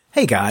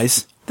Hey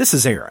guys, this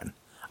is Aaron.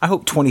 I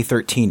hope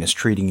 2013 is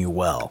treating you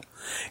well.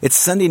 It's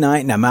Sunday night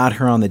and I'm out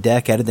here on the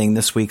deck editing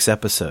this week's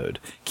episode.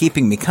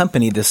 Keeping me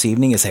company this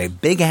evening is a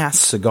big-ass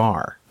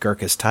cigar,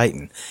 Gurkha's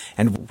Titan,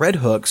 and Red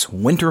Hook's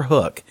Winter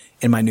Hook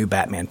in my new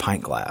Batman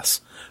pint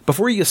glass.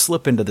 Before you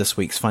slip into this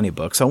week's Funny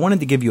Books, I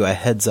wanted to give you a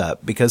heads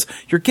up because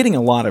you're getting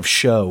a lot of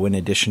show in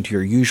addition to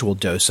your usual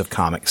dose of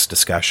comics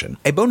discussion.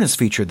 A bonus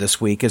feature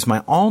this week is my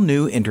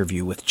all-new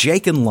interview with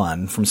Jake and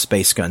Lunn from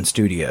Space Gun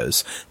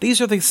Studios.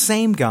 These are the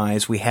same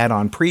guys we had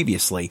on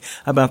previously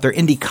about their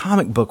Indie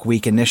Comic Book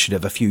Week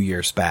initiative a few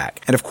years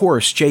back. And of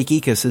course, Jake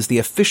Ekus is the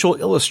official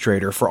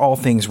illustrator for all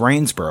things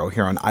Rainsboro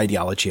here on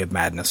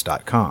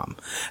ideologyofmadness.com.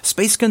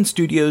 Space Gun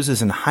Studios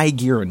is in high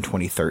gear in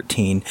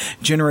 2013,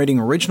 generating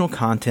original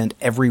content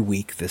every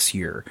week this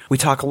year. We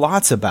talk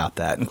lots about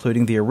that,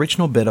 including the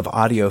original bit of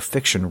audio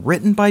fiction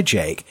written by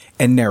Jake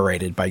and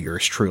narrated by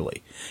yours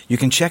truly. You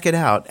can check it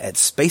out at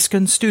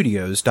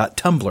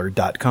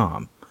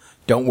spacegunstudios.tumblr.com.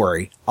 Don't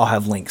worry, I'll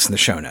have links in the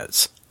show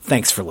notes.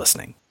 Thanks for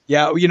listening.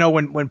 Yeah, you know,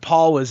 when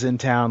Paul was in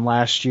town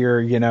last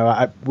year, you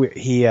know,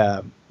 he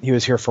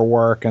was here for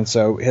work, and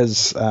so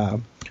his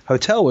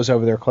hotel was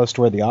over there close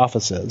to where the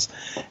office is.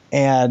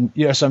 And,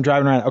 you know, so I'm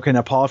driving around. Okay,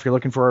 now, Paul, if you're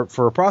looking for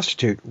a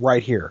prostitute,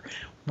 right here.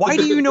 Why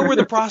do you know where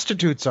the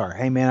prostitutes are?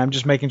 Hey, man, I'm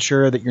just making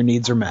sure that your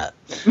needs are met.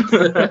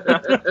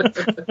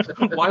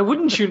 Why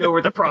wouldn't you know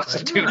where the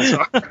prostitutes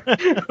are?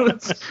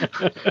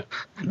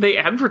 They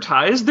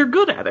advertise. They're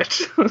good at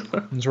it.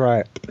 That's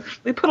right.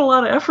 They put a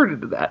lot of effort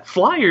into that.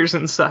 Flyers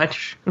and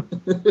such.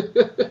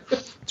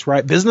 That's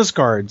right. Business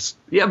cards.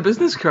 Yeah,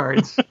 business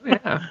cards.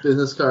 Yeah.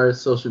 Business cards,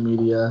 social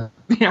media.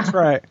 Yeah. That's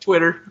right.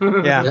 Twitter.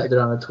 Yeah,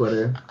 they're on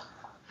Twitter.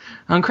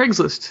 On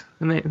Craigslist,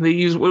 and they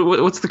use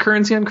what's the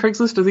currency on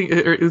Craigslist? I think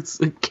it's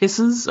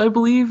kisses. I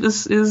believe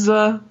is is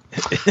that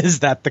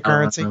the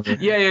currency?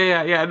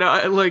 Yeah. No,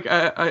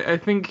 I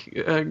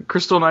think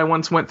Crystal and I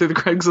once went through the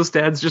Craigslist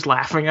ads just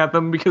laughing at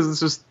them because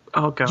it's just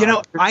god. You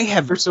know,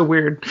 they're so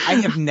weird. I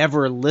have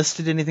never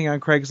listed anything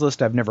on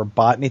Craigslist. I've never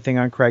bought anything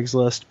on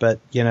Craigslist, but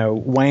you know,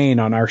 Wayne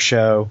on our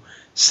show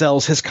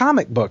sells his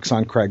comic books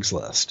on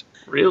Craigslist.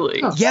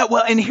 Really? Yeah,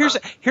 well, and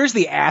here's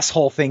the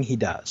asshole thing he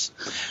does.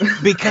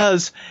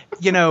 Because,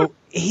 you know,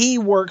 he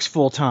works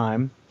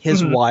full-time.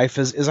 His wife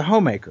is a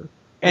homemaker.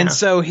 And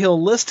so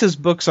he'll list his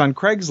books on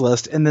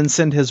Craigslist and then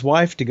send his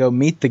wife to go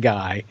meet the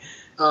guy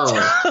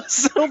to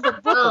sell the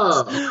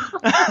books.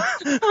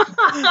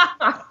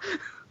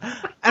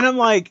 And I'm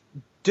like,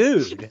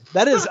 dude,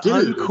 that is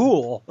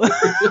uncool.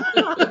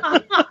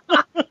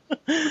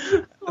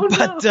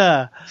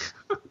 But,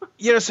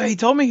 you know, so he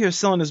told me he was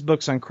selling his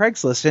books on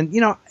Craigslist, and, you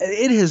know,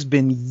 it has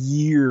been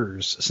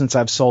years since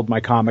I've sold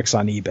my comics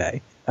on eBay.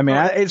 I mean,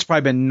 it's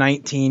probably been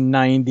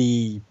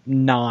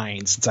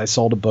 1999 since I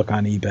sold a book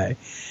on eBay.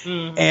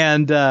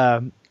 And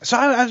so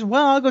I was,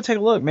 well, I'll go take a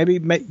look. Maybe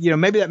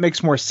that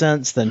makes more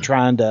sense than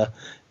trying to,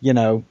 you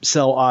know,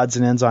 sell odds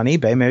and ends on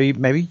eBay.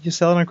 Maybe you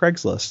sell it on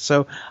Craigslist.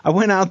 So I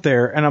went out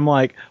there, and I'm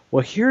like,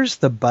 well, here's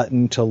the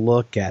button to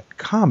look at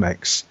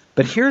comics.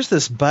 But here's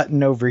this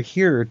button over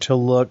here to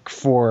look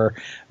for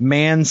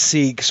man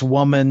seeks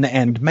woman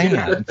and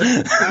man.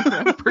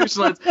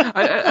 Personalized.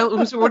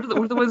 What are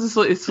the ones?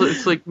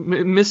 It's like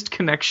missed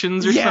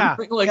connections or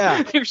something.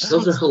 Like,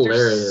 those are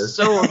hilarious.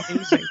 So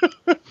amazing.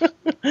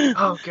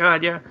 Oh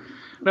God, yeah.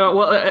 No,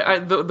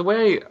 well, the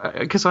way,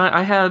 because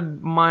I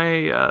had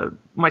my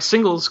my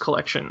singles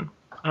collection.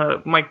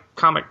 My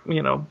comic,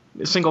 you know,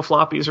 single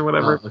floppies or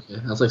whatever. Oh, okay.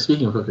 I was like,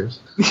 speaking of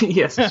hookers.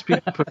 Yes,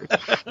 speaking of hookers.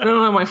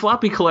 No, my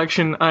floppy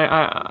collection.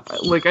 I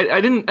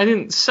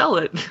didn't sell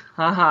it.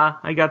 Haha,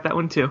 I got that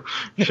one too.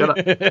 Shut up.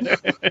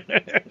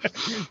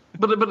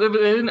 but I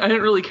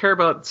didn't really care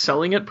about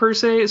selling it per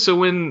se. So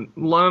when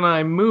Lon and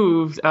I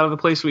moved out of the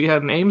place we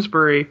had in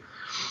Amesbury,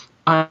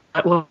 it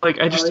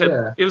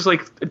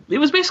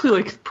was basically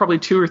like probably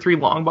 2 or 3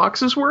 long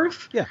boxes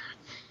worth. Yeah.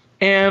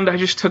 And I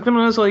just took them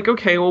and I was like,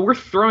 okay, well, we're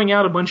throwing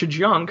out a bunch of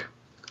junk.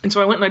 And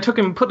so I went and I took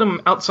them and put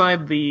them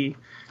outside the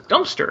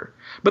dumpster.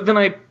 But then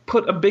I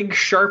put a big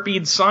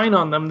Sharpied sign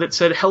on them that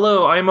said,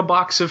 hello, I am a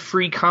box of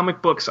free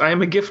comic books. I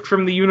am a gift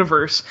from the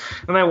universe.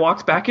 And I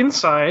walked back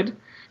inside,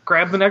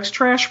 grabbed the next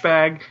trash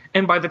bag,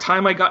 and by the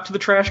time I got to the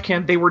trash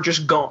can, they were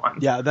just gone.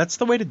 Yeah, that's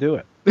the way to do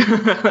it.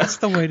 That's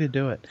the way to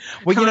do it.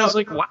 Well, you know, I was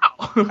like,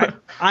 wow.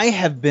 I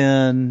have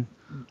been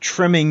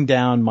trimming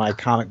down my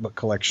comic book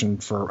collection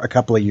for a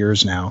couple of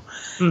years now.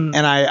 And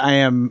I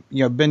am,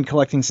 you know, been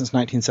collecting since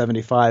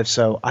 1975,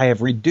 so I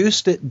have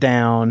reduced it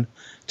down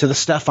to the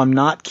stuff I'm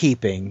not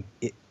keeping.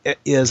 It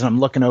is, and I'm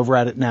looking over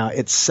at it now,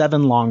 it's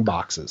 7 long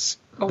boxes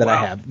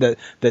I have.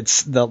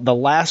 That's the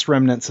last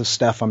remnants of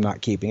stuff I'm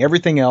not keeping.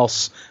 Everything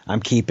else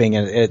I'm keeping,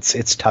 and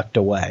it's tucked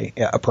away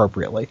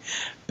appropriately.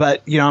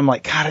 But, you know, I'm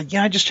like, God,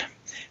 yeah, just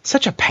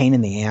such a pain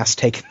in the ass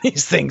taking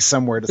these things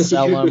somewhere to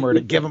sell them or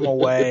to give them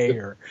away,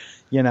 or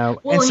you know.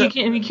 Well, and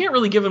you can't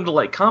really give them to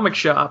like comic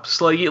shops.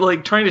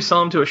 Like trying to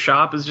sell them to a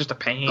shop is just a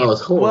pain. Oh,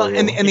 it's horrible. Well,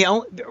 and the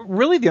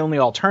only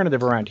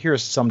alternative around here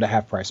is to sell them to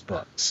half price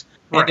books.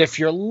 Right. And if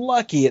you're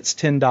lucky, it's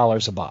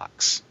 $10 a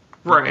box.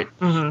 Right.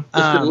 Mm-hmm.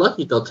 If you're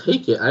lucky, they'll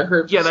take it. I've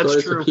heard Yeah, that's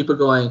stories true. of people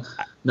going,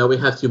 "No, we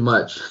have too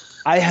much."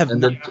 I have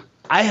And not. then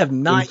I have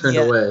being not turned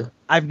yet. away.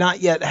 I've not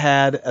yet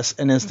had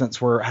an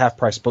instance where Half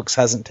Price Books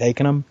hasn't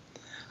taken them.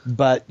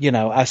 But,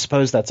 I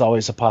suppose that's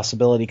always a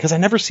possibility because I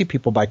never see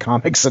people buy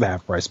comics at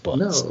Half Price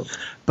Books. No.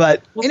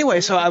 But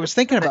anyway, so I was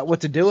thinking about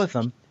what to do with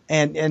them,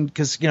 and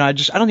because I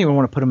don't even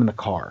want to put them in the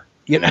car.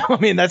 I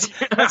mean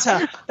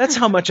that's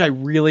how much I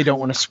really don't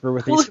want to screw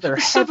with these. Well, They're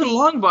 7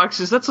 long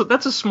boxes. That's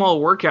a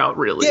small workout,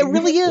 really. Yeah, it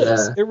really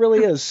is. Yeah. It really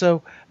is.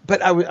 So,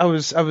 but I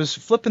was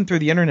flipping through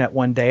the internet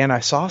one day and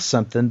I saw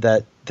something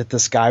that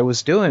this guy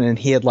was doing, and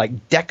he had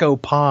like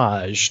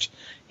decoupaged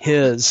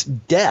his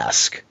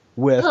desk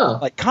with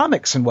like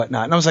comics and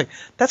whatnot. And I was like,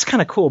 that's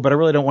kind of cool, but I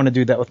really don't want to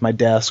do that with my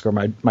desk or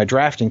my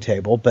drafting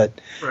table. But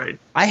right.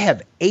 I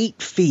have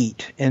 8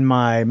 feet in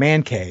my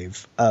man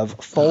cave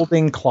of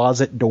folding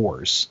closet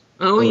doors.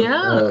 Oh,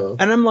 yeah. Oh.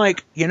 And I'm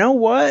like, you know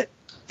what?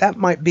 That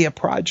might be a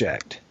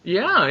project.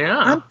 Yeah.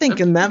 I'm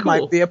thinking that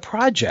might be a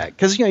project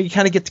because, you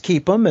kind of get to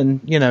keep them and,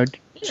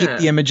 keep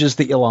the images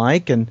that you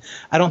like. And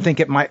I don't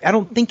think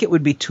it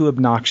would be too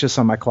obnoxious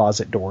on my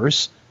closet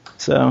doors.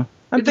 So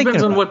it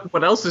depends on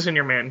what else is in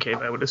your man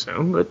cave, I would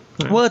assume. But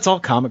well, it's all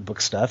comic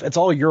book stuff. It's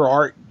all your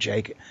art,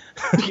 Jake.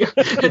 Yeah.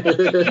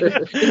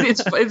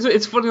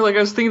 It's funny. Like I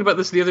was thinking about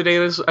this the other day.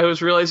 I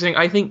was realizing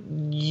I think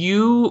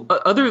you,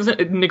 other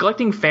than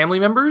neglecting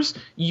family members,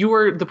 you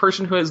are the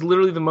person who has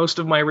literally the most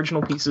of my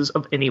original pieces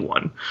of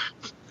anyone.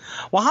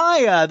 Well,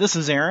 hi, this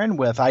is Aaron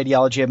with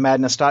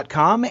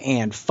ideologyofmadness.com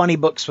and Funny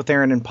Books with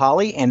Aaron and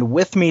Polly. And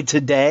with me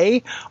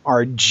today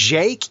are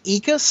Jake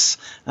Ekus,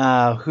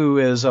 who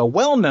is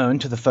well known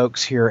to the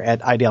folks here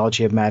at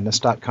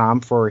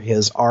ideologyofmadness.com for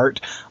his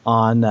art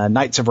on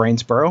Knights of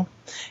Rainsborough,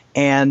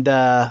 and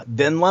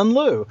Ben Lun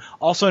Lu,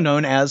 also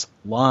known as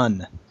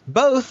Lun,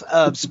 both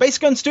of Space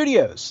Gun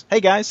Studios. Hey,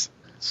 guys.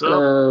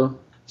 So,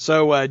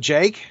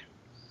 Jake,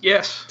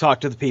 yes,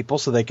 talk to the people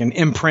so they can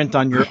imprint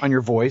on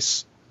your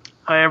voice.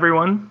 Hi,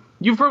 everyone.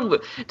 You've probably,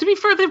 to be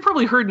fair, they've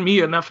probably heard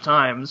me enough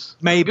times.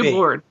 Maybe. Good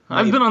Lord. Maybe.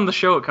 I've been on the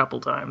show a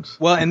couple times.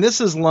 Well, and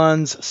this is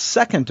Lun's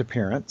second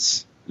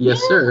appearance.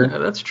 yes, sir. Yeah,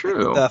 that's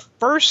true. The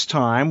first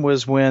time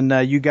was when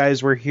you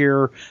guys were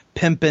here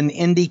pimping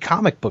Indie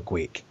Comic Book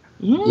Week.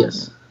 Yeah.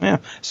 Yes. Yeah.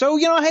 So,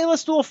 hey,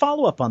 let's do a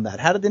follow-up on that.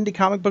 How did Indie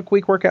Comic Book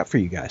Week work out for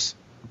you guys?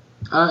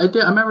 I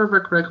remember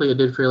correctly, it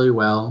did fairly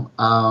well.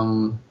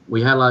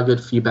 We had a lot of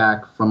good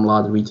feedback from a lot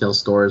of the retail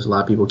stores. A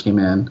lot of people came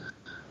in.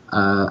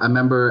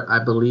 I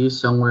believe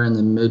somewhere in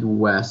the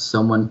Midwest,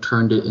 someone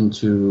turned it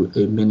into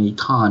a mini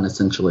con,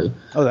 essentially.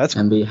 Oh, that's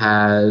And they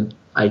had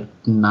like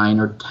 9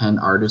 or 10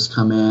 artists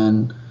come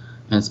in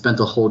and spent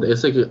the whole day.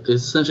 It's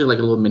essentially like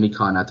a little mini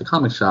con at the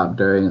comic shop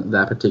during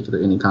that particular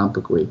Indie Comic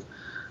Book Week.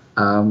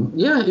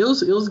 It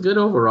was good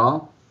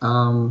overall.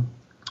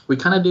 We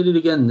kind of did it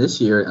again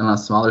this year on a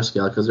smaller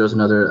scale because there was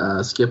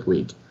another skip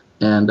week,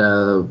 and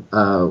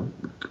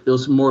it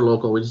was more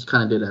local. We just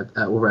kind of did it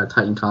over at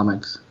Titan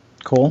Comics.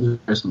 cool.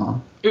 Very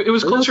small. It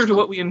was closer to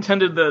what we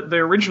intended the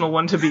original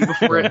one to be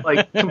before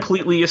it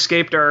completely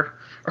escaped our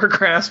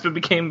grasp and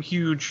became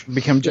huge.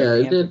 Become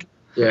gigantic.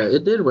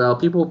 It did well.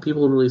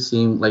 People really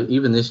seemed like,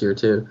 even this year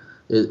too,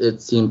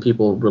 it seemed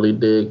people really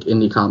dig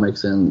indie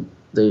comics, and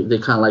they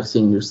kind of like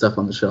seeing new stuff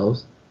on the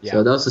shelves. Yeah.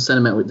 So that was the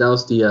sentiment. That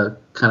was the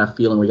kind of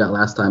feeling we got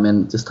last time,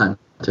 and this time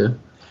too.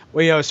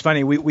 Well, it's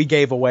funny. We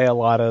gave away a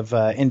lot of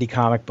indie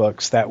comic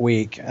books that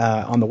week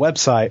on the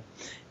website.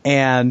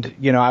 And,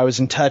 I was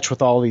in touch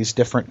with all these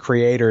different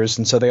creators,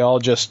 and so they all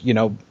just,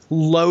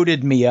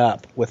 loaded me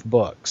up with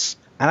books.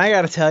 And I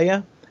got to tell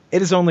you,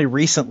 it is only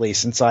recently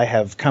since I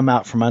have come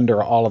out from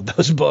under all of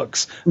those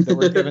books that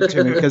were given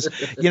to me. Because,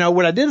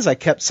 what I did is I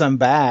kept some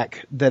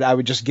back that I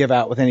would just give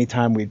out with any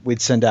time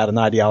we'd send out an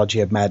Ideology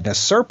of Madness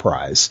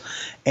surprise.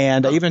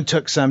 And I even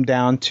took some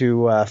down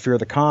to Fear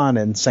the Con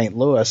in St.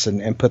 Louis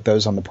and put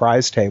those on the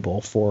prize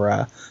table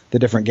for the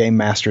different game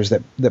masters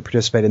that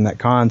participated in that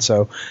con.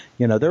 So,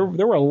 there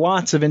were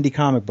lots of indie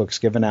comic books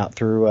given out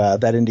through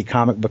that indie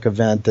comic book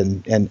event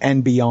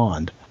and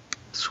beyond.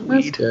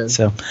 Sweet.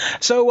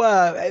 So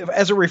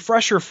as a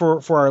refresher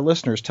for our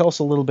listeners, tell us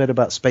a little bit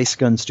about Space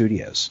Gun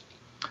Studios.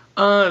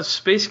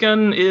 Space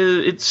Gun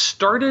it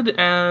started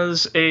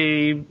as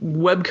a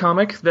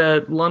webcomic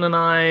that Lun and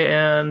I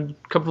and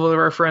a couple of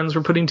our friends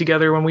were putting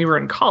together when we were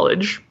in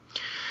college.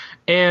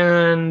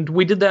 And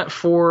we did that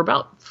for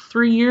about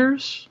 3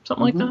 years,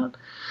 something like that.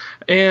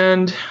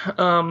 And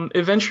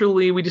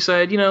eventually we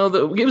decided,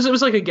 it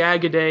was like a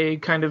gag a day,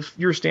 kind of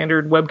your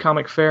standard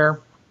webcomic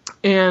fare.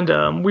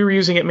 And we were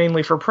using it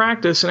mainly for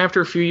practice. And after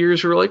a few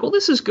years, we were like, well,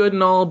 this is good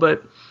and all,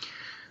 but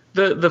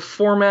the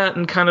format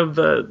and kind of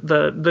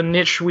the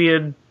niche we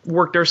had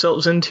worked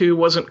ourselves into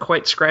wasn't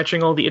quite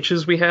scratching all the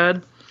itches we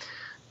had.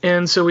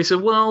 And so we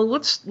said, well,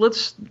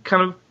 let's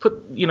kind of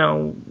put,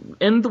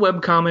 end the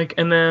webcomic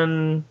and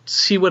then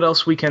see what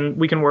else we can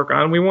work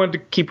on. We wanted to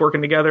keep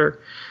working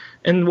together.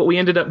 And what we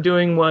ended up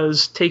doing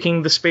was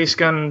taking the Space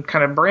Gun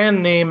kind of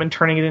brand name and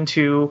turning it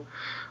into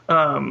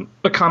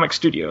a comic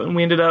studio. And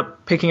we ended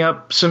up picking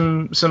up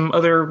some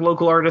other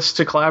local artists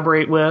to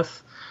collaborate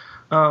with.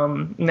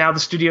 Now the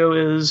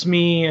studio is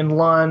me and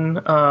Lun,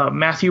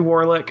 Matthew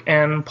Warlick,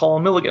 and Paul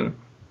Milligan.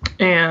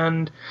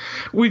 And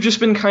we've just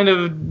been kind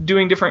of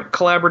doing different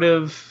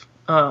collaborative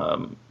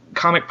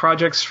comic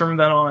projects from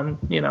then on.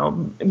 You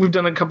know, we've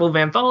done a couple of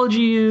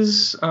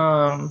anthologies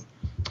and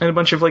a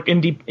bunch of like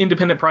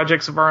independent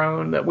projects of our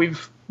own that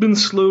we've been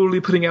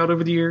slowly putting out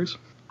over the years.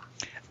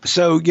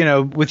 So, you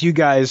know, with you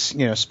guys,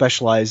 you know,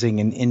 specializing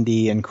in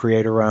indie and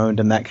creator-owned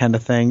and that kind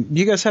of thing, do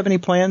you guys have any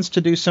plans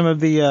to do some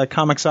of the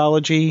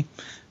Comixology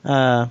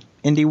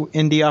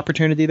indie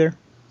opportunity there?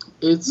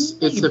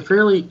 It's a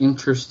fairly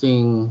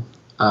interesting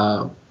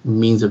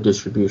means of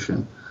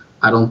distribution.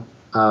 I don't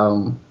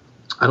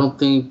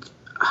think,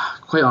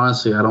 quite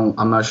honestly,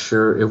 I'm not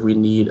sure if we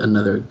need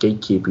another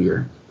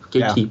gatekeeper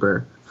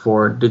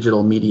for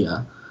digital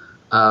media.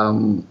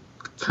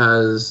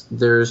 Because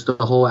there's the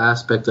whole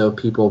aspect of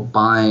people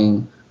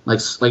buying, like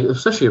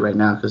especially right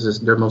now, because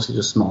they're mostly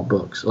just small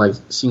books, like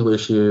single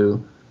issue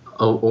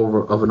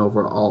of an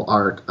overall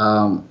arc.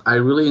 I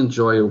really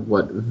enjoy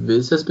what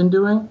Viz has been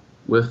doing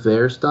with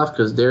their stuff,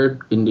 because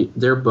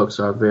their books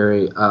are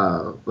very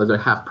like they're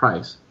half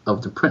price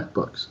of the print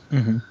books,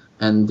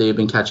 and they've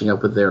been catching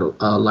up with their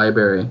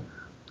library.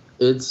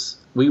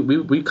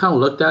 We kind of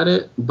looked at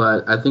it,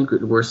 but I think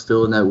we're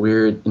still in that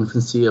weird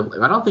infancy of.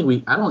 I don't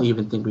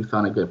even think we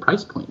found a good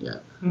price point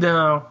yet.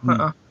 No.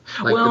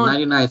 Like the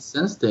 99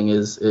 cents thing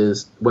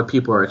is what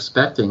people are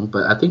expecting,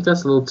 but I think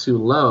that's a little too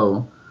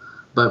low.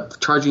 But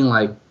charging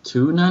like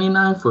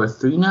 $2.99 for a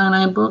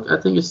 $3.99 book, I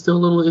think is still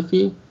a little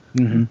iffy.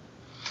 Mm-hmm.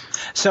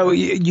 So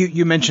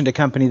you mentioned a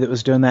company that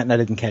was doing that, and I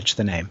didn't catch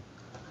the name.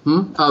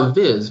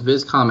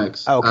 Viz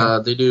Comics. Oh,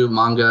 okay. They do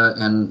manga,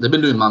 and they've been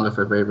doing manga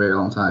for a very, very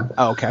long time.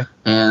 Oh, okay.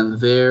 And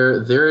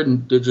their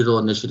digital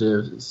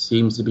initiative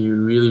seems to be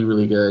really,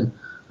 really good.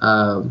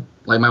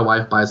 Like my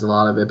wife buys a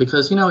lot of it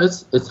because, you know,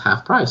 it's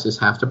half price. It's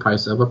half the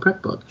price of a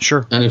print book.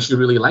 Sure. And if she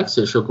really likes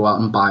it, she'll go out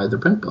and buy the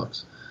print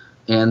books.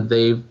 And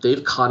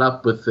they've caught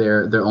up with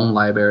their own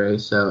library.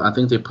 So I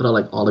think they put out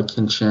like all the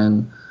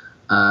Kenshin.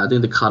 I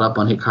think they caught up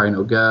on Hikari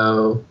no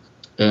Go.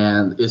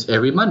 And it's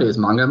every Monday. It's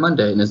Manga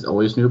Monday, and it's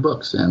always new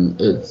books. And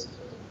it's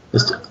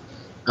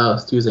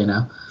Tuesday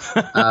now.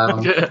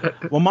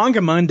 Well,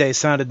 Manga Monday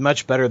sounded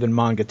much better than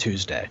Manga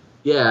Tuesday.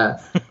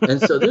 Yeah, and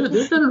so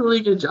they've done a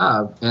really good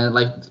job. And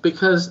like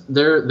because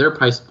their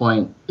price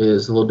point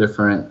is a little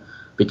different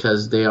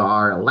because they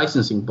are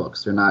licensing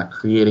books. They're not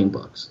creating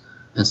books,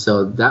 and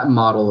so that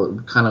model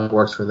kind of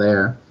works for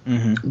there.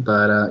 Mm-hmm.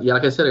 But yeah,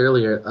 like I said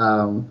earlier,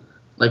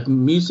 like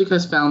music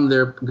has found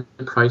their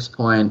good price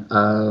point.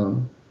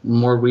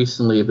 More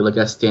recently, if you look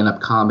at stand-up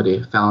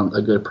comedy, found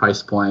a good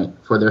price point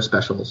for their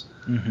specials,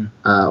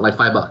 like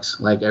 $5.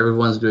 Like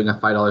everyone's doing a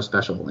 $5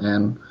 special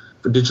and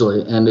for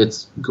digitally, and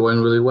it's going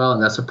really well.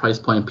 And that's a price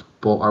point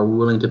people are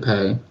willing to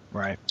pay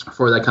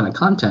for that kind of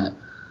content.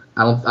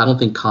 I don't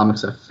think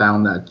comics have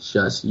found that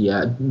just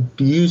yet,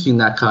 using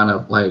that kind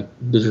of like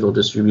digital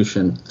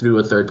distribution through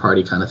a third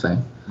party kind of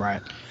thing.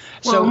 Right.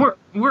 Well, so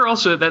we're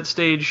also at that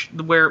stage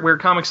where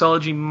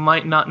Comixology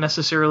might not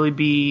necessarily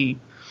be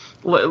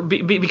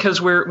because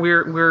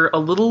we're a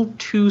little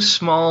too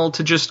small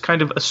to just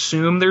kind of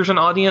assume there's an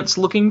audience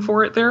looking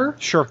for it there.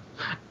 Sure.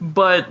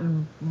 But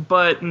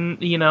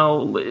you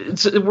know,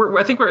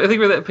 I think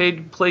we're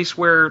that place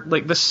where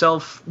like the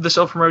self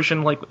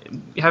promotion, like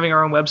having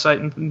our own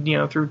website and, you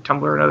know, through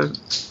Tumblr and other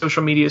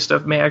social media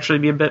stuff may actually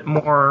be a bit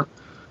more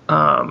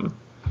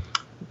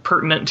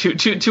pertinent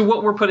to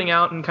what we're putting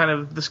out and kind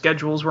of the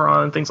schedules we're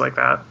on and things like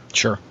that.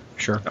 Sure.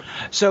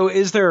 So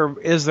is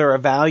there a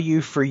value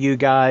for you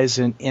guys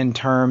in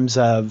terms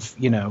of,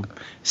 you know,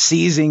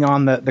 seizing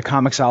on the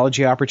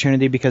Comixology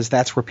opportunity, because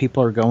that's where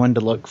people are going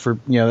to look for,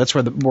 you know, that's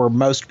where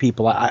most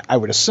people, I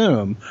would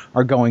assume,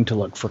 are going to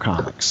look for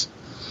comics?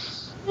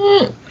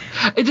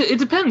 It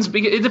depends.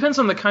 It depends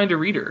on the kind of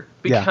reader,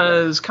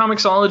 because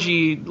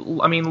Comixology,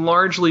 I mean,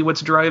 largely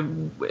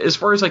as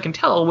far as I can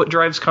tell, what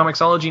drives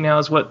Comixology now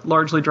is what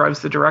largely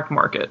drives the direct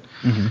market,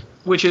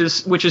 which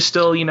is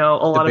still, you know,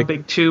 a lot of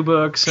big 2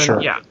 books,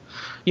 and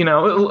you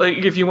know, like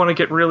if you want to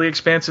get really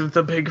expansive,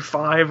 the big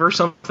 5 or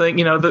something,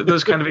 you know,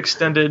 those kind of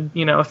extended,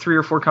 you know, 3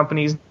 or 4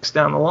 companies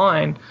down the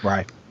line.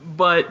 Right.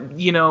 But,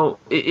 you know,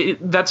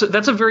 that's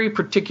a very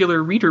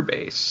particular reader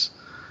base.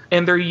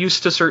 And they're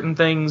used to certain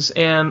things,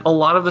 and a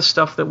lot of the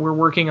stuff that we're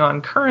working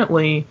on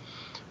currently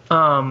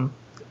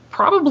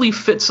probably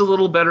fits a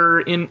little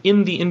better in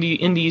the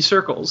indie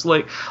circles.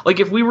 Like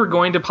if we were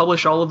going to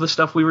publish all of the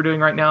stuff we were doing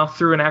right now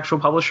through an actual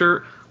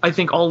publisher, I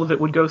think all of it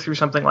would go through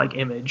something like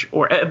Image,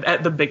 or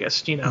at the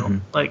biggest, you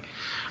know, like,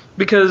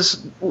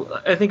 because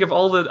I think of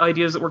all the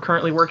ideas that we're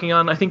currently working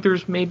on, I think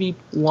there's maybe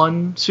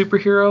one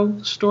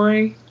superhero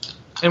story.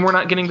 And we're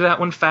not getting to that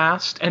one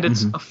fast, and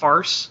it's a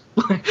farce.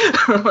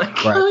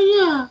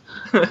 Oh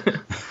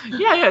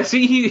yeah.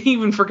 See, he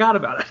even forgot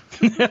about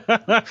it.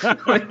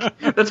 Like,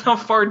 that's how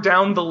far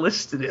down the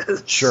list it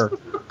is. Sure.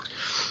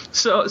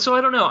 So I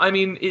don't know. I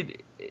mean,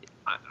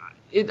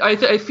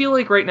 I feel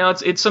like right now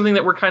it's something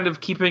that we're kind of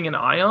keeping an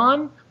eye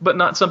on, but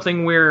not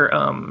something we're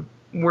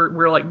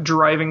like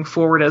driving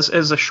forward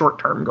as a short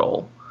term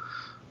goal.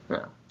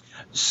 Yeah.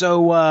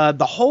 So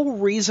the whole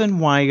reason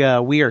why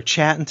we are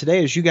chatting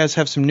today is you guys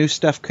have some new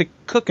stuff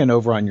cooking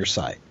over on your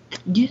site.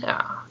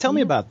 Yeah. Tell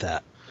me about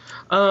that.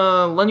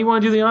 Len, you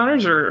want to do the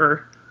honors,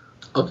 or?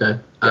 Okay.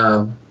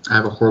 I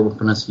have a horrible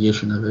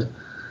pronunciation of it.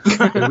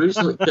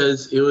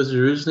 Because it was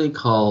originally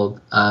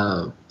called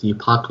the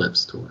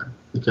Apocalypse Tour,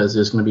 because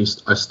there's going to be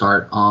a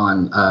start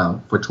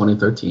on for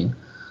 2013,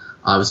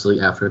 obviously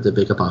after the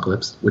big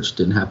apocalypse, which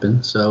didn't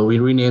happen. So we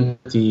renamed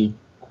it the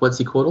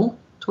Quetzalcoatl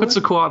Tour.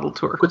 Quetzalcoatl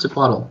Tour.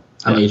 Quetzalcoatl.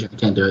 I'm Asian. I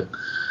can't do it.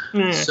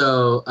 Mm.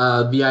 So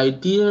the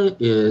idea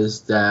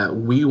is that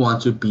we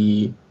want to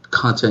be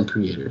content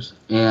creators,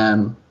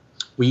 and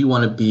we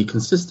want to be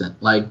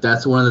consistent. Like,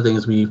 that's one of the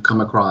things we've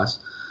come across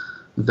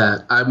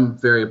that I'm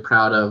very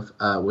proud of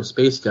with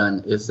Space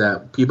Gun, is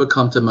that people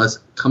come to us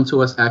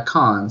at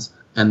cons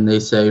and they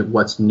say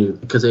what's new,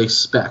 because they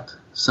expect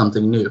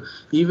something new.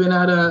 Even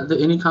at the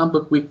Indie Comic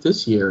Book Week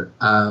this year,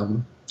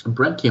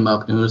 Brent came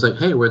up and was like,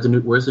 "Hey, where's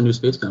the new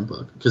Space Gun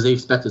book?" Because they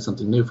expected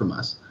something new from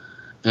us.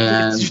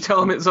 And did you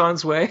tell him it's on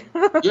its way?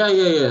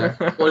 yeah.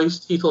 Well,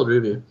 he told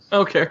Ruby.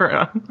 Okay, right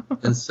on.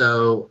 And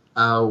so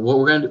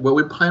what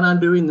we plan on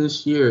doing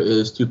this year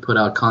is to put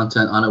out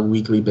content on a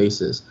weekly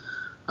basis.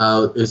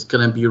 It's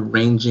going to be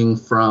ranging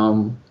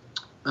from.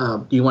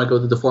 Do you want to go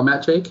through the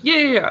format, Jake?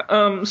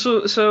 Yeah.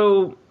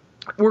 So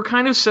we're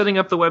kind of setting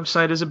up the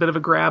website as a bit of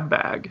a grab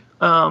bag,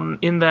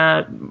 in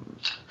that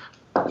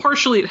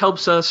partially it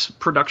helps us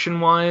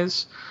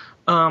production-wise,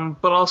 but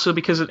also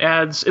because it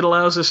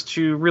allows us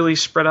to really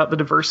spread out the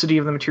diversity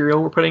of the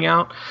material we're putting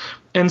out.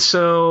 And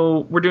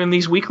so we're doing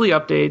these weekly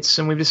updates,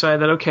 and we've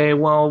decided that, okay,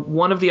 well,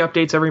 one of the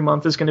updates every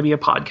month is going to be a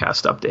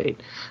podcast update,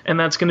 and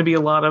that's going to be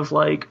a lot of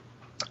like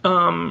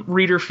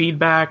reader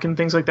feedback and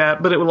things like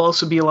that, but it will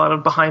also be a lot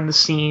of behind the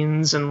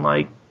scenes and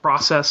like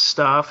process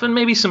stuff, and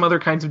maybe some other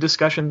kinds of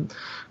discussion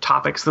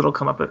topics that'll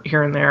come up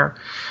here and there.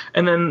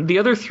 And then the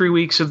other 3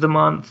 weeks of the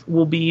month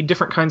will be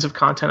different kinds of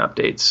content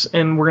updates,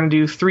 and we're going to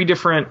do 3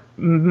 different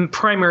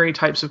primary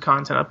types of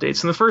content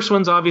updates. And the first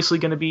one's obviously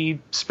going to be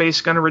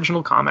Space Gun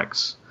original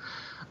comics,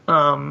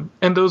 and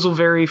those will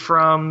vary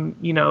from,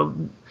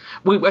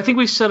 I think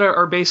we set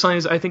our baseline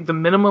is, I think the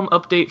minimum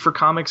update for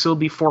comics will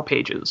be 4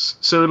 pages.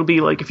 So it'll be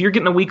like, if you're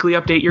getting a weekly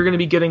update, you're going to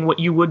be getting what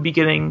you would be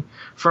getting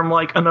from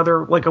like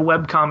another, like a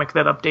web comic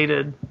that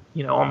updated,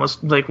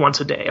 almost like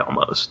once a day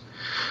almost.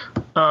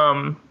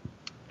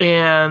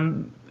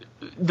 And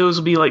those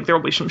will be like, there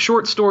will be some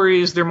short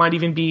stories. There might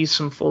even be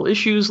some full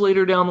issues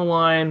later down the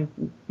line.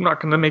 I'm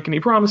not going to make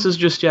any promises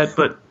just yet,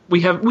 but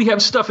we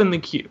have stuff in the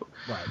queue.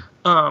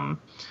 Right.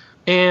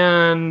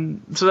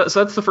 And so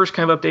that's the first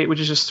kind of update, which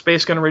is just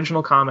Space Gun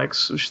original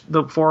comics, which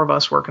the 4 of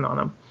us working on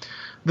them.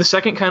 The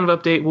second kind of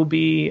update will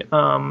be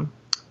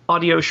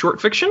audio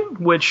short fiction,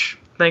 which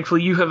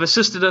thankfully you have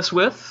assisted us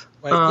with.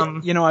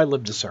 I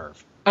live to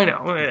serve. I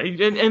know,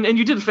 and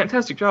you did a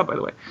fantastic job, by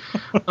the way.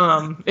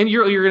 And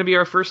you're going to be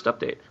our first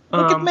update.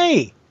 Look at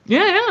me.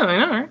 Yeah, I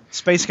know. Right?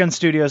 Space Gun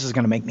Studios is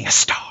going to make me a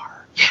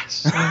star.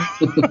 Yes. So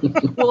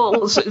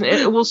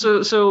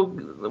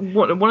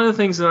one of the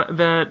things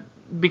that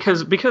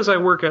because I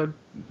work a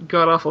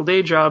god-awful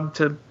day job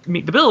to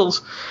meet the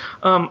bills,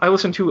 I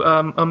listen to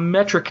a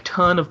metric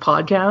ton of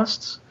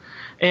podcasts,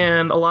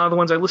 and a lot of the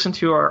ones I listen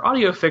to are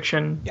audio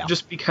fiction,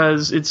 just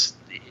because it's,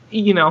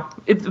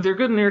 they're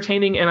good and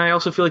entertaining, and I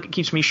also feel like it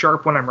keeps me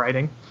sharp when I'm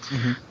writing.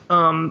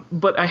 Mm-hmm.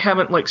 But I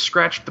haven't like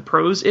scratched the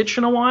prose itch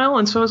in a while,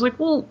 and so I was like,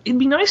 well, it'd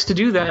be nice to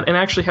do that and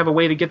actually have a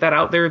way to get that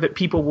out there that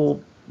people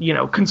will,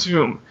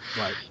 consume.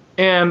 Right.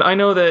 And I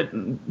know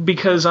that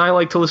because I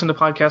like to listen to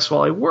podcasts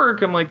while I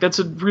work, I'm like, that's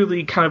a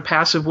really kind of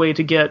passive way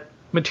to get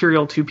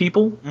material to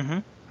people,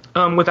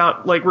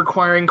 without like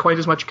requiring quite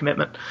as much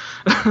commitment.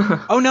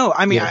 Oh no,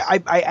 I mean, yes.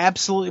 I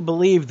absolutely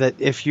believe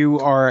that if you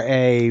are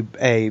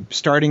a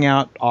starting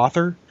out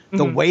author,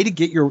 the way to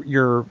get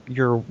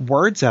your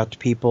words out to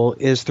people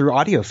is through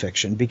audio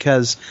fiction,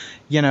 because,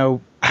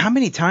 how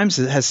many times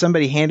has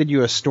somebody handed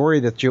you a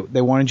story that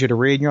they wanted you to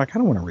read, and you're like, I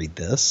don't want to read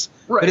this.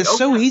 Right. But it's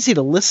so easy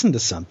to listen to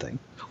something.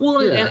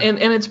 Well, yeah. and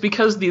it's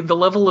because the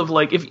level of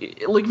like if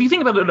you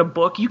think about it in a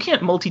book, you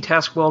can't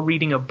multitask while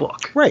reading a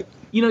book. Right.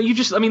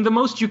 The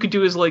most you could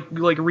do is like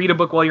read a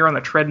book while you're on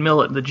the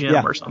treadmill at the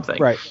gym or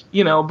something. Right.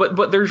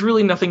 But there's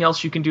really nothing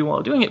else you can do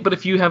while doing it. But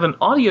if you have an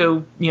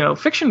audio,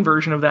 fiction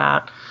version of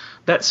that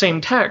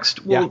same text,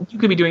 you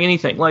could be doing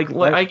anything. Right.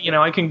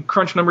 I can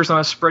crunch numbers on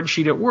a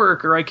spreadsheet at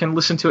work, or I can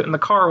listen to it in the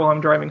car while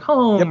I'm driving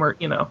home, or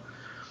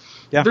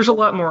there's a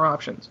lot more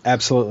options.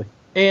 Absolutely.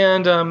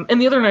 And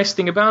the other nice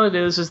thing about it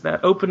is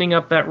that opening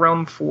up that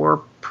realm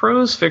for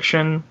prose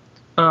fiction,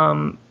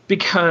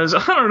 because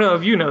I don't know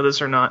if you know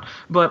this or not,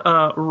 but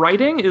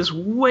writing is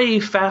way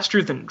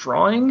faster than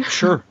drawing.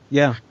 Sure,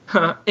 yeah.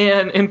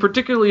 And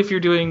particularly if you're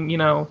doing,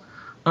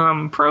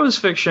 prose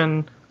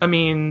fiction, I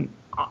mean,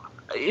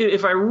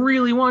 if I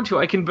really want to,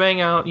 I can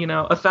bang out,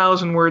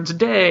 1,000 words a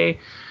day.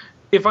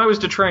 If I was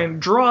to try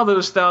and draw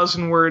those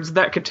 1,000 words,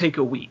 that could take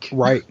a week.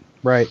 Right.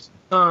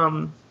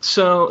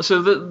 So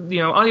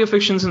the audio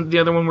fiction's the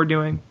other one we're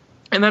doing.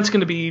 And that's going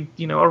to be,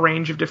 a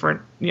range of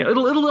different,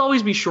 it'll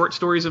always be short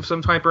stories of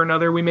some type or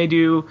another.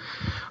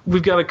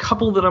 We've got a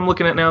couple that I'm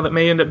looking at now that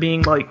may end up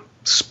being like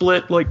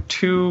split, like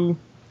two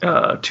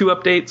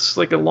updates,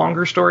 like a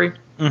longer story.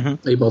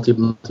 Mm-hmm. Like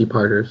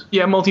multi-parters.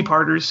 Yeah,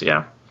 multi-parters,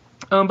 yeah.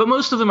 But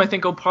most of them I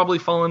think will probably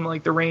fall in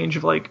like the range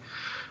of like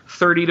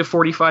 30 to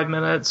 45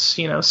 minutes,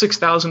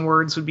 6,000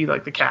 words would be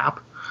like the cap.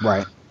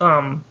 Right.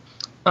 And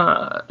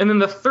then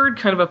the third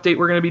kind of update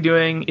we're going to be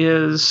doing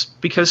is,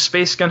 because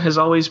Space Gun has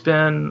always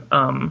been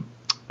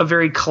a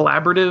very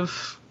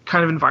collaborative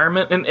kind of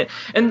environment,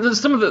 and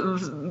some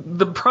of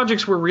the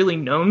projects we're really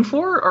known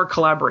for are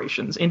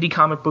collaborations. Indie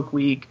Comic Book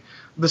Week,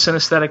 the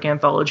Synesthetic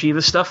Anthology,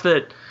 the stuff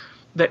that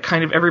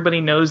kind of everybody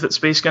knows that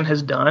Space Gun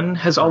has done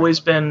has always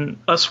been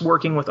us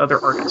working with other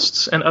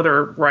artists and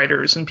other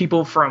writers and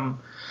people from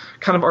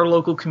kind of our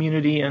local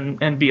community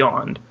and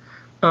beyond.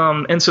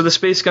 And so the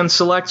Space Gun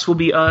Selects will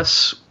be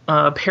us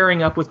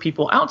pairing up with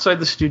people outside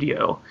the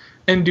studio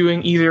and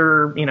doing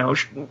either,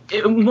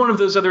 one of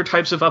those other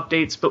types of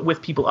updates, but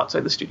with people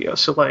outside the studio.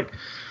 So like,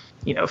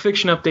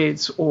 fiction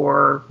updates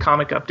or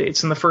comic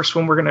updates. And the first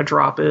one we're going to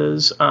drop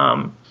is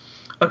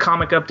a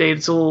comic update.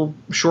 It's a little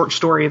short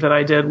story that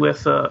I did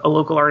with a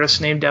local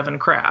artist named Devin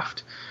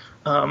Kraft,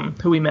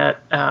 who we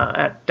met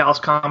at Dallas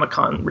Comic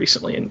Con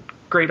recently. And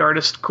great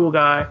artist, cool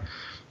guy.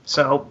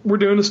 So we're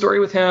doing a story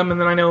with him, and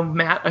then I know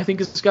Matt, I think,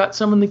 has got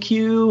some in the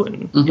queue,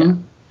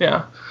 and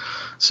yeah.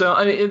 So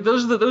I mean,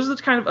 those are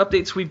the kind of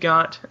updates we've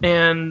got,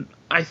 and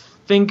I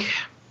think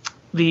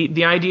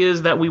the idea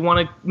is that we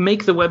want to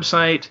make the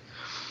website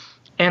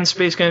and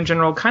Space Gun in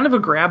general kind of a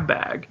grab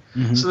bag,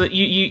 so that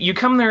you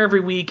come there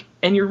every week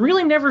and you're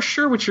really never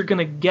sure what you're going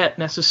to get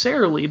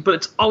necessarily, but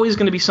it's always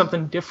going to be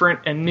something different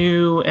and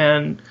new,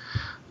 and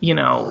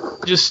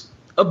just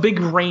a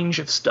big range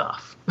of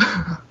stuff.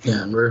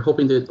 Yeah, and we're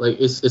hoping that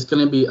it's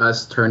going to be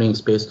us turning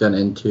Space Gun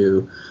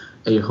into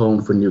a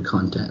home for new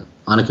content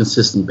on a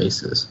consistent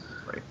basis.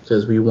 Right.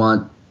 Because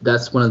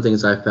that's one of the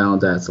things I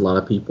found that a lot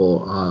of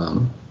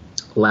people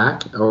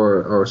lack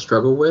or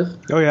struggle with.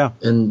 Oh yeah.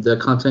 In the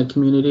content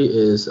community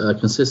is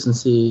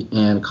consistency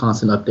and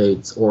constant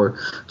updates, or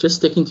just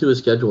sticking to a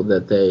schedule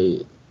that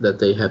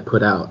they have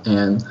put out.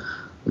 And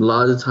a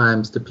lot of the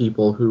times the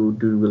people who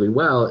do really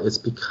well is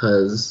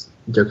because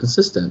they're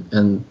consistent,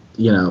 and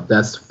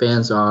that's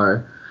fans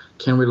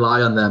can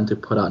rely on them to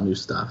put out new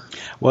stuff.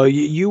 Well,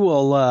 you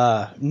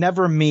will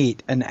never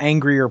meet an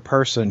angrier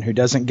person who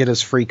doesn't get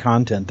his free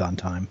content on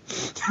time.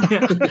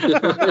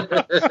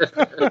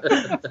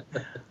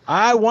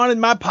 I wanted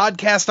my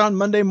podcast on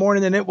Monday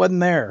morning and it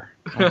wasn't there.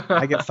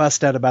 I get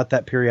fussed at about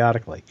that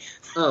periodically.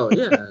 Oh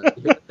yeah,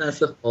 that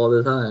stuff all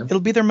the time.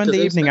 It'll be there Monday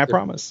evening, I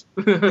promise.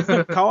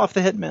 Call off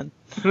the hitmen.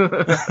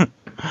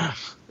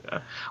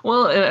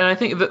 Well, and I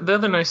think the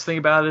other nice thing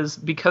about it is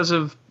because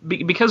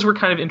we're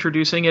kind of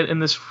introducing it in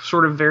this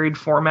sort of varied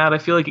format, I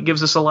feel like it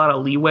gives us a lot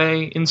of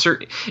leeway in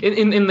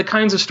the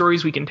kinds of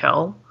stories we can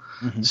tell.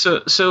 Mm-hmm.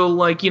 So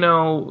like,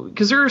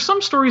 because there are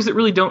some stories that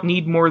really don't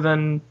need more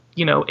than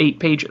 8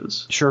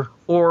 pages, sure,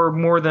 or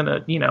more than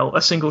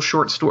a single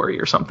short story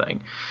or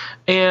something.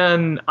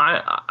 And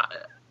I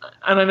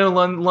know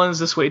Lun's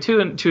this way too,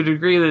 and to a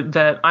degree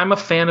that I'm a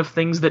fan of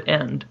things that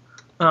end.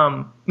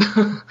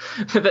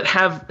 That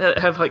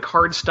have like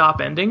hard stop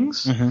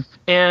endings,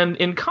 and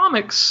in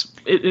comics,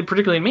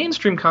 particularly in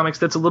mainstream comics,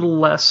 that's a little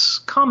less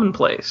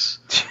commonplace.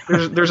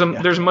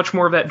 There's much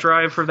more of that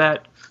drive for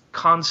that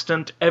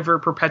constant, ever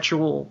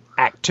perpetual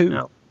Act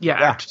 2.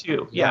 Act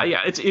 2. Yeah.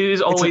 It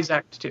is always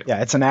Act 2.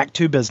 Yeah, it's an Act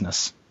 2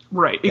 business.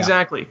 Right,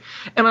 exactly.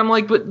 And I'm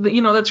like, but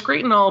that's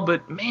great and all,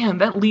 but man,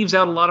 that leaves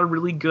out a lot of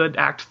really good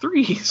Act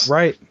 3s.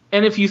 Right.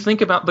 And if you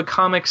think about the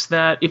comics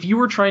that, if you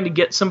were trying to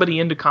get somebody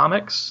into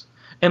comics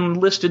and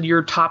listed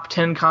your top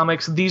 10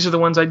 comics, these are the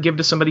ones I'd give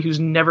to somebody who's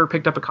never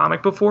picked up a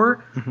comic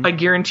before, I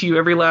guarantee you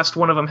every last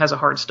one of them has a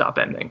hard stop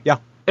ending. Yeah.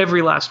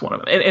 Every last one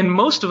of them. And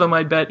most of them,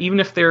 I bet,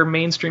 even if they're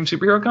mainstream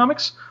superhero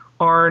comics,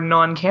 are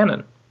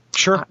non-canon.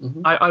 Sure.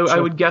 I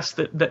would guess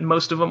that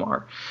most of them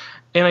are.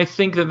 And I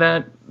think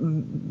that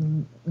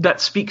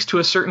speaks to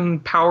a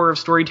certain power of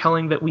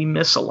storytelling that we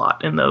miss a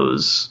lot in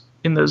those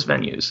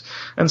venues.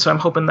 And so I'm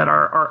hoping that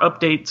our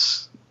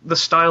updates, the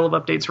style of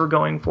updates we're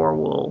going for,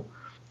 will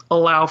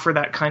allow for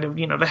that kind of,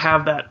 to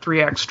have that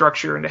 3-act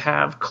structure and to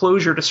have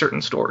closure to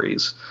certain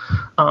stories,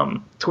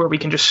 to where we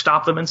can just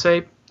stop them and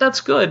say,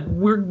 that's good.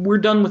 We're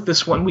done with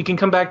this one. We can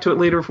come back to it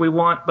later if we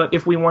want, but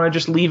if we want to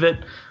just leave it,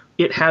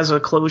 it has a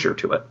closure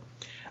to it.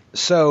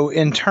 So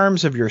in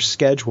terms of your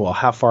schedule,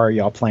 how far are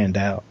y'all planned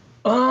out?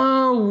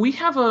 I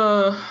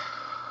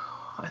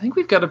think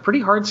we've got a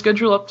pretty hard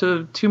schedule up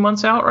to 2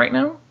 months out right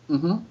now.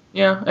 Mm-hmm.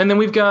 Yeah. And then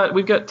we've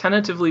got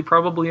tentatively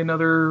probably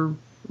another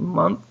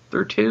month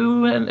or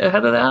two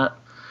ahead of that.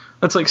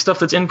 That's like stuff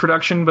that's in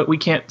production, but we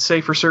can't say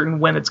for certain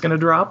when it's going to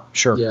drop.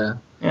 Sure.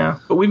 Yeah.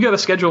 But we've got a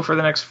schedule for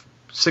the next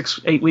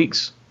 6-8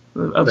 weeks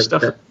of like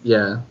stuff.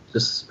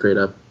 Just straight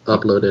up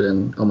uploaded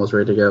and almost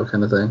ready to go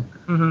kind of thing.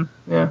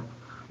 Mm-hmm. Yeah.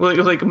 Well,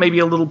 like maybe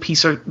a little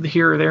piece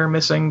here or there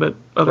missing, but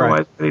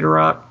otherwise ready to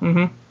rock.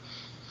 Mm-hmm.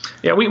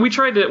 Yeah,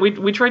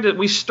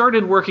 we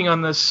started working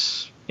on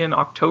this in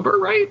October,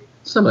 right?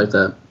 Something like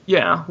that.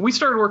 Yeah, we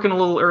started working a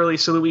little early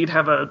so that we'd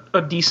have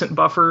a decent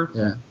buffer.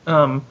 Yeah.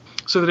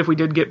 So that if we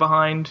did get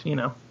behind,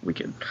 we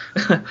could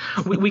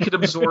we could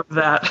absorb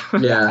that.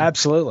 Yeah.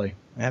 Absolutely.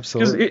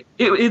 Because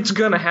it's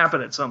gonna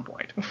happen at some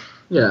point.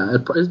 Yeah,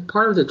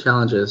 part of the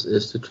challenge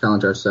is to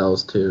challenge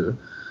ourselves to,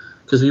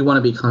 because we want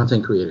to be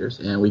content creators,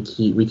 and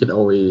we can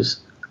always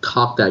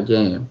talk that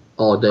game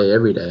all day,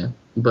 every day,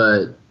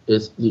 but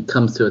it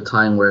comes to a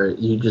time where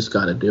you just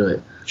got to do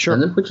it. Sure.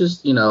 And then, which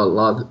is a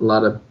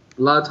lot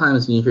of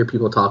times you hear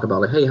people talk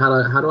about, like, hey,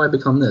 how do I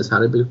become this? How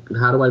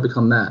do I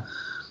become that?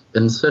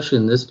 And especially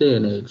in this day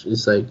and age,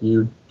 it's like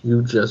you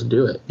just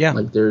do it. Yeah.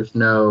 Like there's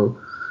no.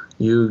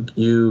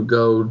 You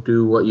go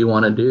do what you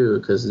want to do,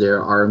 because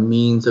there are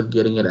means of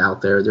getting it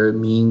out there. There are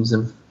means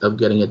of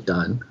getting it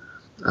done.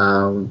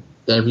 And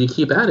if you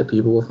keep at it,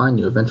 people will find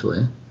you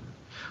eventually.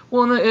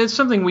 Well, and it's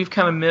something we've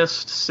kind of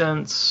missed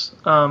since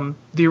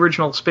the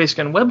original Space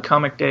Gun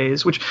webcomic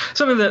days, which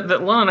something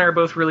that Lon and I are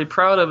both really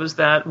proud of is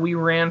that we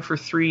ran for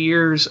 3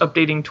 years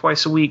updating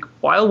twice a week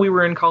while we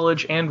were in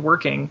college and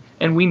working,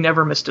 and we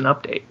never missed an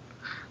update.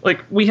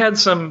 Like, we had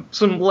some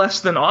less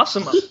than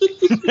awesome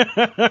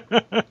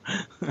updates.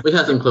 We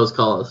had some close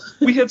calls.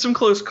 We had some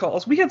close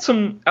calls. We had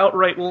some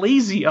outright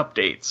lazy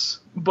updates,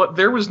 but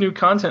there was new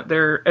content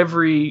there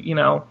every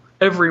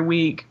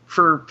week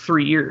for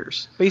 3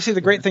 years. But you see,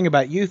 the great thing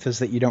about youth is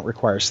that you don't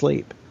require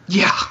sleep.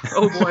 Yeah.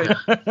 Oh, boy.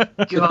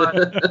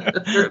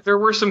 God. There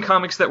were some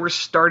comics that were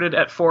started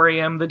at 4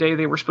 a.m. the day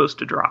they were supposed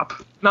to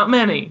drop. Not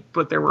many,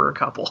 but there were a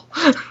couple.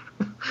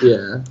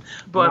 Yeah.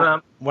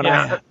 But when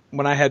I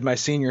had my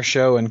senior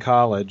show in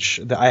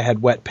college, I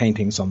had wet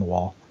paintings on the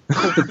wall.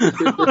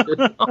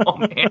 Oh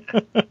man.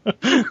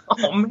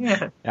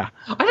 Yeah.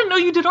 I didn't know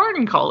you did art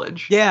in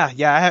college. Yeah.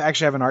 I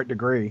actually have an art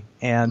degree,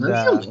 and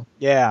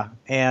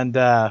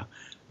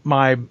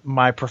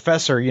my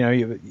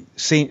professor,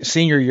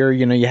 senior year,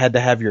 you had to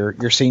have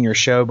your senior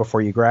show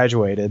before you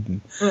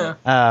graduated.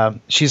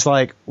 And, she's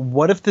like,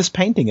 "What if this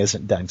painting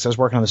isn't done?" Because I was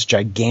working on this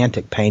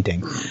gigantic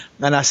painting,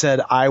 and I said,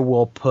 "I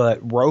will put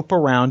rope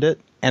around it,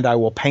 and I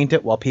will paint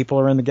it while people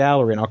are in the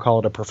gallery, and I'll call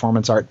it a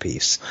performance art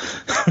piece."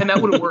 And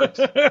that would have worked.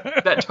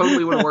 That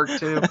totally would have worked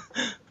too.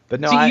 But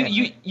no,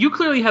 you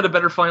clearly had a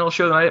better final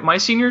show than I did. My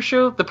senior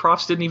show, the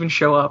profs didn't even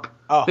show up.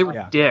 Oh, they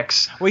were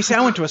dicks. Well, you see,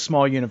 I went to a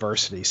small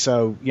university,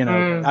 so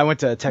I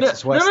went to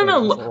Texas Wesleyan. No.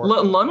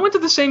 Lund went to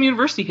the same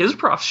university. His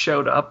profs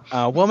showed up.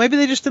 Well, maybe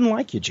they just didn't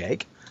like you,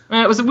 Jake.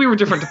 We were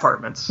different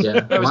departments. Yeah,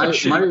 that was a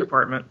shitty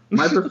department.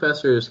 My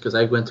professors, because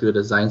I went to a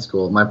design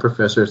school, my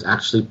professors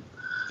actually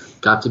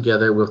got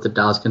together with the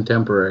Dallas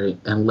Contemporary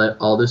and let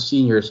all the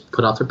seniors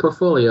put out their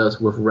portfolios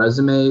with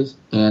resumes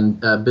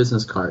and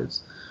business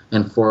cards.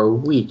 And for a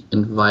week,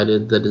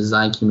 invited the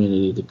design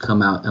community to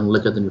come out and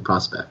look at the new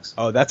prospects.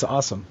 Oh, that's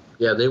awesome.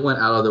 Yeah, they went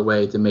out of their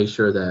way to make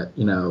sure that,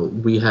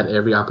 we had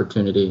every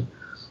opportunity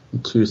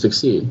to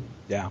succeed.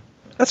 Yeah,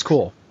 that's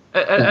cool.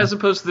 As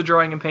opposed to the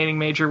drawing and painting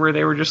major where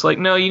they were just like,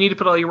 no, you need to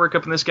put all your work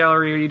up in this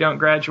gallery or you don't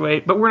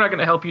graduate, but we're not going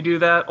to help you do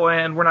that,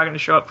 and we're not going to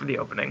show up for the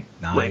opening.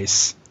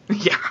 Nice.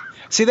 Yeah.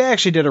 See, they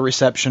actually did a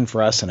reception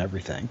for us and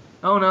everything.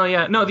 Oh, no,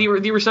 yeah. No,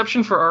 the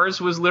reception for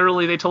ours was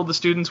literally they told the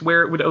students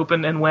where it would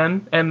open and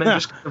when, and then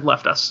just kind of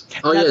left us.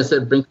 Oh, yeah, it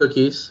said bring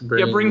cookies.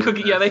 Bring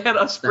cookies. Yeah, they had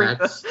us bring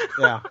snacks.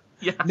 Yeah.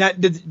 Yeah. Now,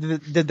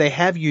 did they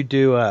have you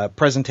do a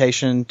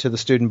presentation to the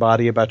student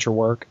body about your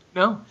work?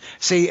 No.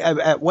 See,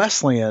 at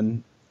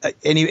Wesleyan,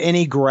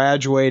 any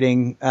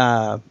graduating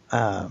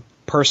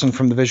person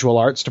from the visual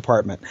arts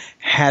department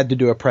had to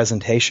do a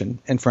presentation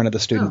in front of the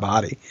student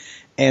body.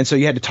 And so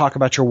you had to talk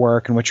about your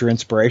work and what your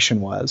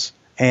inspiration was.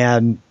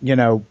 And,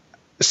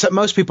 so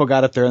most people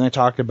got up there and they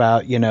talked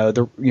about,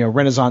 the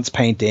Renaissance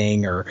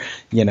painting or,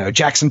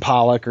 Jackson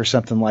Pollock or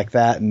something like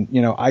that. And,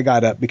 I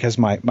got up because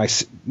my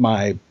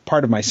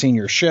part of my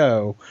senior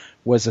show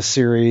was a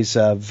series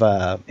of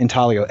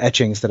intaglio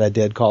etchings that I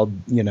did called,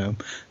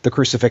 The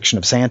Crucifixion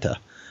of Santa.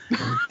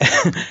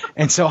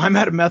 And so I'm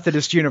at a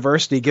Methodist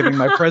university giving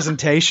my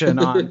presentation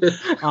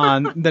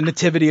on the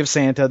Nativity of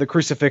Santa, the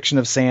Crucifixion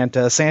of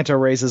Santa. Santa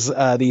raises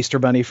the Easter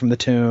Bunny from the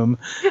tomb,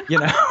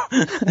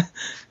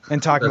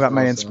 and talking about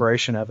my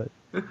inspiration of it.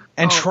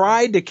 And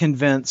tried to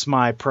convince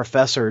my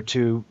professor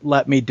to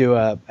let me do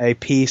a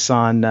piece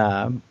on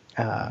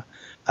a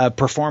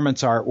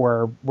performance art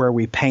where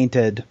we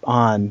painted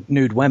on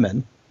nude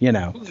women.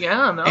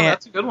 Yeah, no,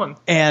 that's a good one.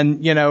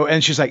 And,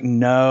 and she's like,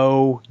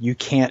 no, you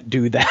can't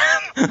do that.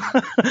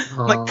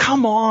 Like,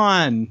 come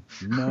on.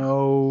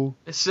 No.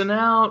 Listen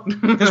out.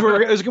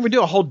 Because we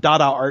do a whole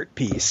Dada art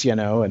piece,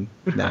 and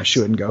no, she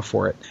wouldn't go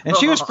for it. And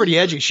she was pretty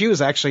edgy. She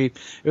was actually,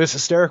 it was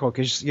hysterical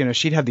because,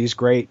 she'd have these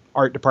great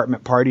art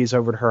department parties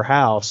over to her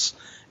house.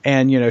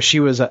 and she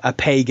was a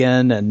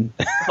pagan, and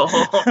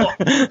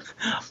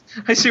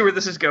I see where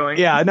this is going.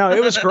 yeah, no,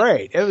 it was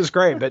great. It was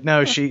great, but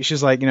no,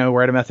 she's like,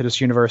 we're at a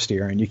Methodist university,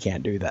 and you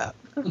can't do that.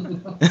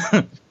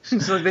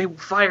 She's like, they will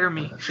fire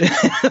me.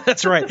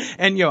 That's right,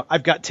 and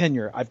I've got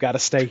tenure. I've got to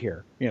stay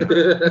here.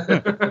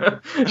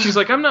 She's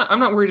like, I'm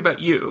not worried about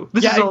you.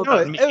 This is all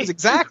about me. It was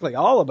exactly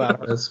all about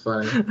her. That's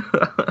funny.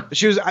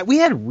 We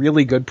had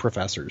really good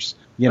professors.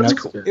 That's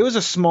cool. It was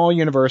a small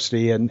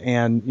university,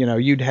 and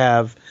you'd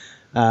have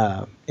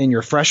in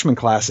your freshman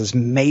classes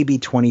maybe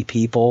 20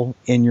 people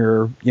in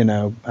your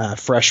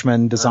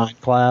freshman design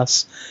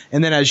class,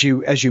 and then as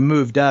you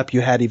moved up,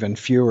 you had even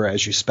fewer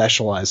as you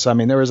specialized. So I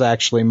mean, there was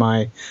actually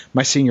my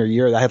senior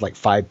year, I had like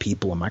 5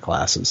 people in my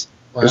classes.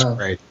 Wow.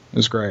 It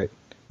was great.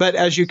 But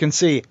as you can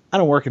see, I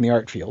don't work in the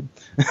art field.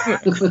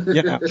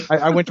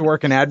 I went to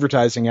work in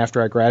advertising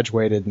after I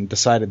graduated and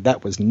decided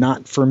that was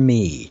not for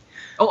me.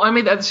 Oh, I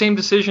made that same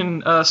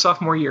decision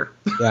sophomore year.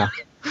 Yeah.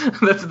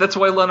 That's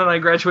why Lon and I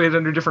graduated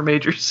under different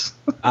majors.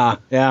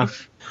 Yeah.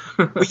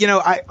 But,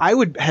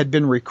 I had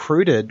been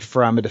recruited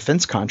from a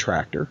defense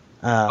contractor.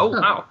 Oh,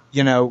 wow.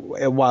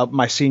 While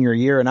my senior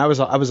year, and I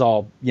was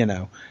all,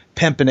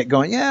 pimping it,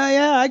 going,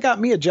 yeah, I got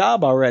me a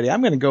job already.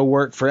 I'm going to go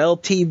work for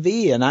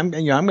LTV, and I'm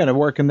going to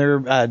work in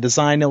their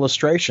design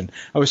illustration.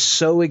 I was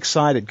so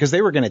excited because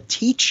they were going to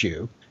teach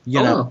you,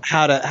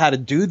 how to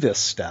do this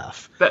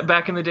stuff.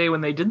 Back in the day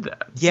when they did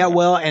that. Yeah,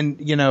 well, and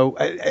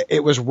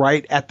it was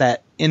right at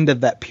that end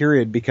of that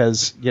period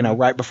because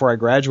right before I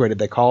graduated,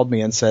 they called me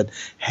and said,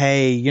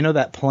 "Hey,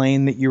 that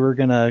plane that you were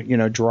going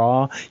to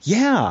draw?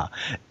 Yeah,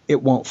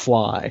 it won't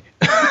fly.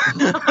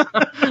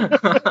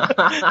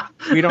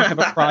 We don't have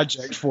a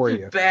project for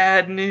you."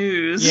 Bad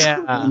news.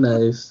 Yeah.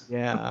 Nice.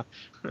 Yeah.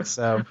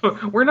 So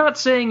we're not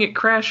saying it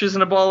crashes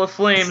in a ball of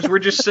flames. We're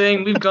just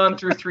saying we've gone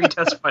through 3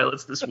 test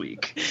pilots this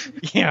week.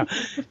 Yeah.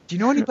 Do you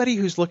know anybody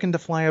who's looking to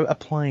fly a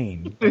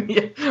plane?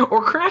 Yeah.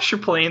 Or crash a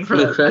plane for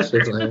that. Crash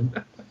your plane.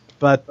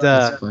 But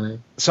That's funny.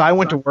 so I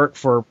went to work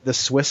for the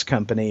Swiss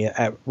company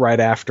right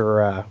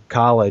after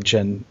college,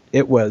 and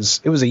it was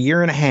a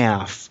year and a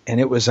half, and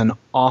it was an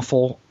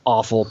awful,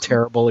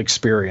 terrible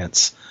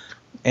experience.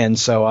 And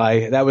so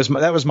that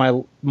was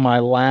my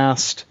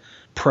last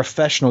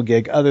professional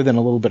gig, other than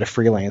a little bit of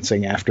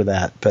freelancing after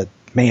that. But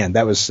man,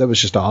 that was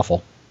just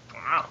awful.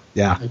 Wow.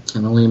 Yeah. I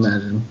can only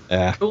imagine.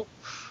 Yeah. Cool.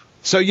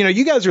 So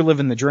you guys are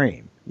living the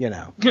dream.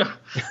 Yeah.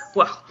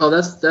 Well. Oh,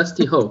 that's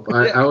the hope.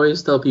 I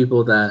always tell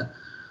people that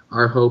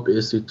our hope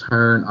is to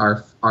turn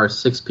our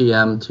 6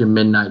 p.m. to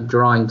midnight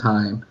drawing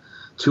time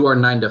to our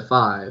 9 to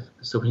 5,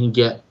 so we can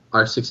get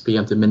our 6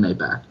 p.m. to midnight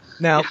back.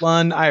 Now,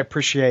 Lon, I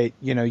appreciate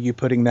you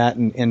putting that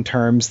in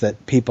terms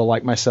that people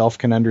like myself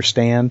can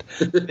understand.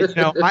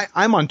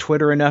 I'm on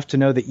Twitter enough to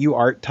know that you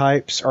art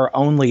types are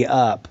only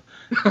up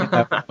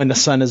when the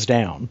sun is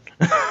down.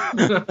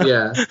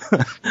 Yeah,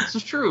 this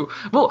is true.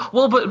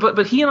 Well,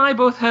 but he and I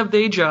both have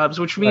day jobs,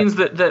 which means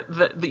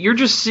that you're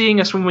just seeing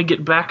us when we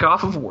get back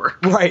off of work.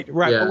 Right.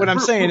 Yeah. But what I'm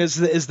saying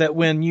is that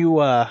when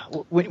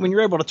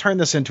you're able to turn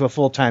this into a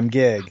full-time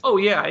gig, oh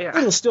yeah,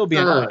 it'll still be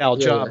an ideal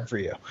job for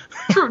you.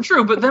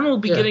 True. But then we'll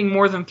be getting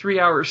more than 3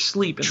 hours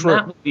sleep, and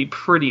that would be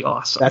pretty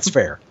awesome. That's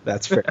fair.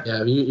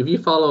 Yeah, if you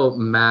follow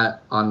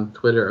Matt on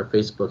Twitter or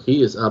Facebook,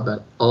 he is up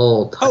at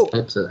all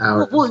types of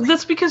hours. Well,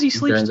 that's because he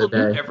sleeps till day.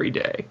 noon every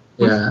day.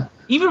 Yeah.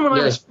 Even when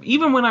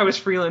I was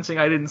freelancing,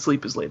 I didn't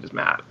sleep as late as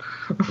Matt.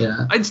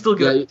 Yeah. I'd still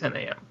get up at 10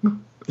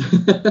 a.m.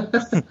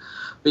 But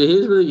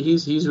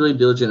he's really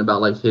diligent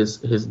about like his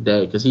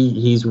day, because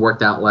he's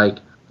worked out like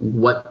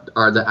what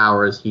are the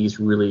hours he's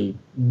really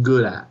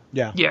good at.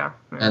 Yeah.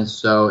 And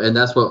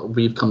that's what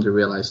we've come to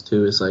realize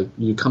too, is like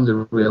you come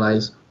to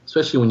realize,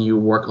 especially when you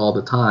work all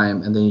the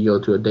time and then you go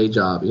to a day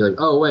job, you're like,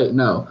 oh wait,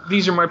 no,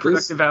 these are my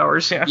productive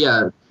hours.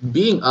 Yeah,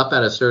 being up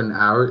at a certain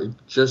hour, it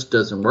just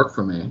doesn't work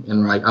for me,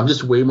 and like I'm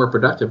just way more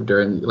productive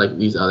during like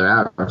these other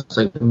hours. It's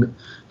like if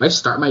I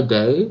start my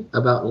day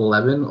about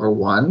 11 or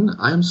 1,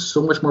 I am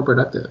so much more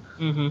productive.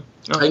 Mm-hmm.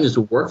 I can just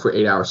work for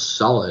 8 hours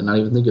solid and not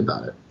even think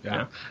about it.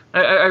 Yeah.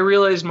 I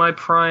realized my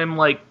prime,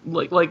 like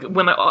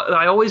when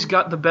I always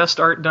got the best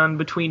art done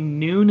between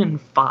noon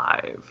and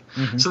 5.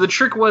 Mm-hmm. So the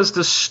trick was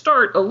to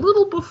start a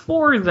little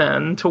before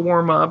then to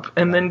warm up,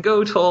 and then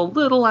go till a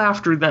little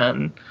after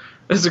then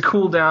as a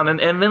cool down, and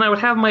then I would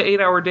have my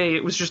 8-hour day.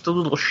 It was just a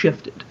little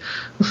shifted.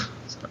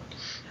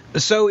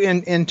 So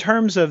in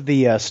terms of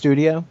the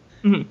studio,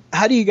 mm-hmm.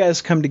 How do you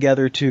guys come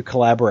together to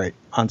collaborate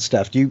on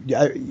stuff? Do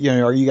are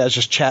you guys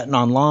just chatting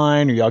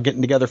online? Are y'all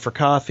getting together for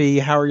coffee?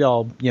 How are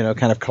y'all,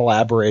 kind of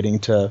collaborating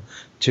to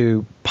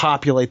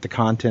populate the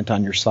content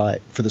on your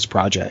site for this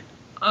project?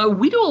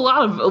 We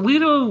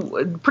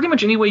do pretty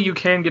much any way you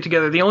can get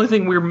together. The only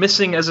thing we're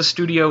missing as a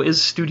studio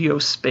is studio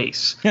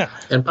space. Yeah.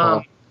 And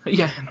Paul.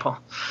 And Paul.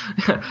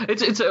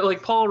 It's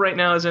like Paul right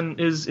now is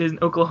in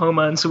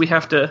Oklahoma, and so we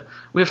have to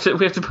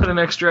put an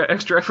extra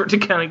effort to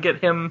kind of get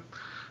him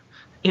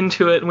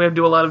into it, and we have to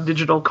do a lot of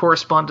digital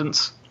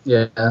correspondence.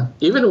 Yeah,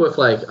 even with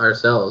like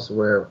ourselves,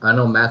 where I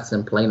know Matt's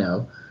in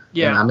Plano,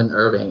 and I'm in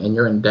Irving, and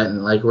you're in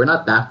Denton. Like we're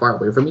not that far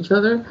away from each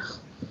other,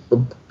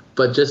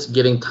 but just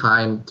getting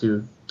time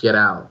to get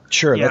out.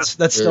 Sure, Yeah.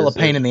 that's still a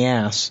pain in the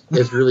ass.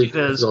 It's really It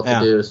is. difficult to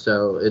do.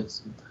 So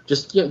it's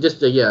just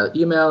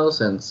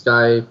emails and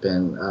Skype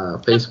and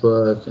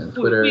Facebook and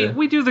Twitter.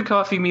 We do the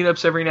coffee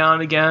meetups every now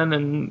and again,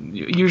 and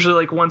usually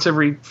like once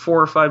every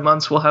 4 or 5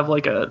 months we'll have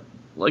like a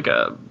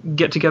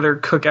get together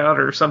cookout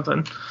or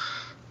something.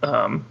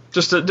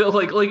 Just to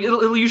like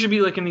it'll usually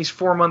be like in these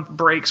 4-month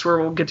breaks where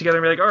we'll get together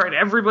and be like, all right,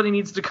 everybody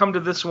needs to come to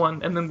this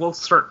one, and then we'll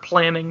start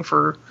planning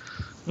for,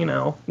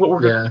 what we're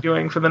going to be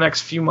doing for the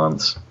next few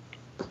months.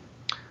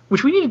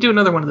 Which we need to do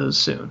another one of those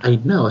soon. I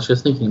know. I was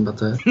just thinking about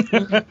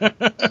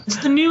that. It's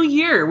the new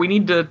year. We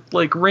need to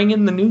like ring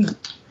in the new year.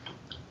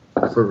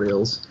 For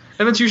reals.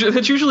 And that's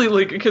usually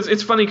like, because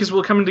it's funny because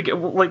we'll come in to get,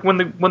 like when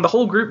the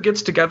whole group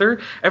gets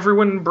together,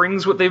 everyone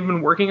brings what they've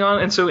been working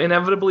on, and so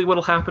inevitably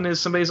what'll happen is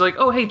somebody's like,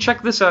 oh hey,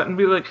 check this out, and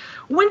be like,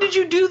 when did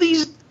you do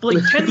these like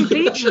 10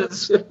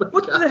 pages?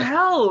 What the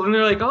hell? And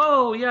they're like,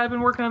 oh yeah, I've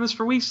been working on this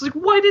for weeks. It's like,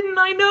 why didn't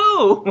I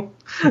know?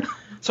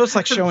 So it's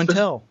like show and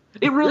tell.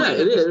 It really Yeah,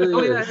 it is. is.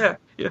 Oh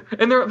yeah.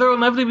 And there'll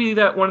inevitably be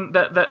that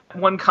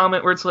one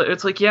comment where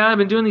it's like, yeah, I've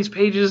been doing these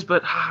pages,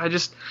 but I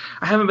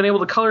haven't been able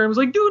to color them. It's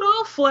like, dude,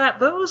 I'll flat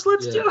those.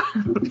 Let's do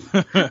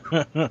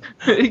it.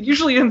 It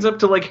usually ends up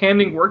to like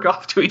handing work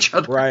off to each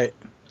other. Right.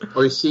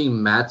 Or you're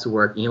seeing Matt's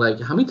work, and you're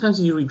like, how many times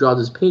did you redraw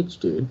this page,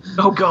 dude?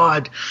 Oh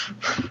God.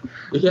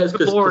 Yes,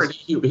 because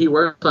he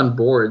works on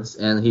boards,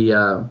 and he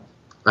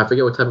I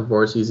forget what type of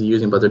boards he's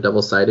using, but they're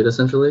double-sided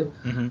essentially.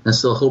 Mm-hmm. And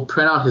so he'll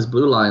print out his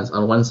blue lines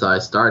on one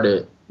side, start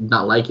it,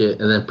 not like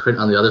it, and then print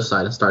on the other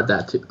side and start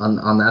that too,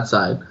 on that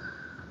side.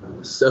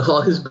 So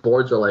all his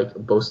boards are like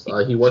both.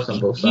 He works on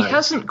both sides. He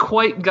hasn't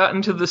quite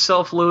gotten to the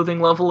self-loathing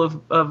level of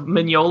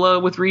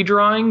Mignola with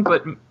redrawing,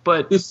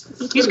 but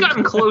he's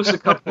gotten close a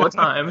couple of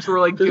times. We're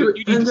like, dude,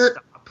 you need to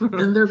stop.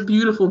 And they're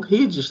beautiful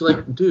pages.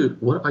 Like,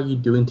 dude, what are you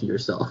doing to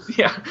yourself?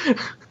 Yeah.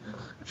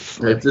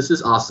 Like, this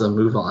is awesome.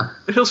 Move on.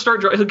 He'll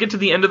get to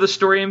the end of the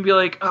story and be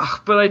like,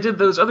 "Ugh, but I did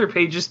those other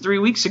pages 3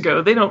 weeks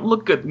ago. They don't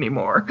look good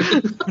anymore.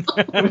 I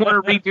want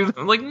to redo them."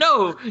 I'm like,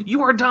 no,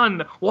 you are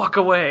done. Walk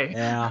away.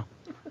 Yeah.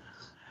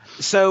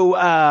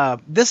 So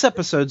this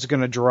episode's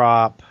going to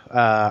drop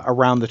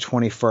around the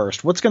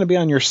 21st. What's going to be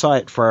on your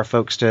site for our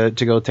folks to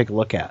go take a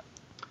look at?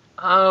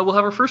 We'll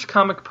have our first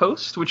comic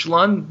post, which,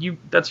 Lon,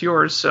 that's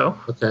yours. So.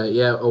 Okay.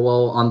 Yeah.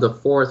 Well, on the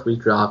 4th we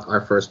drop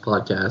our first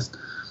podcast,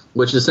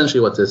 which is essentially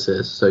what this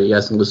is. So you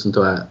guys can listen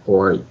to it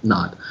or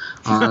not.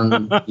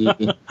 On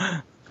the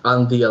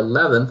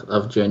 11th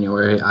of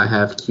January, I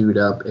have queued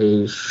up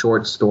a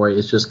short story.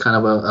 It's just kind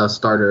of a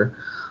starter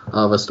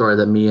of a story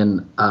that me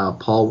and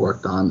Paul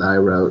worked on that I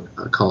wrote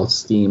called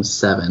Steam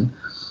 7.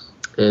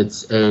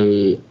 It's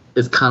kind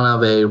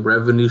of a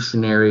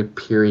revolutionary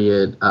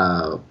period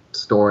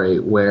story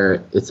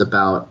where it's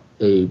about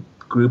a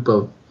group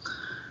of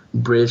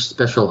British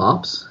special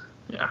ops.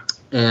 Yeah.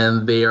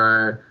 And they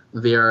are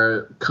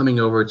coming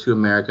over to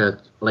America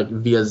like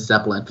via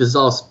Zeppelin, because it's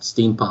all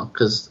steampunk.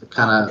 Because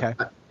kind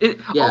of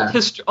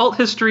alt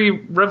history,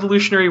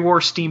 Revolutionary War,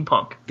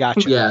 steampunk.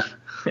 Gotcha. Yeah.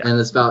 And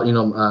it's about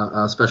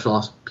special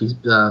ops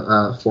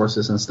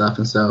forces and stuff,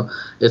 and so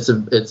it's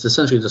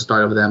essentially the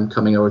start of them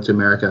coming over to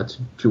America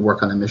to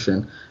work on a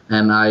mission.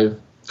 And I've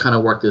kind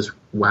of worked this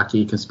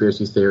wacky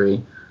conspiracy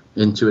theory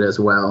into it as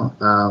well,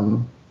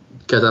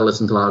 because I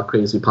listened to a lot of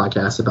crazy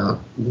podcasts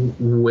about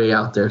way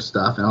out there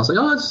stuff, and I was like,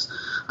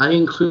 I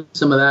include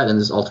some of that in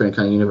this alternate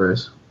kind of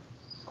universe.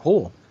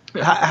 Cool.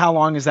 How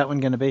long is that one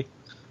going to be?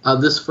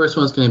 This first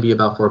one's going to be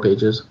about 4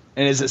 pages.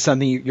 And is it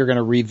something you're going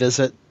to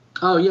revisit?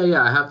 Oh,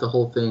 yeah. I have the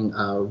whole thing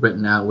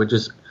written out, which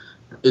is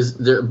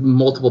there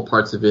multiple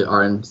parts of it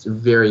are in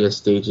various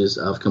stages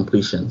of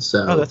completion.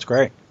 So that's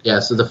great.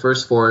 Yeah, so the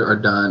first 4 are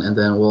done, and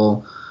then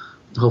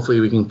hopefully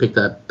we can pick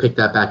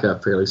that back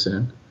up fairly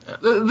soon.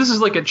 This is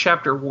like a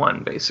chapter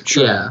 1,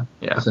 basically. Yeah,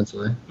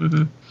 essentially.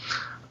 Mm-hmm.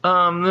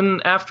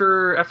 Then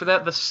after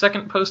that, the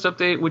second post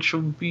update, which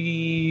will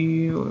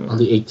be on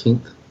the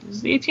 18th.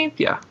 Is the 18th?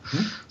 Yeah,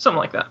 something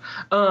like that.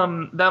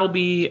 That'll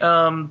be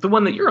the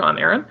one that you're on,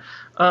 Aaron.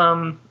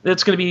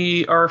 It's going to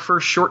be our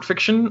first short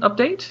fiction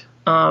update,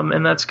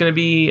 and that's going to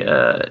be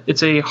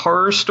it's a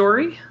horror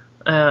story,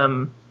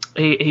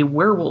 a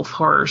werewolf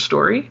horror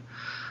story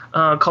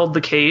called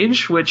The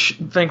Cage, which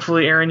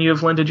thankfully, Aaron, you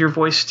have lended your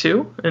voice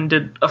to and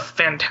did a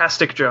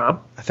fantastic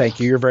job. Thank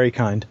you. You're very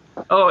kind.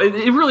 Oh, it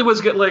really was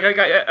good. Like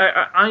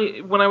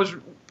when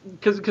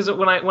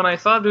I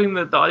thought of doing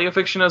the audio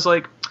fiction, I was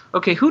like,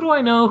 okay, who do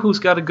I know who's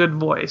got a good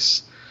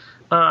voice?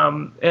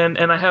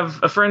 And I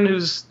have a friend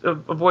who's a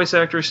voice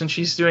actress, and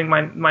she's doing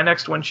my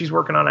next one. She's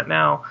working on it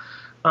now.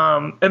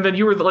 And then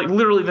you were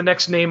literally the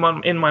next name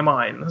in my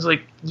mind. I was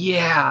like,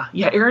 yeah,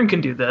 Aaron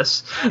can do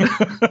this.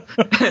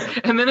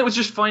 And then it was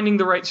just finding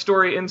the right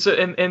story, and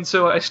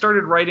so I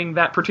started writing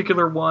that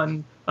particular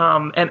one.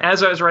 And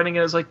as I was writing it,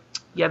 I was like,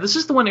 yeah, this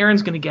is the one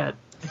Aaron's going to get,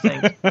 I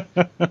think.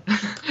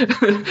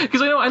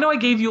 Because I know I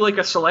gave you like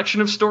a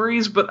selection of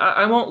stories, but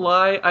I won't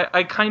lie,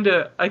 I kind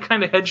of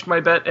hedged my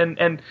bet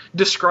and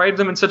described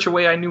them in such a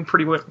way I knew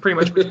pretty much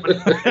which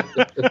one.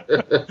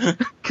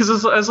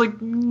 Because I was like,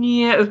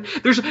 yeah,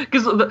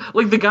 because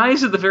like the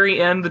guys at the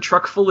very end, the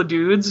truck full of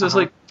dudes, I was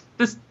like,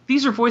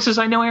 these are voices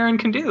I know Aaron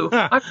can do.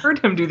 I've heard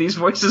him do these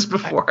voices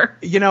before.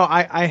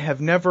 I have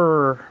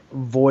never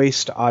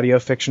voiced audio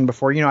fiction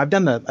before. I've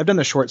done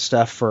the short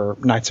stuff for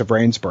Knights of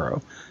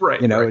Rainsborough.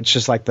 Right. It's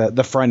just like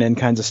the front end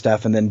kinds of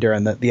stuff, and then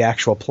during the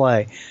actual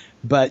play.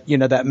 But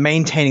that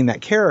maintaining that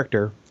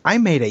character, I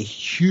made a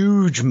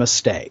huge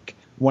mistake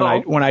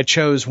when I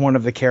chose one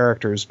of the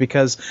characters,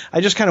 because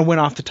I just kind of went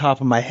off the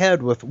top of my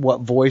head with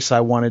what voice I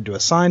wanted to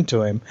assign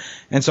to him,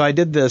 and so I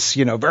did this,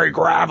 very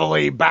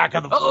gravelly back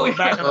of the throat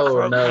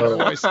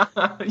voice,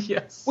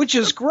 yes, which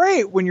is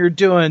great when you're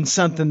doing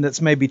something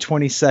that's maybe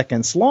 20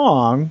 seconds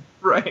long,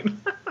 right?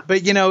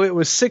 But it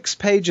was 6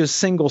 pages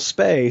single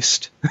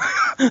spaced.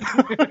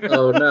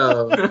 Oh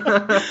no!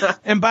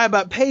 And by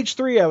about page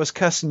 3, I was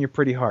cussing you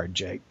pretty hard,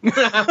 Jake.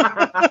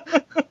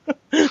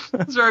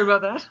 Sorry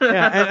about that.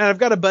 Yeah, and I've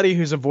got a buddy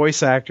who's a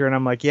voice actor, and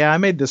I'm like, yeah, I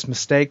made this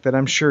mistake that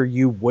I'm sure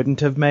you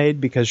wouldn't have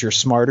made because you're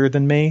smarter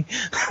than me.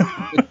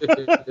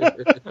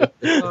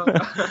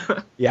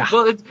 Yeah.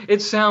 Well,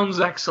 it sounds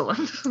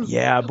excellent.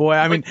 Yeah, boy.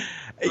 I mean,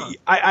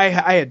 I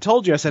had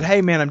told you, I said,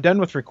 hey, man, I'm done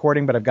with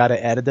recording, but I've got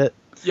to edit it.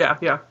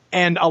 Yeah.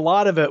 And a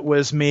lot of it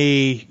was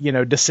me,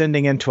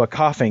 descending into a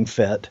coughing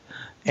fit.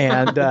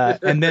 And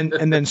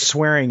then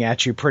swearing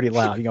at you pretty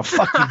loud.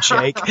 Fuck you,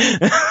 Jake.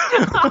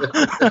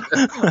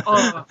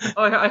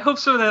 I hope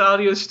some of that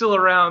audio is still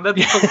around. That'd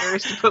be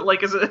hilarious to put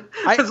like as a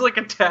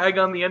tag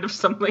on the end of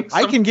something.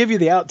 I can give you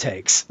the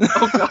outtakes.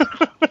 Oh god.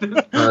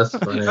 That's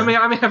funny.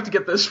 I may have to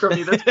get this from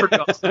you. That's pretty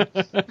awesome.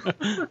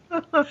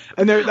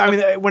 And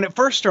when it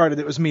first started,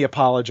 it was me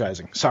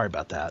apologizing. Sorry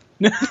about that.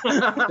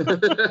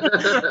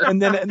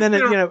 and then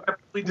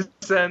rapidly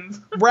descends.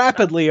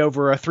 Rapidly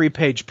over a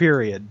 3-page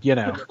period.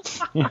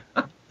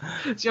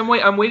 See, I'm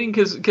waiting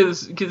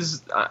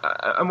because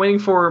I'm waiting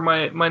for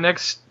my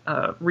next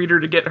reader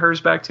to get hers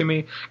back to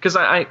me, because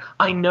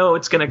I know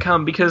it's going to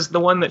come, because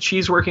the one that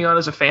she's working on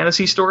is a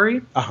fantasy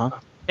story.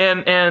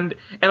 And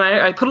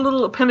I put a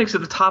little appendix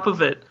at the top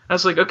of it. I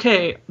was like,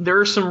 okay, there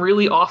are some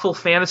really awful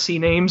fantasy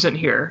names in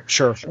here.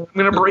 Sure. I'm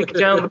going to break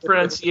down the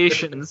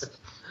pronunciations.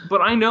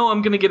 But I know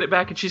I'm going to get it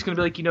back, and she's going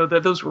to be like,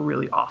 that those were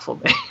really awful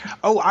names.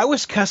 Oh, I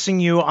was cussing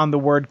you on the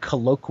word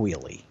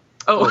colloquially.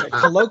 Oh,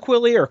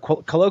 colloquially or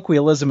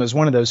colloquialism is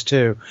one of those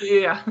two.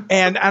 Yeah.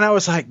 And I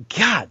was like,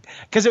 God,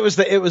 because it was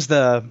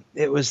the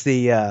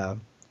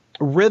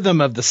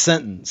rhythm of the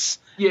sentence.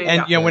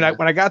 Yeah. And when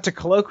I got to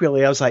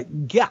colloquially, I was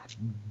like, God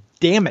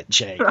damn it,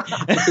 Jake.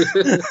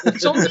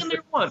 It's only in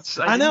there once.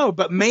 I know,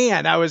 but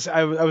man, I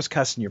was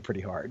cussing you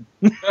pretty hard.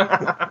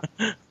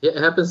 It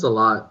happens a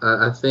lot.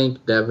 I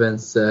think Devin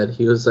said,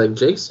 he was like,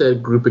 Jake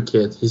said group of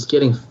kids. He's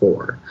getting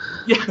 4.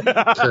 Yeah.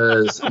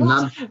 Because I'm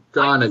not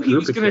drawing a group of kids. He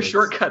was going to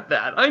shortcut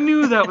that. I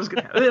knew that was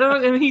going to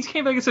happen. And he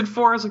came back and said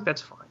 4. I was like,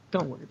 that's fine.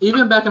 Don't worry.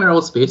 Even back in our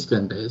old Space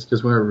Gun days,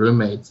 because we were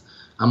roommates,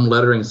 I'm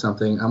lettering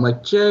something. I'm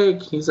like,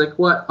 Jake. He's like,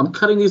 what? I'm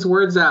cutting these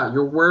words out.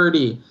 You're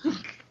wordy.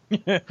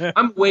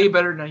 I'm way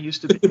better than I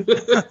used to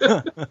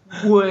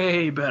be.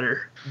 Way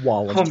better.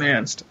 Oh,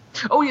 man.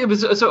 Oh, yeah.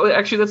 So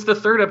actually, that's the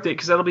third update,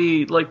 because that'll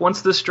be, like,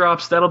 once this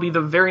drops, that'll be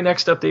the very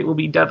next update will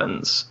be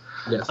Devin's.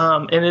 Yes.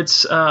 And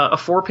it's a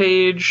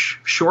 4-page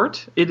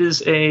short. It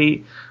is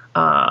a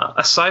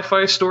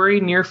sci-fi story,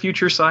 near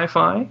future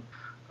sci-fi.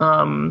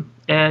 And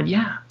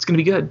yeah, it's going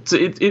to be good. So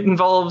it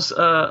involves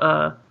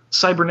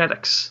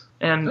cybernetics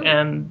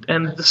and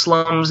the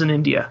slums in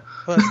India.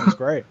 Oh, that sounds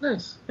great.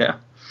 Nice. Yeah.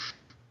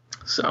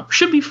 So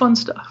should be fun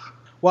stuff.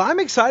 Well, I'm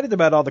excited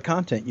about all the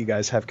content you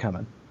guys have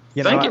coming.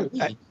 Thank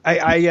you.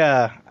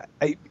 I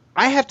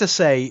have to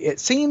say,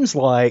 it seems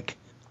like,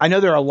 I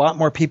know there are a lot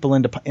more people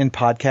in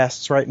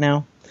podcasts right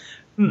now,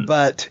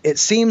 but it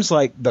seems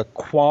like the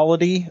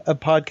quality of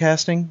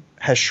podcasting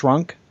has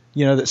shrunk.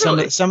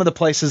 That some of the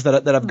places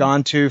that I've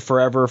gone to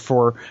forever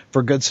for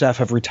good stuff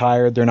have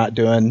retired. They're not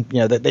doing,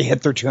 that they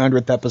hit their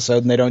 200th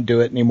episode and they don't do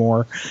it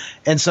anymore.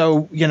 And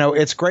so,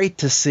 it's great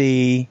to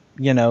see,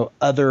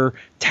 other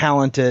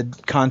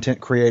talented content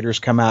creators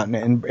come out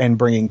and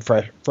bringing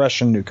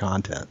fresh and new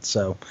content.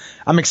 So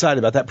I'm excited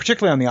about that,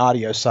 particularly on the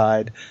audio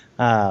side.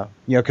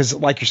 Because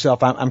like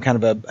yourself, I'm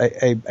kind of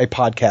a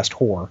podcast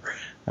whore.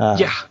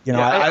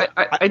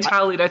 I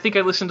tallied. I think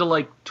I listened to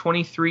like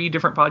 23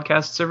 different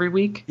podcasts every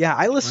week. Yeah,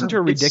 I listen to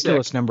a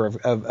ridiculous number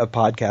of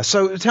podcasts.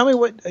 So tell me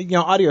what,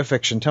 audio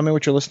fiction, tell me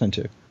what you're listening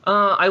to.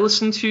 I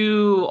listen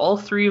to all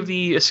 3 of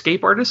the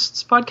Escape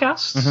Artists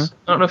podcasts. Mm-hmm.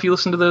 I don't know if you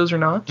listen to those or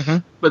not,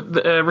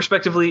 but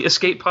respectively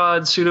Escape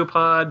Pod,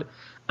 Pseudopod,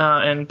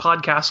 and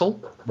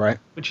Podcastle, right?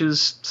 Which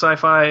is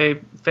sci-fi,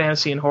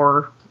 fantasy, and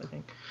horror, I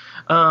think.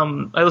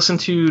 I listen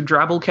to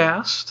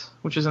Drabblecast,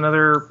 which is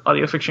another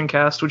audio fiction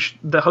cast, which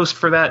the host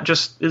for that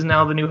just is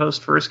now the new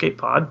host for Escape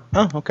Pod.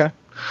 Oh, okay.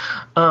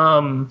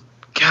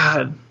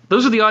 God,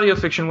 Those are the audio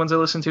fiction ones I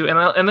listen to,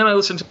 and then I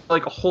listen to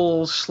like a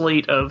whole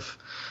slate of,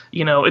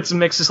 it's a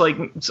mix. It's like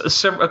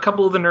a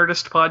couple of the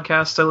Nerdist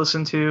podcasts I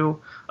listen to,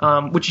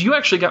 which you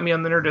actually got me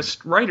on the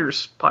Nerdist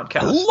Writers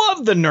podcast. I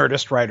love the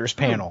Nerdist Writers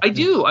panel. I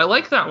do. I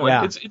like that one.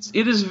 Yeah.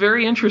 It is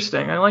very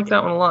interesting. I like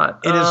that one a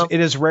lot. It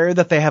is rare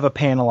that they have a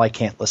panel I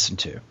can't listen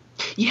to.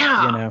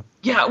 Yeah.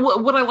 Yeah.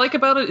 What I like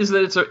about it is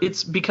that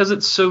it's because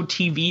it's so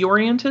TV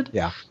oriented.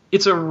 Yeah.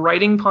 It's a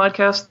writing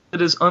podcast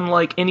that is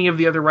unlike any of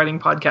the other writing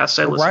podcasts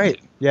I listen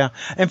to. Yeah.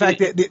 In fact,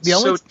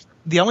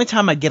 the only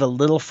time I get a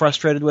little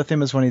frustrated with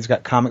him is when he's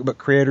got comic book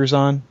creators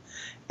on,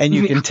 and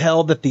you can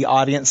tell that the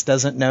audience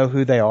doesn't know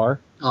who they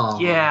are. Oh.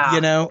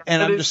 Yeah.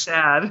 And I'm just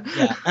sad.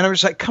 Yeah. And I'm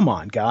just like, come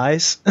on,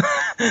 guys.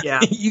 Yeah.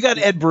 You got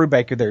Ed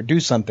Brubaker there. Do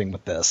something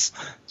with this.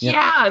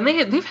 Yeah, and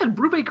they've had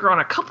Brubaker on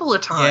a couple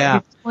of times.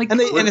 Yeah. Like, I'm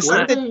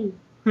sorry.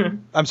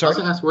 I was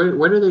gonna ask,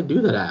 where do they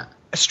do that at?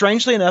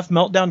 Strangely enough,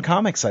 Meltdown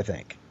Comics, I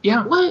think.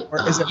 Yeah. What?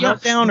 Or is it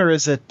Meltdown or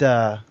is it?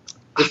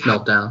 It's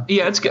Meltdown.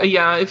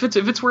 Yeah, if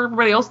it's where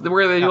everybody else,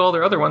 where they do all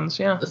their other ones,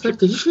 yeah. It's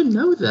like, you should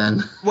know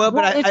then. Well,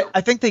 but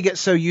I think they get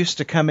so used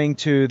to coming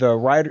to the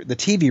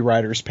TV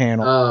writers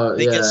panel,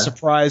 they get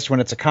surprised when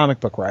it's a comic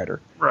book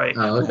writer. Right.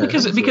 Oh, okay.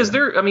 Because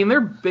they're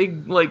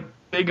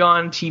big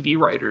on TV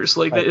writers.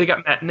 Like they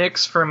got Matt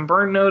Nix from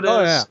Burn Notice.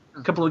 Oh, yeah.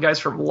 A couple of guys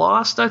from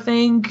Lost, I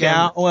think.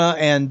 Yeah,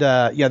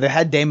 they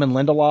had Damon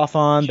Lindelof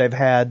on. They've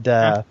had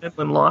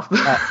Lindelof.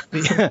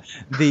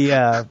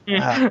 the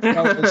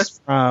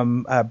fellas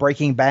from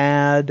Breaking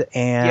Bad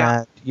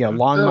and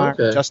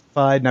Longmire,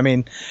 Justified. And I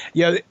mean,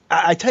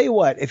 I tell you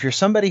what, if you're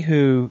somebody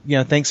who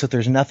thinks that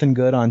there's nothing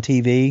good on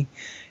TV,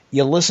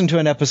 you listen to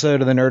an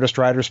episode of the Nerdist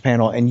Writers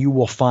panel and you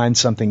will find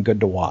something good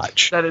to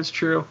watch. That is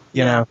true.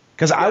 You know,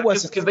 because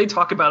because they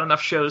talk about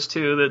enough shows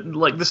too that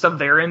like the stuff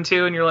they're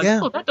into, and you're like,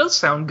 oh, that does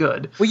sound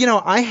good.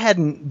 Well, I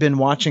hadn't been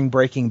watching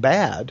Breaking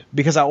Bad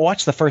because I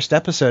watched the first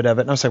episode of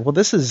it and I was like, well,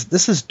 this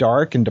is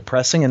dark and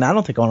depressing, and I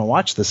don't think I want to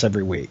watch this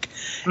every week.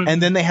 Mm-hmm.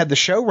 And then they had the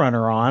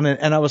showrunner on,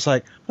 and I was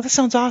like, well, that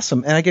sounds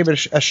awesome, and I gave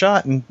it a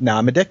shot, and now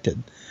I'm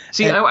addicted.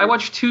 See, I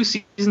watched 2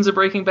 seasons of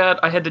Breaking Bad.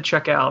 I had to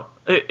check out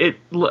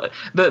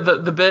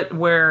the bit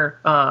where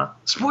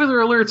spoiler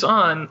alerts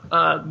on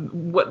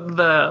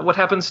what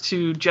happens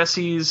to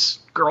Jesse's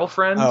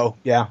girlfriend. Oh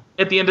yeah.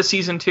 At the end of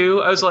season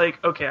 2, I was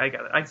like, okay, I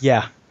got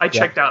it. I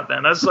checked out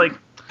then. I was like,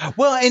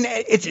 well, and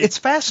it's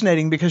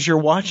fascinating because you're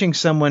watching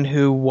someone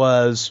who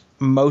was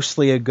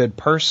mostly a good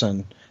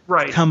person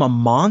become a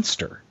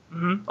monster.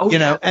 Mm-hmm.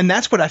 Oh, and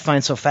that's what I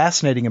find so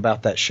fascinating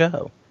about that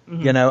show.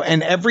 Mm-hmm.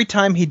 And every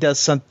time he does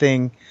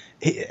something,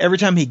 every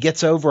time he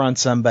gets over on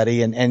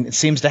somebody and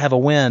seems to have a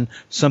win,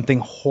 something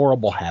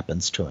horrible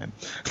happens to him.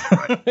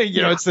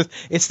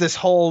 It's this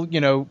whole,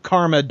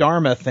 karma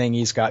dharma thing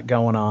he's got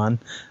going on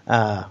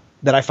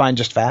that I find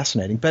just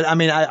fascinating. But I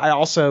mean, I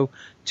also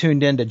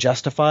tuned into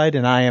Justified,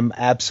 and I am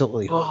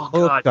absolutely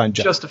hooked on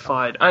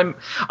Justified. I'm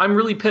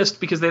really pissed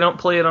because they don't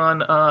play it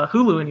on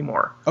Hulu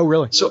anymore. Oh,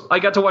 really? So I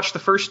got to watch the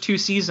first 2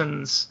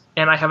 seasons,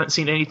 and I haven't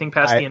seen anything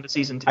past the end of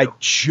season 2. I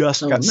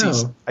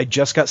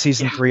just got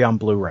season 3 on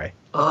Blu-ray.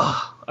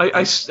 Ugh.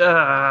 I'm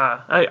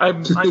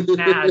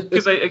mad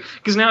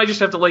because now I just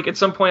have to at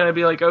some point I'd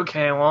be like,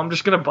 okay, well, I'm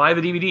just gonna buy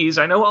the DVDs.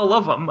 I know I'll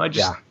love them. I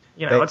just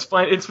it's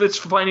fine. It's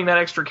finding that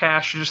extra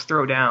cash to just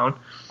throw down.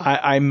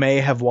 I may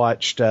have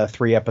watched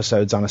 3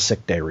 episodes on a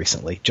sick day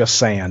recently. Just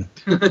saying.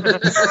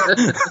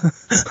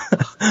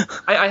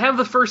 I have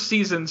the first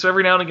season, so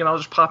every now and again I'll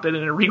just pop it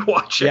in and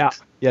rewatch it.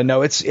 Yeah.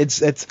 No, it's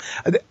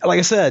like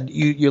I said.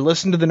 You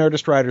listen to the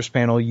Nerdist Writers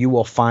panel, you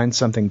will find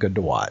something good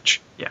to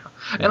watch. Yeah,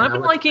 and I've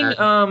been liking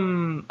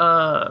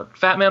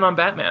Fat Man on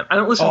Batman. I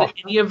don't listen to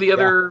any of the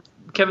other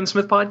Kevin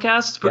Smith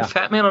podcasts, but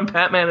Fat Man on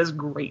Batman is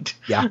great.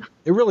 Yeah,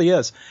 it really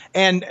is,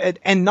 and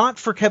not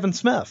for Kevin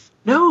Smith.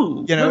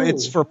 No,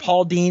 it's for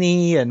Paul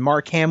Dini and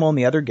Mark Hamill and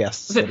the other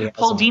guests.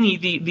 Paul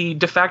Dini, the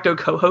de facto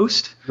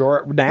co-host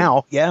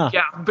now. Yeah,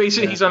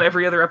 basically he's on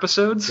every other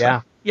episode.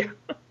 So, yeah.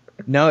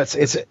 No,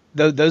 it's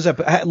those.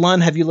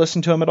 Lon, have you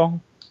listened to them at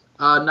all?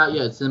 Not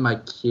yet. It's in my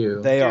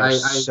queue. They are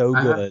so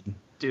good.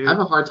 Dude. I have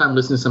a hard time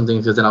listening to some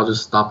things because then I'll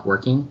just stop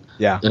working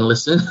and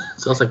listen.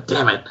 So I was like,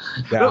 damn it.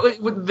 Yeah.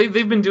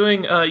 They've been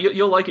doing,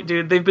 you'll like it,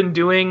 dude. They've been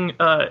doing,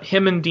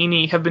 him and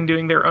Dini have been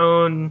doing their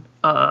own,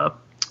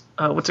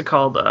 what's it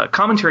called?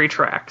 Commentary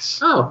tracks.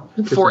 Oh,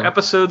 for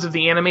episodes of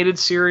the animated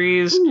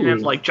series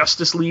and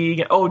Justice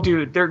League. Oh,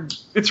 dude,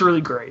 it's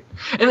really great.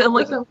 And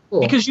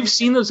cool. Because you've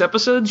seen those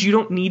episodes, you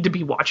don't need to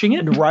be watching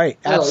it. Right,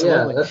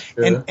 absolutely. That's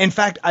true. And in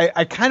fact,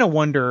 I kind of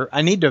wonder.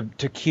 I need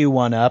to queue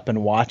one up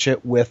and watch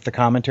it with the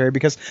commentary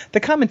because the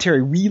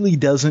commentary really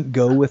doesn't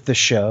go with the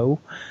show.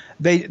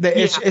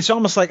 It's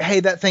almost like,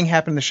 hey, that thing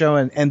happened in the show,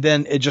 and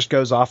then it just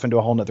goes off into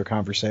a whole nother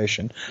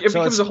conversation. It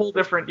becomes a whole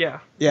different,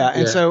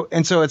 So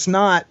it's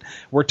not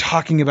we're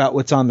talking about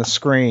what's on the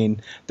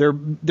screen.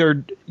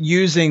 They're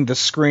using the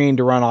screen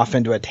to run off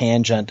into a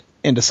tangent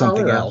into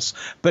something else,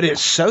 but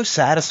it's so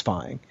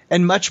satisfying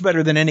and much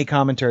better than any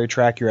commentary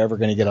track you're ever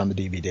going to get on the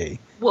DVD.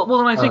 Well,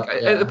 and I think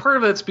part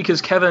of it's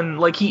because Kevin,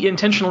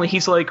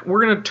 he's like,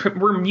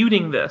 we're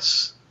muting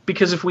this.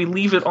 because if we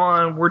leave it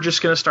on, we're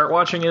just going to start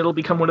watching it. It'll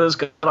become one of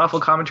those awful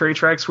commentary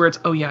tracks where it's,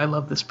 oh yeah, I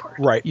love this part.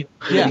 Right. You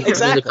know? Yeah,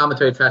 exactly. The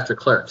commentary track for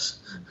Clerks.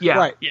 Yeah.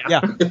 Right.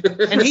 Yeah.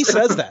 And he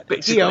says that.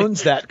 Basically. He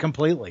owns that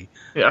completely.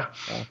 Yeah.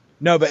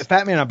 No, but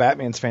Batman on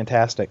Batman's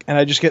fantastic. And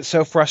I just get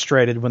so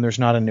frustrated when there's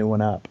not a new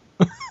one up.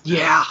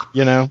 Yeah.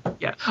 You know?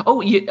 Yeah.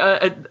 Oh,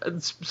 yeah.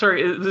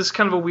 Sorry, this is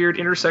kind of a weird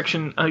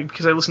intersection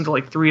because I listened to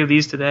like 3 of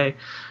these today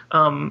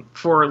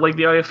for like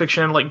the audio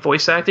fiction and like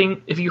voice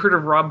acting. Have you heard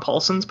of Rob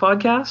Paulson's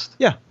podcast?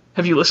 Yeah.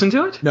 Have you listened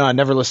to it? No, I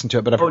never listened to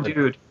it, but I've heard it.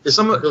 Dude, It's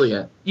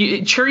brilliant.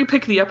 You cherry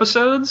pick the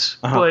episodes,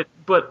 but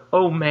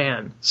oh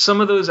man,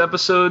 some of those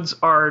episodes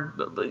are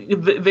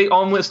they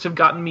almost have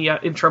gotten me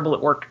in trouble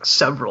at work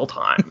several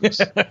times.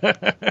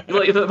 Like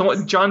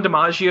the John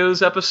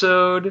DiMaggio's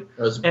episode. It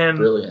was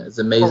brilliant. It's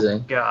amazing.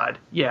 Oh God,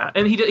 yeah,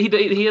 and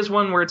he has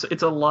one where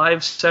it's a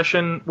live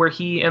session where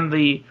he and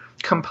the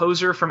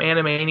composer from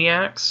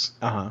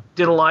Animaniacs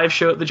did a live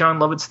show at the John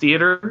Lovitz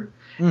Theater.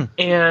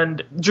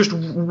 And just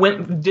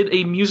did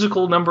a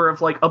musical number of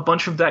like a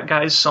bunch of that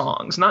guy's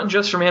songs, not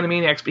just from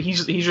Animaniacs, but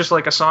he's just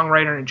like a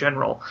songwriter in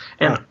general.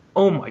 And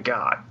oh my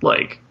God,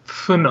 like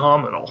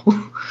phenomenal,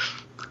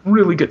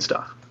 really good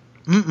stuff.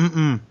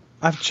 I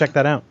have to check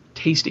that out.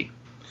 Tasty.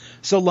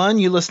 So, Lon,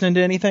 you listening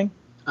to anything?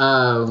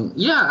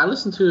 Yeah, I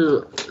listened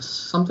to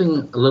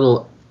something a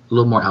little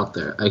more out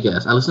there, I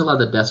guess. I listened to a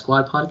lot of the Death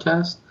Squad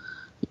podcast.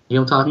 You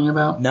know what I'm talking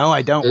about? No,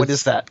 I don't. What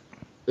is that?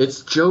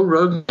 It's Joe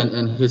Rogan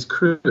and his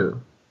crew.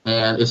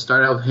 And it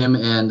started out with him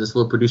and this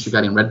little producer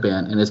guy named Red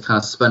Band, and it's kind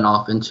of spun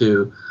off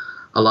into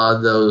a lot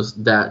of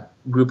that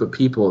group of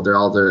people. They're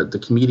all the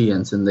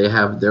comedians, and they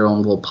have their own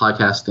little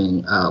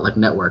podcasting like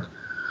network.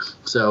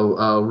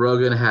 So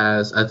Rogan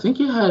has, I think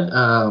he had,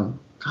 God,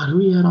 who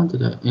he had on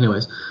today?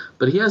 Anyways,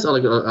 but he has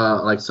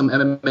like some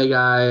MMA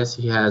guys.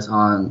 He had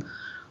on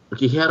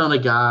a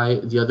guy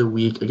the other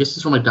week. I guess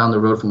he's from like down the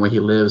road from where he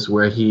lives,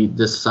 where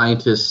this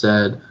scientist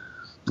said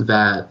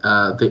that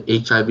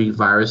the HIV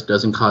virus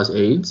doesn't cause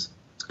AIDS.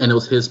 And it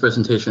was his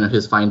presentation of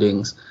his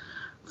findings.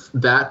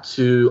 That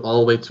to all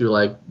the way to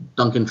like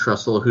Duncan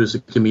Trussell, who's a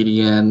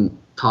comedian,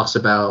 talks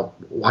about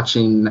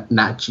watching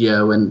Nat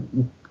Geo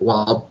and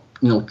while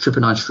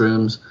tripping on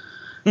shrooms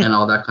and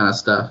all that kind of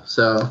stuff.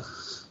 So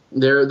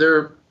they're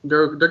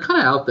kind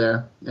of out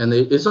there, and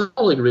it's all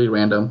like really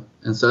random.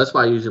 And so that's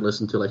why I usually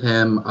listen to like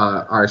him,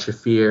 Ari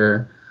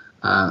Shaffir.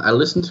 I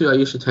listened to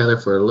Aisha Taylor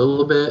for a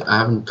little bit. I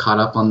haven't caught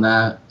up on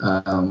that.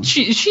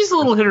 She's a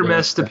little hit or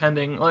miss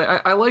depending.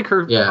 Like I like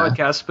her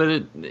podcast,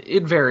 but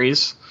it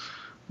varies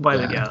by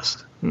the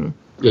guest.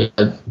 Yeah,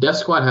 Death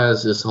Squad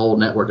has this whole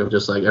network of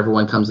just like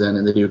everyone comes in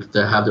and they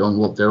have their own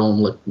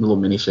little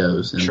mini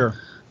shows. And sure.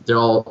 They're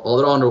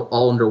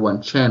all under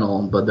one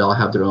channel, but they all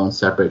have their own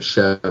separate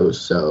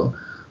shows. So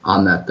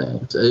on that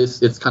thing, so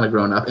it's kind of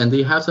grown up, and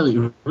they have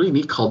something really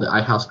neat called the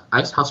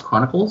Ice House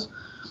Chronicles.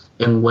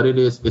 And what it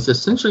is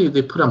essentially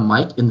they put a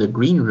mic in the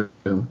green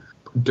room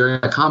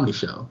during a comedy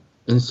show.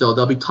 And so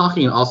they'll be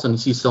talking, and all of a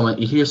sudden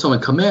you hear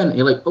someone come in, and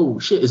you're like, oh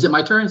shit, is it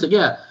my turn? It's like,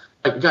 yeah,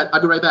 I'll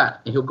be right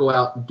back. And he'll go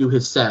out and do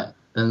his set,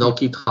 and they'll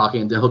keep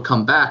talking, and then he'll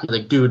come back, and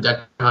like, dude,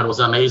 that crowd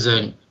was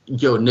amazing.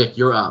 Yo, Nick,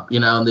 you're up,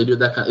 and they do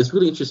that kind of, it's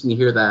really interesting to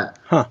hear that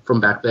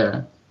from back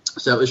there.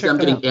 So it's them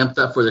getting amped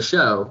up for the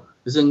show.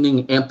 It's them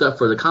getting amped up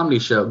for the comedy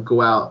show,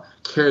 go out,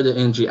 carry the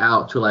energy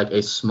out to like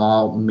a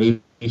small,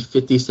 maybe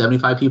 50,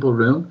 75 people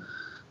room,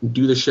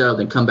 do the show,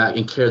 then come back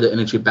and carry the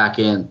energy back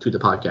in to the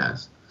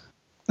podcast.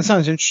 That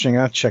sounds interesting.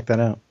 I'll have to check that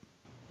out.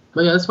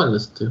 But yeah, that's what I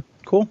listen to.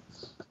 Cool.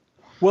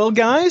 Well,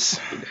 guys,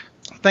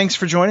 thanks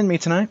for joining me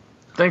tonight.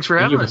 Thanks for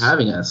having us. Thank you for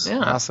having us. Yeah.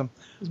 Awesome.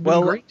 It's been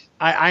Well, great.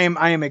 I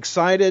am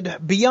excited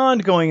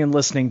beyond going and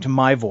listening to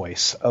my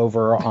voice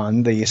over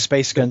on the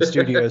Space Gun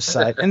Studios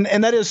site. And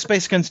that is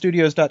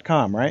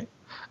spacegunstudios.com, right?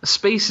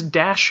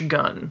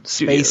 Space-Gun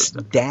Studios.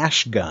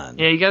 Space-Gun.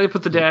 Yeah, you got to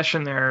put the dash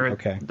in there.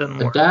 Okay. It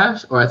doesn't A work.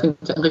 dash, or I think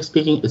technically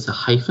speaking, it's a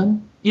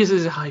hyphen. Yes,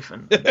 it's a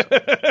hyphen.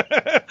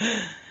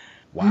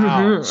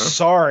 Wow.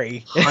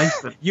 Sorry.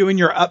 Hyphen. You and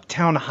your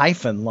uptown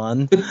hyphen,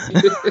 Lun. or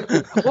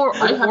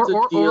I have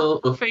to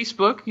deal with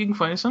Facebook. You can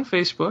find us on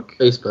Facebook.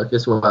 Facebook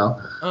as well.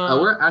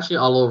 We're actually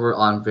all over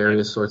on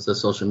various sorts of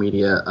social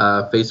media.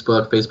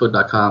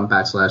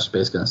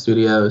 Facebook.com/SpaceGun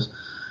Studios.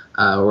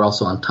 We're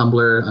also on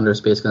Tumblr under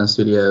Space Gun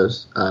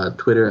Studios.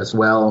 Twitter as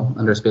well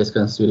under Space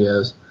Gun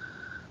Studios.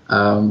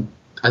 I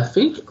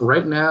think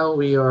right now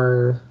we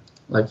are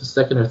like the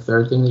second or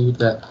third thing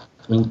that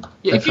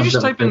Yeah, if you comes just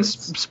up type in with-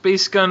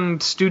 Space Gun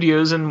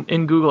Studios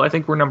in Google, I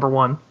think we're number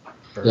one.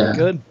 Very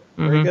good.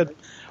 Very good.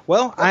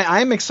 Well,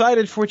 I'm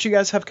excited for what you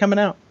guys have coming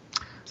out.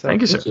 So,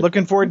 Thank you, sir.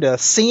 Looking forward to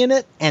seeing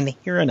it and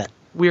hearing it.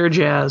 We are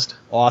jazzed.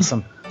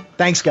 Awesome.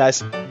 Thanks,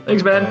 guys.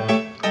 Thanks,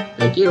 man.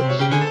 Thank you.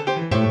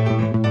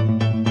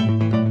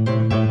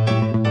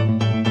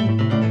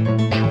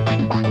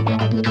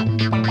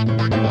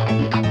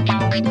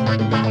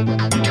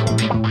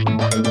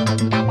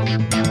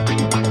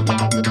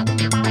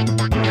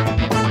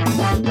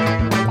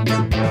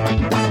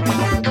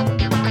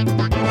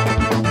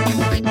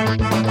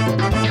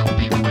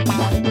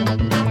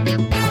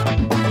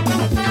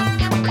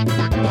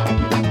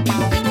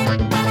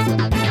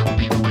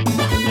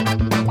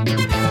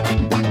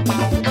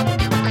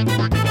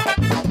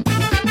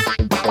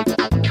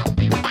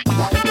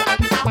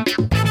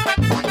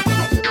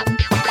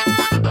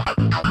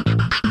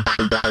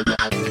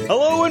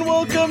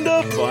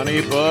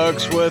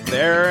 with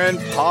Aaron,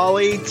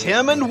 Polly,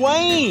 Tim, and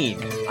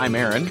Wayne. I'm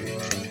Aaron.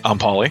 I'm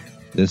Polly.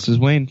 This is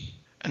Wayne.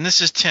 And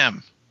this is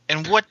Tim.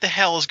 And what the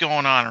hell is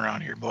going on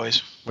around here,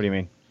 boys? What do you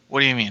mean?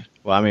 What do you mean?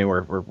 Well, I mean,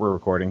 we're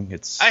recording.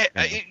 It's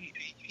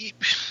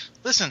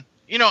listen,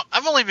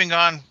 I've only been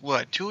gone,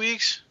 2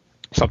 weeks?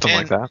 Something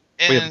like that.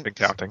 We haven't been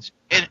counting.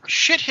 And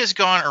shit has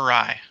gone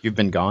awry. You've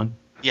been gone?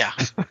 Yeah.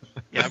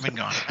 Yeah, I've been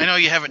gone. I know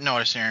you haven't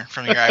noticed, Aaron,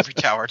 from your ivory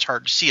tower. It's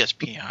hard to see us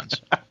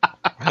peons.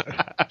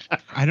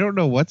 I don't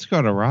know what's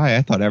gone awry.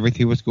 I thought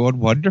everything was going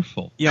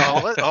wonderful.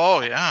 Yeah.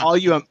 Oh, yeah.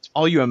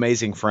 All you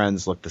amazing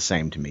friends look the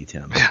same to me,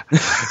 Tim.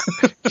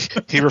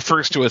 He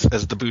refers to us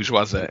as the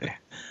bourgeoisie.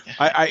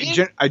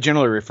 I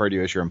generally refer to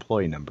you as your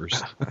employee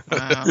numbers.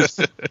 Yeah,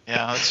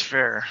 that's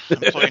fair.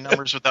 Employee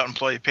numbers without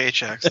employee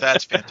paychecks.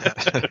 That's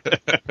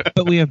fantastic.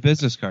 But we have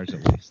business cards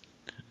at least.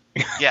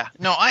 Yeah.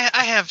 No,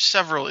 I have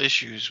several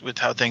issues with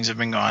how things have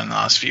been going in the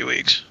last few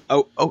weeks.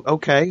 Oh,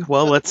 okay.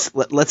 Well,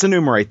 let's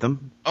enumerate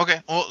them.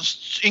 Okay. Well,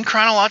 in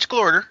chronological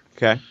order.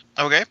 Okay.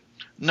 Okay.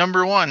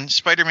 Number 1,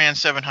 Spider-Man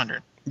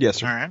 700. Yes,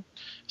 sir. All right.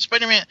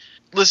 Spider-Man.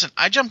 Listen,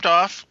 I jumped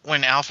off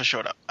when Alpha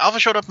showed up. Alpha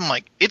showed up, I'm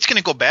like, it's going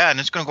to go bad, and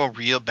it's going to go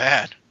real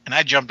bad. And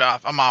I jumped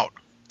off. I'm out.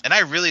 And I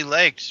really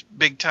liked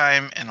Big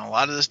Time and a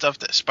lot of the stuff.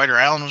 That Spider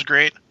Island was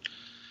great.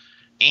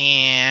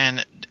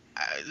 And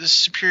the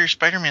Superior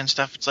Spider-Man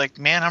stuff, it's like,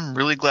 man, I'm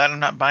really glad I'm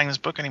not buying this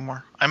book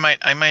anymore. I might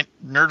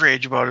nerd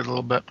rage about it a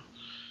little bit.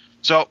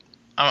 So,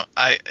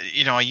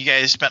 you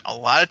guys spent a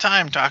lot of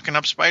time talking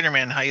up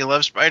Spider-Man, how you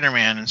love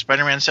Spider-Man and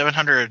Spider-Man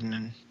 700.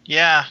 And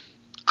yeah,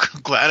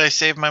 glad I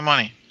saved my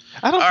money.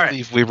 I don't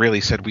believe we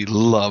really said we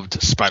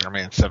loved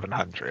Spider-Man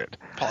 700.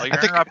 Paul,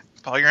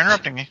 you're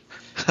interrupting me.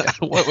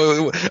 Wait.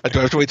 Do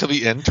I have to wait till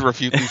the end to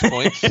refute these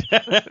points?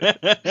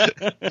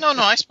 No,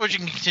 I suppose you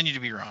can continue to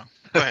be wrong.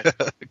 Go ahead.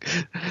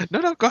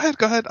 No, go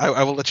ahead.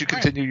 I will let you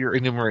continue your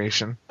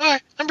enumeration. All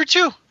right, number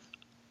 2.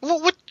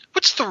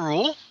 What's the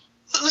rule?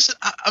 Listen,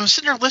 I'm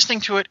sitting there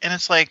listening to it, and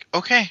it's like,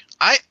 okay,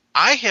 I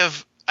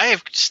have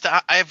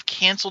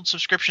canceled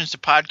subscriptions to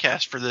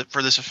podcasts for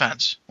this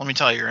offense. Let me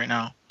tell you right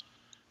now.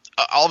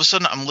 All of a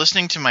sudden, I'm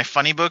listening to my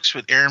funny books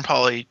with Aaron,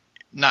 Polly,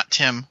 not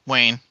Tim,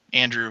 Wayne,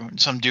 Andrew, and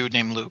some dude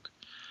named Luke,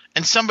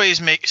 and somebody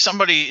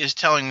is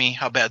telling me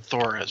how bad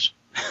Thor is.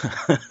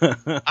 Hey,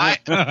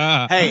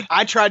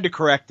 I tried to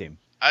correct him.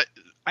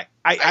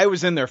 I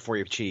was in there for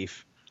you,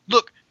 Chief.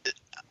 Look,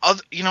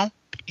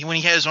 when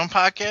he had his own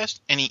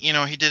podcast and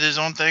he did his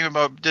own thing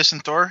about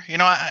dissing Thor,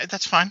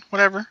 that's fine,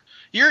 whatever.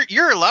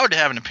 You're allowed to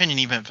have an opinion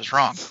even if it's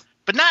wrong.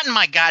 But not in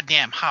my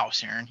goddamn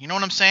house, Aaron. You know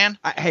what I'm saying?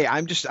 Hey,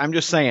 I'm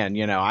just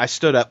saying, I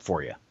stood up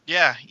for you.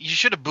 Yeah, you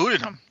should have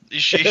booted him. You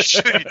should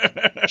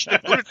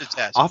have booted his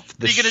ass. Off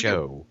the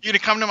show. You gonna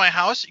come to my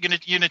house? You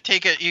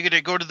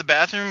gonna go to the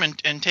bathroom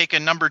and take a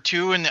number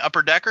 2 in the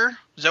upper decker?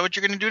 Is that what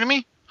you're gonna do to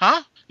me?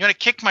 Huh? You gonna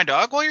kick my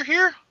dog while you're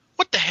here?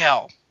 What the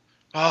hell?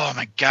 Oh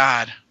my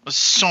god, I was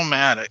so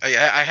mad.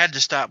 I had to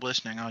stop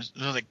listening. I was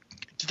like,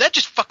 did that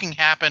just fucking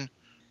happen?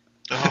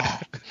 Oh,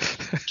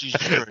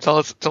 Jesus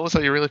Christ. Tell us how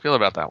you really feel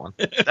about that one.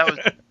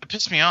 It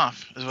pissed me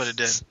off, is what it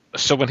did.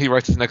 So when he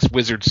writes his next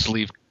Wizard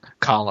Sleeve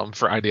column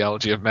for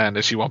Ideology of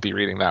Madness, you won't be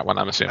reading that one,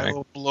 I'm assuming. I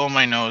will blow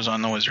my nose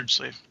on the Wizard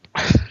Sleeve.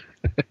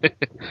 and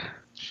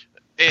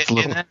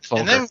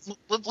then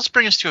let's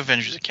bring us to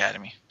Avengers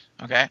Academy,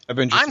 okay?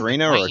 Avengers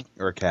Arena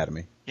or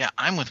Academy? Yeah,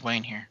 I'm with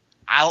Wayne here.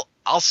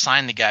 I'll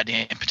sign the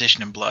goddamn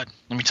petition in blood.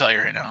 Let me tell you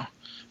right now.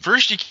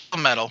 First you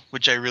kill Metal,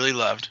 which I really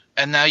loved,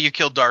 and now you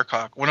kill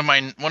Darkhawk, one of my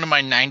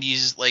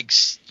 90s like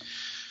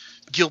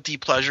guilty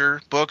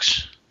pleasure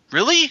books.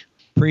 Really?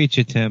 Preach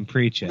it, Tim.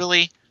 Preach it.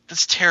 Really?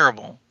 That's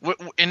terrible.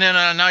 And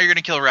then now you're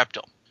gonna kill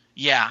Reptile.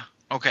 Yeah.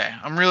 Okay.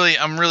 I'm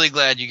really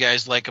glad you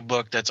guys like a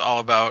book that's all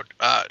about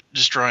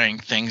destroying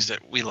things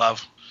that we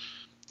love.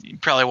 You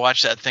probably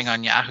watched that thing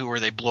on Yahoo where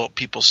they blow up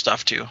people's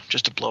stuff too,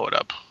 just to blow it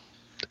up.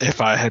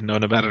 If I had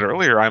known about it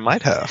earlier, I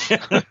might have.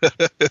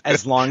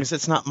 As long as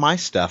it's not my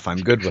stuff, I'm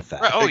good with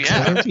that. Right, oh,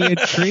 yeah. That'd be a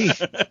treat.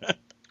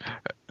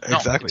 Exactly. No,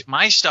 it's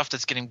my stuff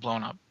that's getting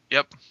blown up.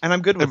 Yep. And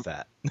I'm good with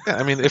that. Yeah,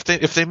 I mean, if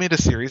they made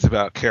a series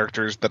about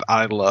characters that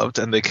I loved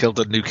and they killed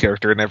a new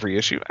character in every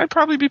issue, I'd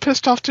probably be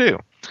pissed off too.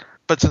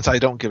 But since I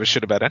don't give a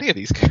shit about any of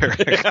these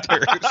characters,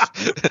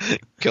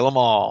 kill them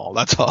all.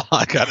 That's all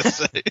I gotta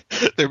say.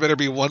 There better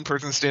be one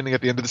person standing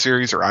at the end of the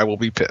series, or I will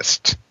be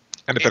pissed.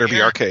 And it better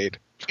be Arcade.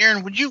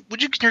 Aaron, would you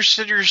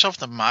consider yourself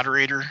the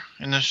moderator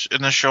in this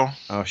show?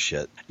 Oh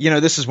shit!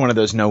 This is one of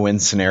those no-win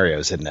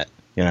scenarios, isn't it?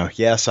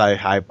 Yes,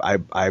 I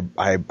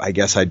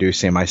guess I do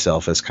see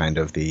myself as kind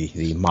of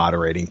the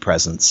moderating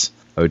presence.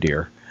 Oh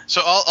dear.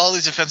 So all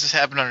these offenses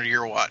happened under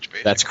your watch,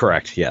 basically. That's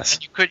correct. Yes.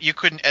 And you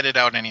couldn't edit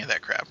out any of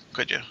that crap,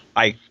 could you?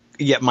 My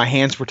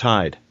hands were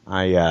tied.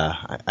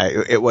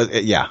 It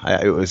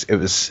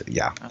was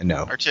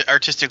no.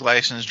 Artistic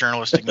license,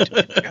 journalistic, all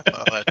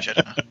that shit.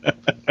 Huh?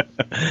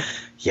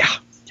 Yeah.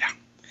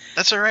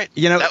 That's all right.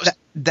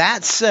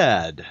 That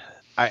said,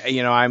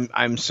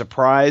 I'm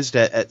surprised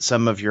at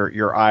some of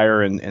your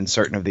ire in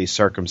certain of these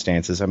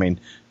circumstances. I mean,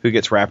 who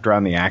gets wrapped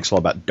around the axle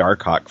about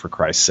Darkhawk, for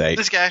Christ's sake?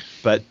 This guy.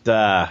 But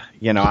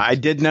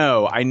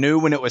I knew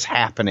when it was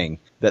happening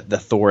that the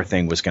Thor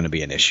thing was going to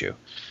be an issue.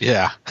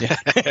 Yeah.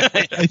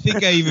 I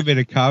think I even made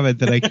a comment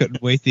that I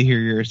couldn't wait to hear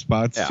your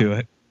response to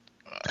it.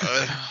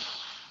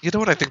 You know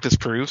what I think this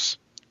proves?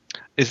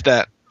 Is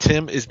that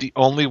Tim is the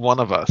only one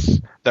of us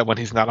that when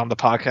he's not on the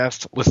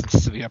podcast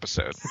listens to the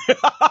episode.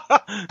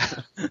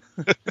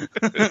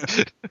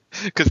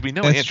 Because we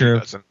know That's Andrew true.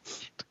 doesn't.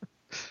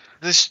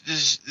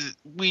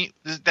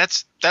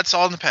 That's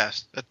all in the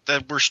past.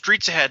 That we're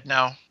streets ahead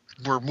now.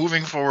 We're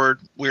moving forward.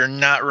 We're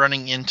not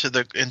running into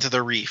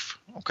the reef.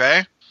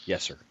 Okay?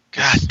 Yes, sir.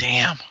 God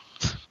damn.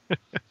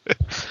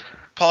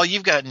 Paul,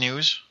 you've got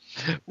news.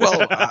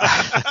 Well,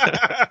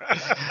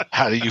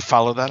 how do you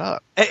follow that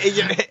up?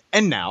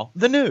 And now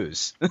the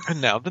news. And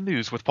now the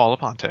news with Paul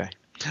Aponte.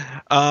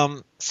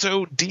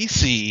 So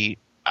DC,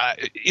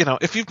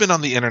 if you've been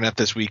on the internet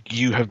this week,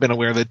 you have been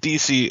aware that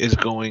DC is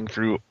going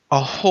through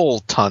a whole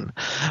ton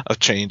of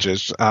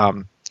changes.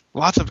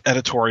 Lots of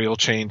editorial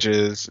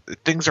changes.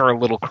 Things are a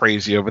little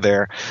crazy over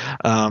there.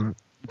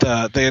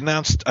 They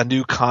announced a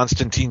new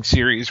Constantine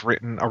series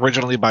written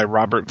originally by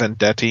Robert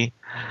Venditti.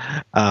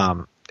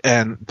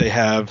 And they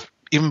have,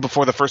 even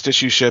before the first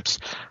issue ships,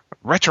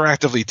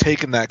 retroactively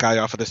taken that guy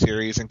off of the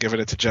series and given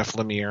it to Jeff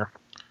Lemire.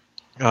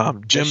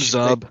 Jim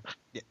Zub.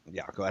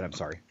 Yeah, go ahead. I'm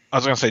sorry. I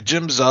was going to say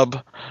Jim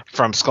Zub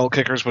from Skull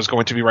Kickers was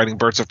going to be writing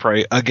Birds of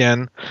Prey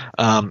again.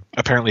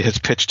 Apparently his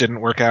pitch didn't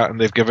work out, and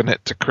they've given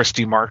it to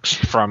Christy Marks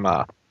from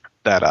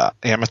that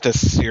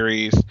Amethyst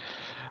series.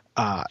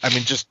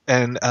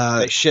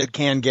 They shit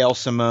can Gail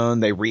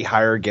Simone. They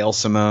rehire Gail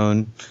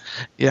Simone.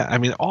 Yeah, I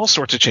mean, all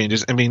sorts of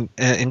changes. I mean,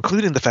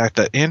 including the fact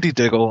that Andy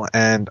Diggle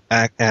and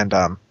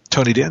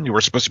Tony Daniel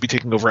were supposed to be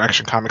taking over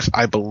Action Comics,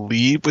 I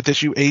believe, with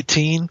issue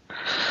 18.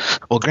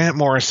 Well, Grant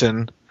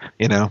Morrison,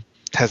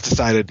 has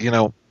decided,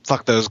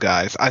 fuck those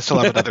guys. I still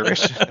have another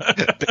issue.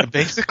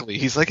 Basically,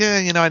 he's like,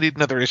 I need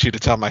another issue to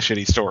tell my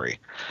shitty story.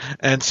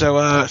 And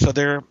so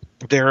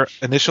their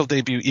initial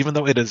debut, even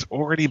though it has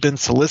already been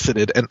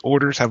solicited and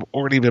orders have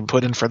already been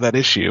put in for that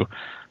issue,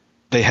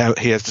 he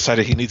has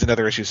decided he needs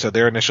another issue. So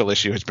their initial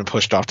issue has been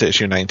pushed off to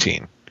issue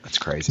 19. That's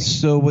crazy.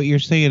 So what you're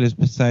saying is,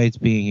 besides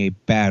being a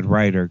bad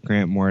writer,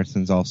 Grant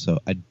Morrison's also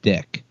a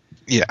dick.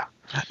 Yeah.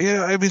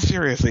 Yeah, I mean,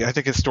 seriously, I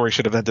think his story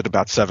should have ended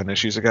about 7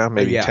 issues ago,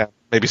 maybe 10,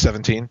 maybe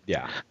 17.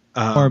 Yeah.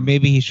 Or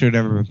maybe he should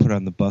have never been put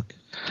on the book.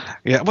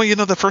 Yeah, well,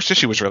 the first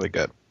issue was really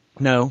good.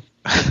 No.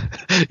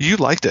 You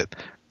liked it.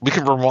 We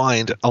can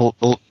rewind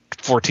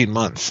 14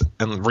 months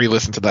and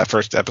re-listen to that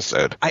first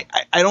episode. I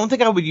don't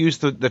think I would use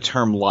the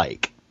term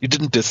like. You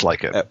didn't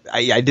dislike it.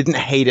 I didn't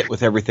hate it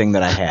with everything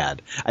that I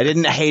had. I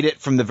didn't hate it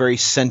from the very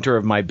center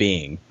of my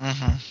being.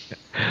 Mm-hmm.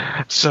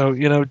 So,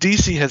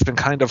 DC has been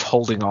kind of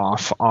holding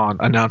off on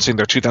announcing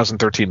their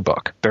 2013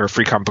 book, their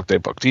Free Comic Book Day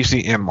book,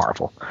 DC and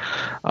Marvel.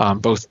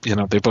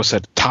 They both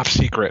said top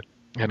secret,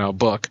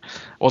 book.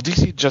 Well,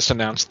 DC just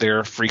announced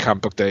their Free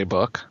Comic Book Day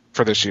book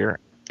for this year,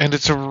 and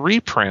it's a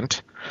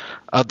reprint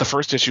of the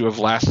first issue of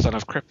Last Son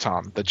of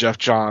Krypton, the Jeff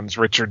Johns,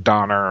 Richard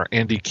Donner,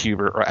 Andy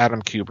Kubert, or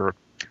Adam Kubert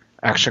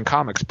Action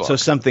Comics book. So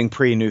something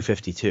pre-New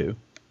 52.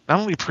 Not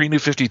only pre-New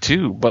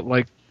 52, but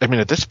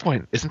at this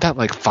point, isn't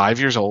that 5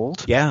 years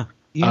old? Yeah.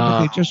 Yeah, but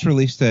they just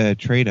released a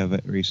trade of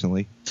it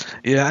recently.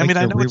 Yeah, I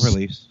know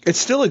re-release. It's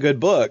still a good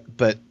book,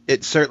 but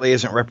it certainly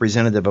isn't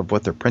representative of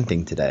what they're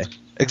printing today.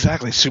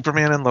 Exactly.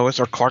 Superman and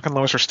Lois, or Clark and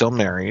Lois, are still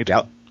married.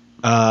 Yep.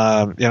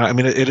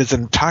 It is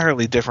an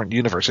entirely different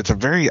universe. It's a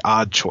very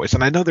odd choice.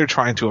 And I know they're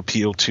trying to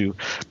appeal to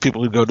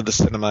people who go to the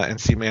cinema and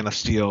see Man of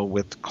Steel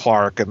with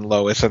Clark and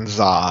Lois and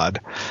Zod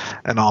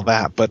and all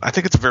that. But I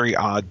think it's a very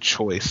odd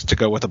choice to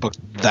go with a book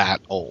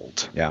that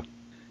old. Yeah.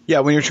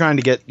 Yeah, when you're trying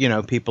to get,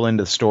 people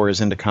into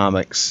stores, into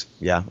comics,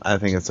 yeah, I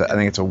think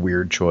it's a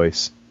weird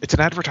choice. It's an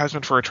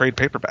advertisement for a trade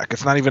paperback.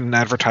 It's not even an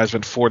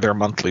advertisement for their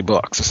monthly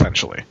books,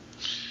 essentially.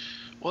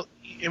 Well,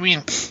 I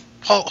mean,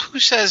 Paul, who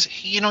says,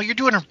 you're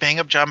doing a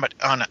bang-up job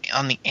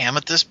on the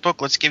Amethyst book,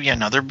 let's give you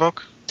another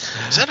book?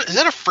 Is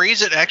that a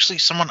phrase that actually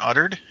someone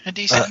uttered at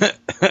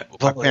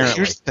DC? Well,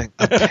 here's the thing.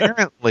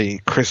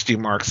 Apparently, Christy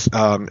Marks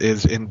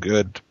is in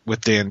good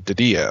with Dan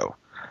DiDio.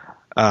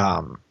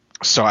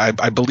 So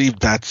I believe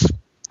that's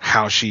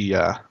how she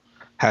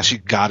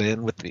got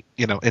in with the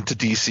into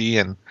DC,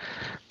 and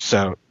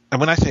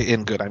when I say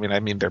in good, I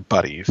mean they're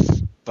buddies.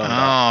 But,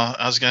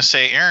 I was gonna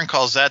say Aaron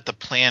calls that the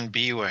Plan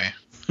B way.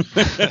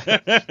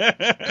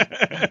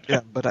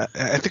 Yeah, but I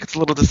think it's a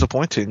little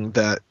disappointing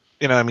that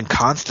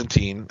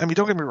Constantine.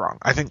 Don't get me wrong.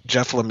 I think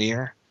Jeff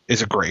Lemire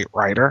is a great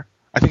writer.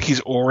 I think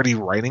he's already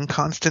writing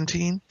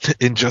Constantine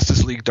in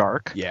Justice League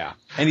Dark. Yeah,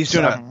 and he's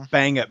doing a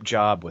bang-up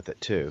job with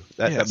it too.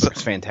 That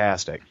book's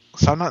fantastic.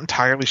 So I'm not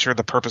entirely sure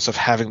the purpose of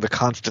having the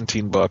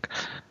Constantine book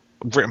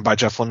written by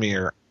Jeff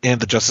Lemire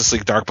and the Justice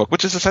League Dark book,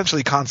 which is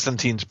essentially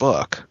Constantine's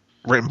book,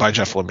 written by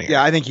Jeff Lemire.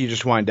 Yeah, I think you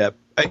just wind up,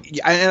 and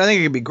I think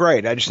it could be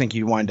great. I just think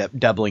you wind up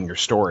doubling your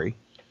story.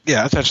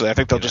 Yeah, essentially, I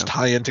think they'll You just know.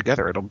 tie in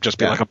together. It'll just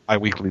be Yeah. like a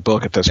bi-weekly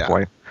book at this Yeah.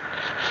 point.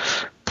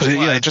 But Well,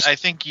 yeah, I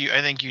think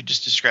you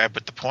just described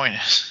what the point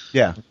is.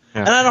 Yeah.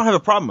 Yeah. And I don't have a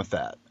problem with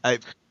that.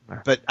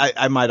 But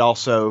I might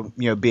also,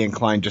 be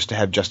inclined just to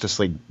have Justice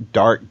League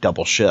Dark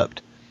double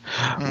shipped.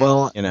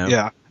 well,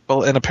 Yeah.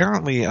 Well, and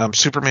apparently,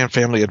 Superman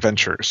Family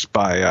Adventures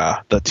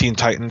by the Teen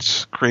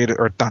Titans creative,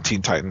 or not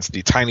Teen Titans,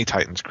 the Tiny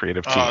Titans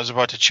creative Oh, team. I was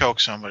about to choke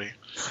somebody.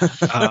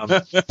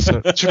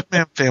 So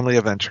Superman Family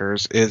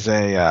Adventures is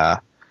an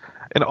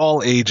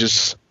all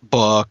ages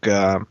book.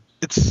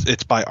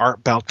 It's by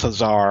Art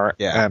Baltazar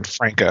and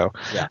Franco.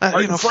 Yeah.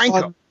 Art and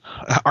Franco.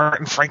 Art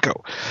and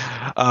Franco.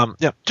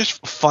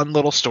 Just fun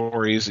little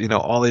stories,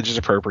 all ages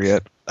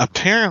appropriate.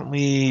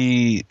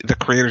 Apparently, the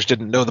creators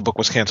didn't know the book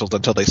was canceled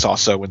until they saw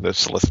so in the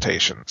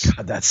solicitations.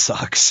 God, that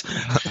sucks.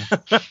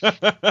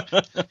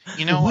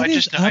 What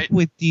is up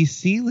with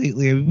DC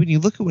lately? I mean, when you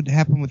look at what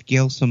happened with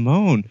Gail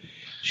Simone,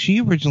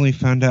 she originally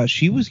found out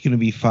she was going to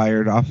be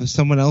fired off of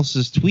someone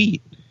else's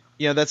tweet.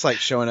 That's like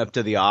showing up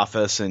to the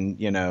office and,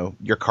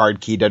 your card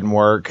key doesn't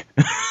work.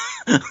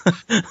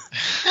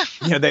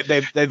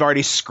 They've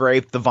already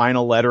scraped the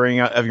vinyl lettering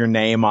of your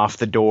name off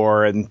the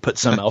door and put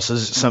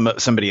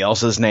somebody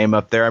else's name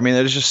up there. I mean,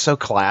 it's just so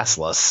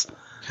classless.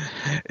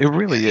 It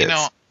really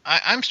is.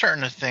 I'm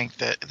starting to think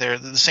that they're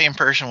the same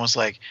person was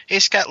like, "Hey,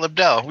 Scott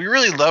Lobdell, we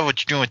really love what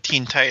you're doing with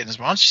Teen Titans,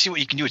 but why don't you see what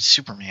you can do with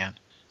Superman?"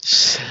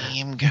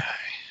 Same guy.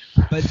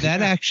 But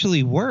that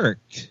actually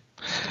worked.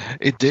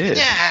 It did.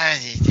 Yeah.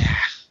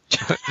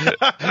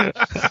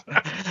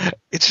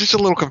 It's just a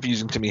little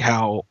confusing to me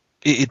how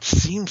it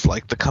seems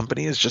like the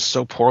company is just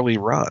so poorly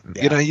run.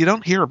 Yeah. You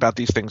don't hear about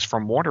these things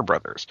from Warner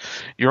Brothers.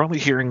 You're only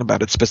hearing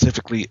about it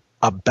specifically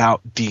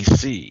about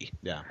DC.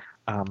 Yeah.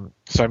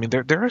 So, I mean,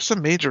 there are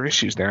some major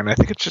issues there, and I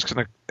think it's just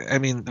going to – I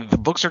mean, the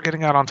books are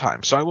getting out on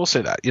time. So I will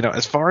say that.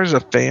 As far as a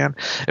fan,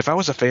 if I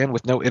was a fan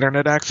with no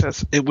internet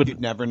access, it would –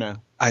 You'd never know.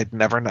 I'd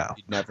never know.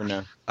 You'd never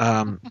know.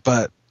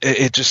 But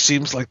it just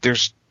seems like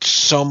there's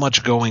so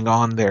much going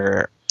on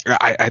there.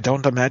 I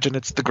don't imagine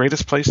it's the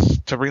greatest place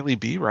to really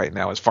be right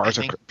now as far as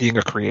being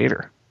a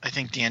creator. I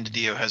think Dan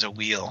DiDio has a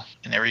wheel,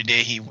 and every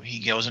day he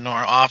goes into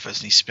our office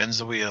and he spins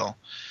the wheel.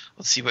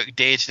 Let's see what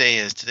day today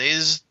is. Today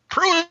is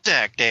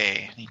Prozac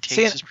Day, and he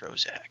takes his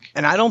Prozac.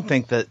 And I don't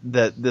think that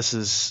this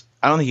is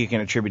 – I don't think you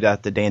can attribute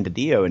that to Dan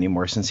DiDio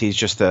anymore since he's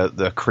just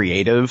the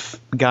creative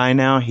guy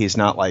now. He's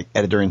not like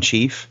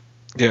editor-in-chief.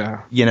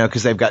 Yeah.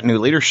 Because they've got new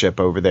leadership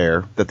over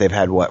there that they've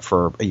had,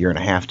 for a year and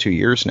a half, 2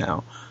 years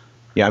now.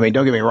 Yeah, I mean,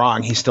 don't get me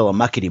wrong, he's still a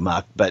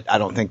muckety-muck, but I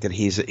don't think that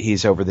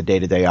he's over the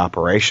day-to-day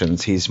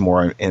operations. He's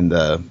more in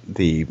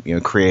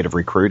the creative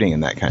recruiting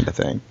and that kind of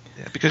thing.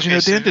 Yeah, because,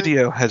 Dan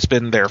DiDio has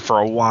been there for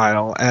a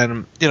while,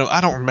 and,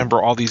 I don't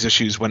remember all these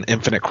issues when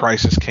Infinite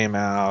Crisis came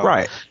out.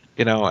 Right.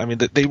 I mean,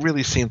 they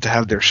really seem to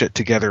have their shit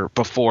together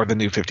before the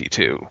New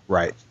 52.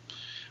 Right.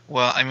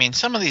 Well, I mean,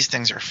 some of these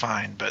things are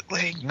fine, but,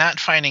 like, not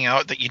finding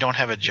out that you don't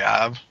have a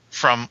job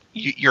from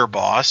your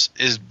boss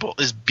is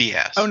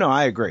BS. Oh, no,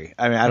 I agree.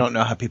 I mean, I don't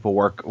know how people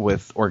work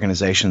with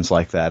organizations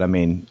like that. I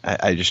mean,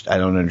 I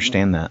don't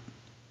understand that.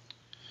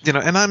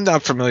 And I'm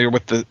not familiar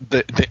with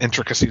the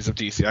intricacies of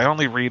DC. I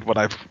only read what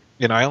I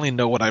only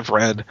know what I've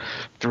read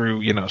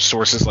through,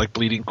 sources like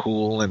Bleeding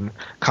Cool and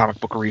comic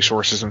book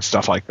resources and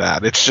stuff like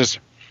that. It's just,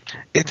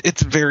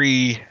 it's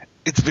very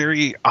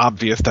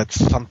obvious that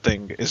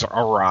something is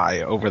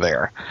awry over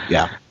there.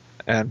 Yeah.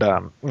 And,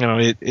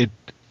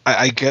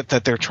 I get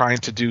that they're trying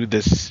to do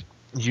this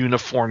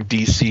uniform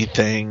DC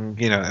thing,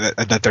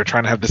 that they're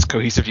trying to have this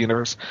cohesive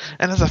universe.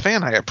 And as a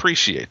fan, I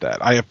appreciate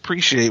that. I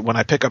appreciate when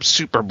I pick up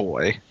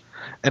Superboy,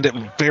 and it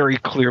very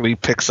clearly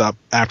picks up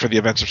after the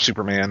events of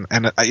Superman.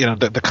 And,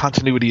 the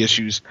continuity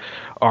issues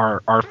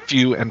are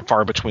few and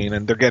far between,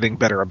 and they're getting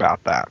better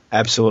about that.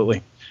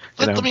 Absolutely.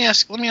 Let me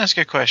ask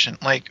you a question.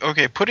 Like,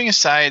 okay, putting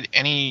aside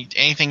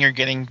anything you're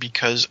getting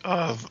because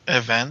of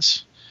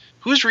events,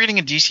 who's reading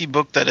a DC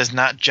book that is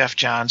not Jeff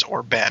Johns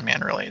or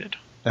Batman related?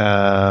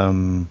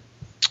 Aquaman.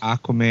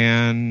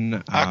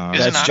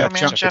 Isn't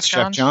Aquaman Jeff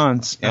Johns?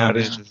 Johns. Yeah, Yeah. it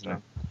is.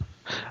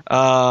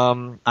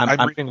 I'm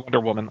reading Wonder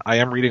Woman. I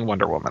am reading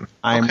Wonder Woman.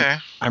 I'm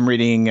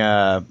reading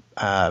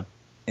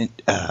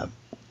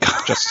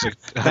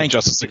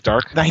Justice League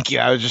Dark. Thank you.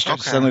 I was just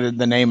suddenly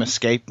the name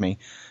escaped me.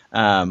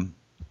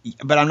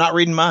 But I'm not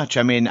reading much.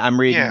 I mean, I'm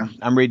reading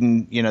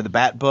the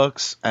Bat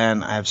books,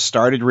 and I've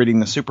started reading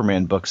the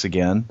Superman books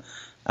again.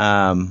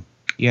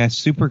 Yeah,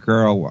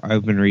 Supergirl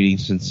I've been reading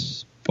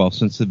since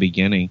the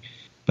beginning.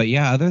 But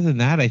yeah, other than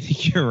that, I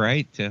think you're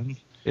right, Tim.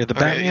 Yeah, the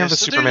Batman, the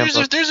Superman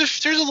book. There's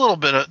a little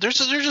bit of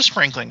there's a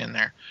sprinkling in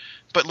there,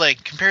 but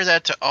like compare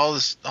that to all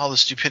the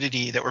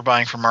stupidity that we're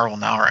buying from Marvel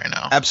now right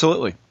now.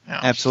 Absolutely, Yeah.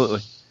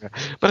 absolutely.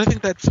 But I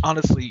think that's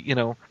honestly,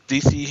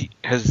 DC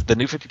the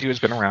New 52 has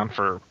been around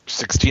for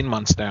 16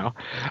 months now.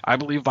 I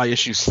believe by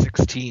issue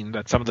 16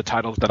 that some of the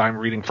titles that I'm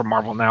reading from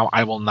Marvel now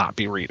I will not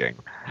be reading.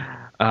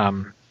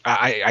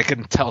 I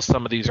can tell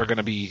some of these are going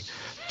to be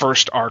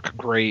first arc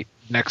great,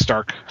 next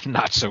arc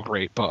not so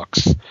great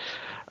books.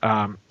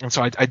 And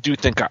so I do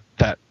think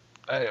that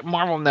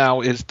Marvel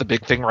now is the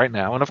big thing right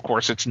now, and of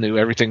course it's new.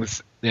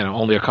 Everything's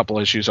only a couple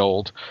issues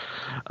old,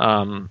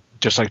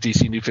 just like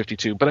DC New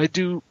 52. But I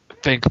do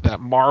think that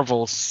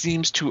Marvel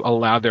seems to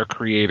allow their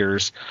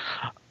creators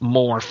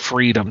more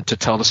freedom to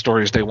tell the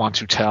stories they want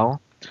to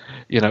tell.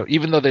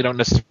 Even though they don't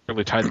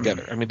necessarily tie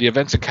together. I mean, the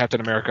events in Captain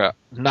America,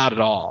 not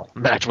at all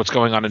match what's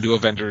going on in New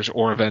Avengers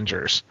or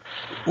Avengers.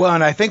 Well,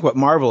 and I think what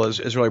Marvel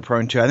is really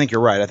prone to, I think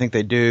you're right. I think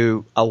they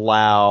do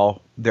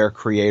allow their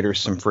creators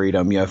some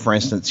freedom. For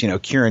instance,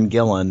 Kieran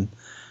Gillen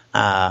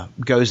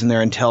goes in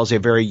there and tells a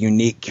very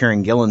unique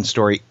Kieran Gillen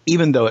story,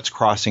 even though it's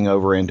crossing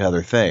over into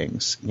other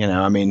things.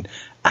 I mean,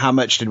 how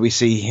much did we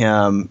see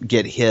him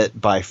get hit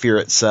by Fear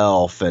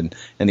Itself and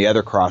the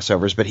other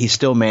crossovers, but he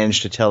still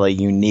managed to tell a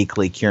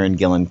uniquely Kieran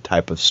Gillen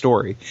type of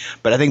story.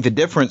 But I think the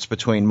difference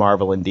between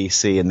Marvel and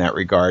DC in that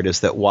regard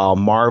is that while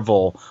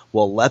Marvel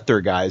will let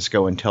their guys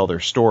go and tell their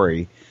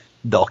story,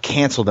 they'll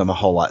cancel them a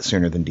whole lot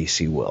sooner than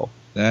DC will.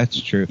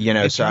 That's true.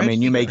 So I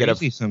mean, you may get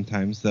a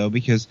sometimes though,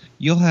 because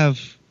you'll have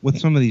with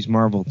some of these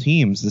Marvel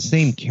teams the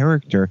same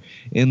character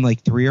in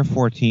like 3 or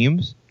 4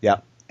 teams.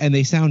 Yep. And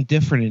they sound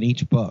different in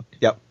each book.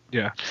 Yep.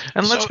 Yeah,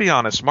 and let's be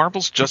honest,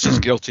 Marvel's just as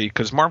guilty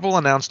because Marvel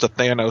announced a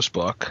Thanos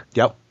book.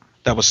 Yep.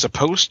 That was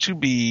supposed to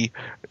be,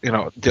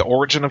 the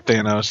origin of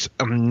Thanos,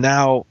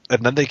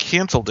 and then they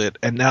canceled it,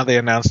 and now they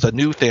announced a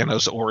new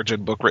Thanos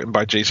origin book written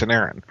by Jason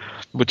Aaron,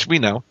 which we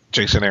know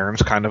Jason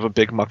Aaron's kind of a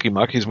big mucky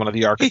muck. He's one of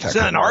the architects.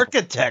 He's an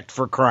architect,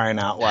 for crying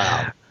out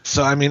loud.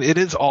 So I mean, it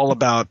is all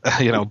about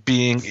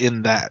being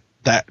in that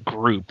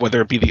group, whether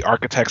it be the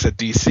architects at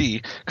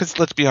DC, because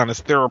let's be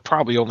honest, there are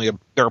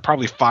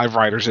probably 5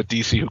 writers at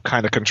DC who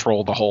kind of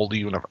control the whole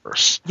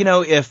universe.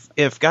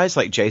 If guys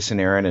like Jason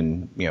Aaron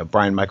and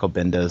Brian Michael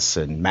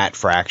Bendis and Matt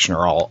Fraction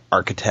are all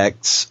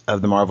architects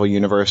of the Marvel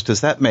universe,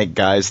 does that make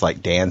guys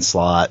like Dan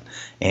Slott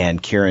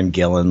and Kieran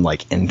Gillen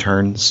like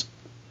interns?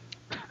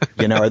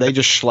 Are they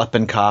just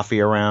schlepping coffee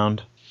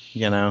around?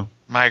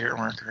 Migrant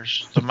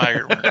workers. The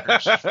migrant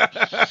workers.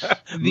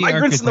 The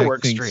migrants in the architect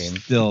work thing stream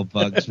still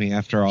bugs me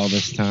after all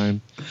this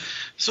time.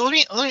 So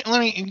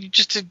let me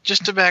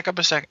just to back up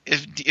a sec.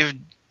 If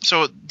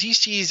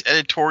DC's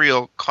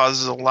editorial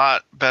causes a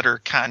lot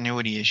better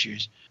continuity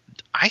issues.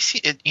 I see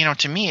it.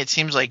 To me, it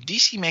seems like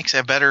DC makes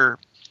a better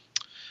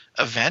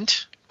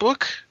event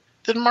book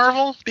than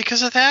Marvel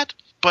because of that.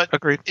 But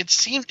agreed.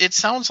 It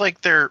sounds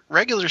like their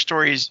regular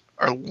stories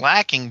are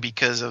lacking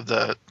because of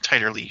the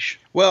tighter leash.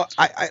 Well,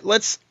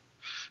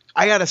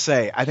 I gotta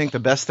say, I think the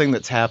best thing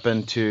that's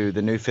happened to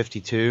the New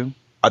 52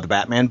 are the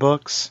Batman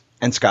books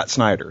and Scott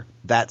Snyder.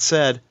 That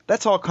said,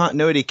 that's all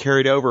continuity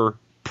carried over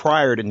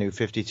prior to New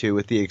 52,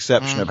 with the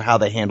exception of how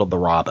they handled the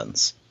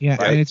Robins. Yeah,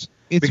 right? and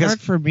it's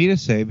hard for me to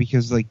say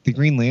because like the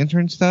Green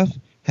Lantern stuff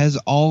has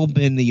all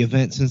been the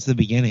event since the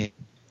beginning.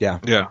 Yeah.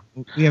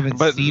 We haven't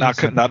seen not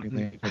Green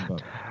Lantern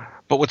book.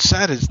 But what's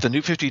sad is the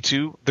New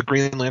 52, the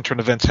Green Lantern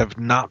events have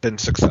not been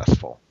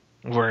successful.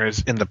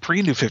 Whereas in the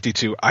pre-New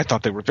 52, I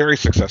thought they were very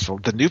successful.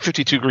 The New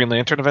 52 Green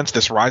Lantern events,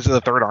 this Rise of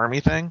the Third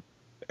Army thing,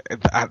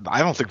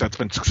 I don't think that's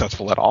been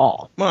successful at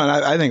all. Well,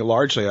 and I think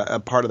largely a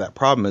part of that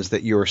problem is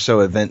that you were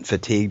so event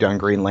fatigued on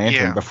Green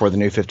Lantern before the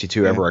New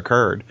 52 ever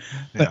occurred.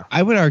 But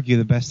I would argue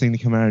the best thing to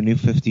come out of New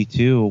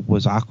 52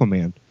 was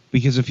Aquaman.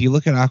 Because if you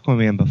look at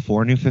Aquaman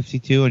before New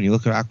 52 and you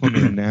look at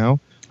Aquaman now,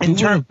 who would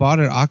have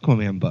bought an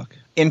Aquaman book?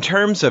 In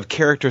terms of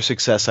character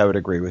success, I would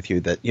agree with you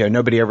that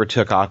nobody ever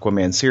took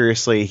Aquaman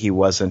seriously. He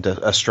wasn't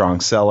a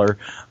strong seller.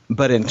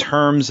 But in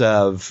terms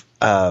of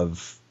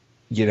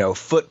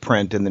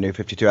footprint in the New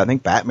 52, I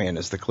think Batman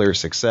is the clear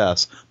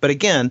success. But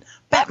again,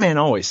 Batman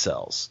always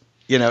sells.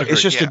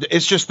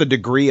 It's just the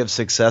degree of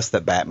success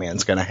that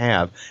Batman's going to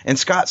have. And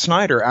Scott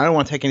Snyder, I don't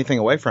want to take anything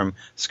away from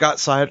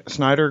Scott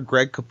Snyder,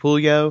 Greg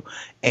Capullo,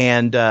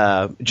 and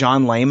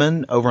John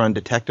Layman over on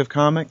Detective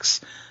Comics.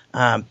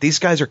 These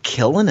guys are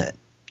killing it.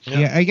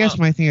 Yeah, I guess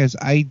my thing is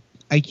I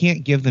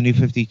can't give the New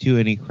 52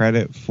 any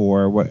credit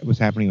for what was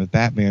happening with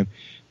Batman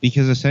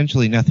because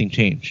essentially nothing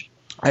changed.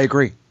 I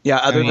agree. Yeah,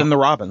 other than the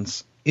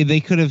Robins. They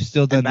could have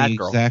still done the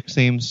exact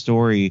same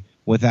story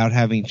without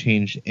having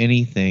changed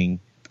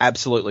anything.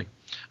 Absolutely.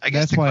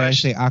 That's why I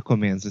say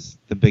Aquaman's is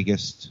the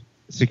biggest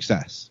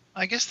success.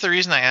 I guess the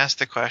reason I asked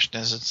the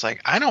question is it's like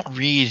I don't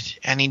read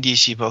any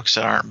DC books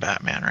that aren't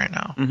Batman right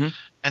now. Mm-hmm.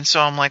 And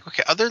so I'm like,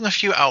 okay, other than a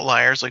few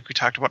outliers, like we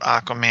talked about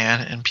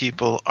Aquaman, and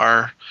people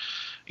are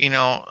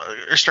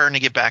starting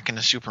to get back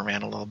into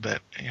Superman a little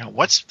bit.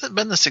 What's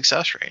been the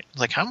success rate?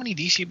 Like, how many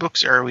DC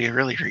books are we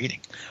really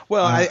reading?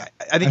 Well, I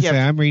think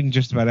I'm reading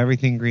just about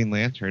everything Green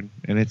Lantern,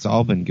 and it's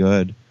all been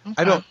good.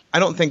 Okay. I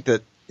don't think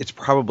that it's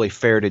probably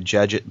fair to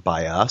judge it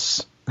by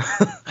us.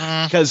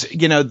 Because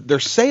their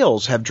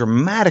sales have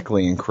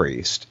dramatically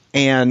increased,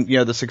 and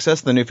the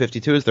success of the New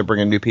 52 is they're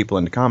bringing new people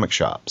into comic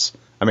shops.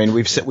 I mean,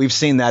 we've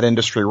seen that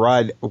industry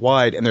wide,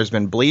 and there's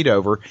been bleed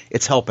over.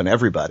 It's helping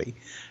everybody.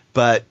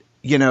 But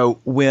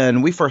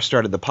when we first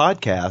started the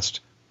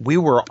podcast, we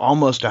were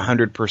almost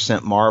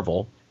 100%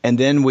 Marvel, And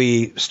then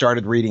we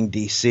started reading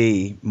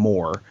DC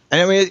more.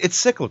 And I mean, it's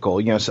cyclical.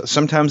 You know,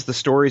 sometimes the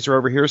stories are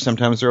over here,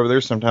 sometimes they're over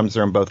there, sometimes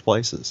they're in both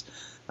places.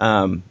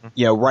 You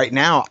know, right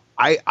now,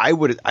 I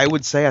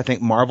would say I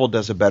think Marvel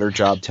does a better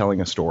job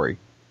telling a story.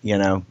 You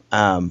know,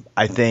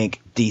 I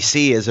think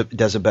DC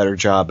does a better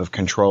job of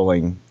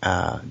controlling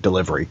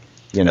delivery.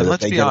 You know,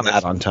 that they get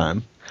that on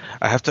time.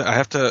 I have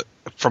to.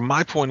 From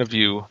my point of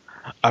view,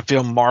 I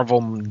feel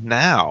Marvel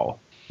now.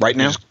 Right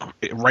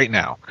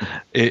now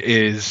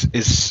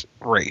is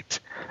great.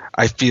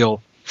 I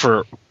feel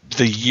for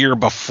the year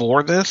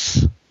before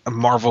this,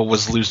 Marvel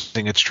was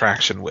losing its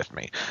traction with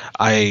me.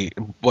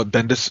 What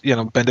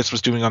Bendis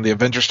was doing on the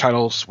Avengers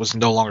titles was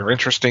no longer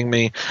interesting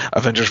me.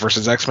 Avengers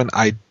vs. X-Men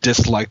I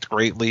disliked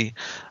greatly.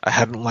 I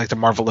hadn't liked a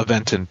Marvel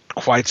event in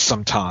quite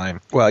some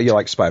time. Well, you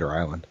like Spider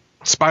Island.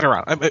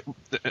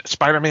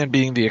 Spider-Man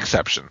being the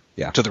exception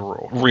to the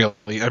rule,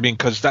 really. I mean,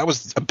 because that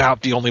was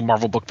about the only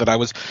Marvel book that I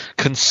was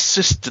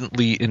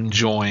consistently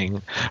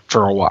enjoying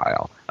for a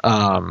while.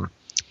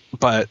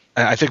 But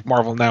I think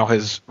Marvel now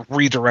has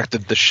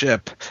redirected the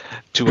ship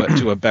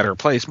to a better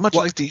place, much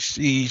like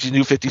DC's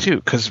New 52.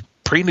 Because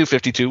pre-New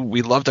 52,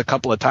 we loved a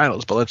couple of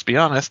titles, but let's be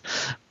honest,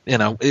 you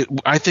know,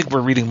 I think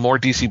we're reading more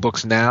DC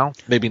books now,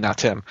 maybe not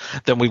Tim,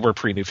 than we were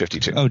pre-New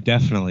 52. Oh,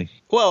 definitely.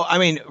 Well, I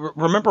mean,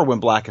 remember when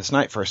Blackest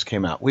Night first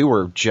came out? We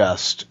were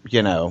just,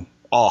 you know,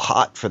 all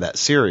hot for that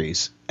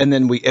series, and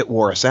then it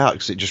wore us out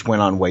because it just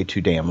went on way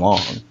too damn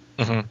long.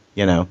 Mm-hmm.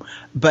 You know,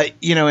 but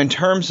you know, in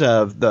terms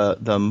of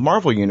the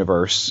Marvel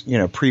universe, you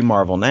know,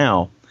 pre-Marvel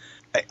now,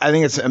 I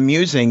think it's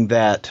amusing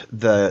that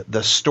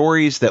the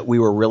stories that we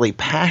were really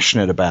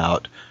passionate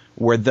about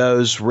were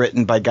those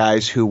written by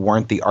guys who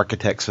weren't the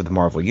architects of the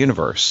Marvel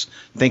universe.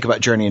 Think about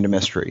Journey into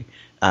Mystery,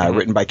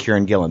 written by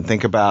Kieran Gillen.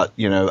 Think about,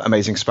 you know,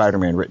 Amazing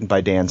Spider-Man, written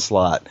by Dan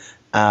Slott.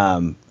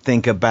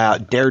 Think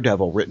about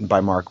Daredevil, written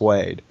by Mark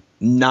Waid.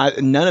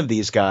 None of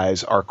these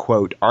guys are,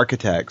 quote,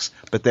 architects,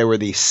 but they were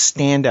the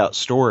standout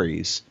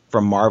stories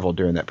from Marvel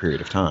during that period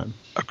of time.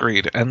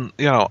 Agreed. And,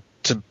 you know,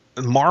 to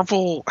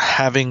Marvel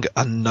having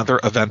another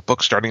event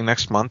book starting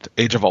next month,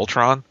 Age of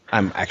Ultron.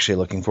 I'm actually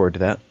looking forward to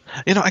that.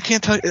 You know, I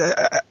can't tell you.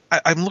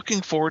 I'm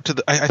looking forward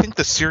to I think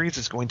the series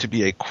is going to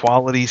be a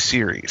quality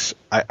series.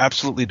 I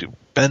absolutely do.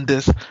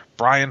 Bendis,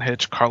 Brian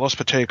Hitch, Carlos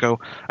Pacheco.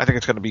 I think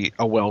it's going to be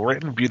a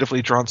well-written,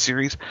 beautifully drawn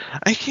series.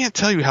 I can't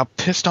tell you how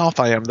pissed off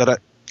I am that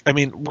I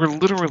mean, we're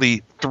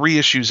literally 3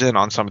 issues in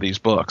on some of these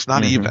books,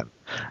 not even.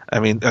 I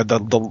mean,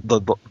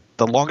 the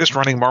longest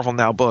running Marvel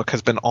Now book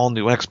has been All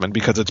New X-Men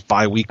because it's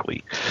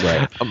bi-weekly.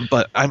 Right.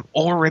 But I'm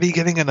already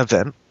getting an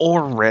event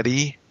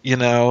already, you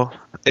know.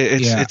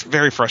 It's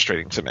very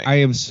frustrating to me. I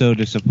am so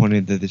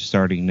disappointed that it's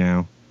starting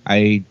now.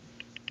 I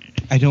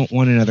don't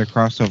want another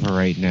crossover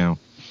right now.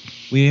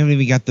 We haven't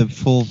even got the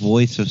full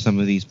voice of some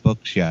of these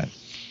books yet.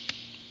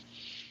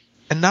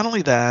 And not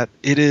only that,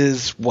 it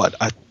is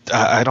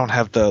I don't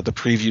have the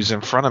previews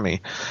in front of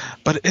me,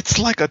 but it's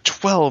like a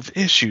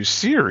 12-issue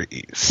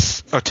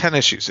series. Oh, 10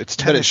 issues. It's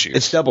 10 issues.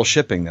 It's double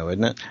shipping, though,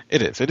 isn't it?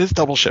 It is. It is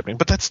double shipping,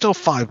 but that's still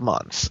 5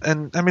 months.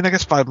 And I mean, I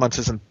guess 5 months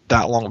isn't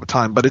that long of a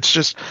time, but it's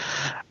just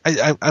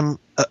I am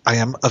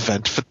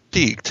event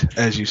fatigued,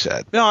 as you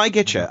said. No, I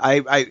get you.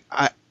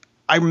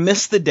 I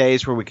miss the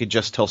days where we could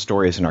just tell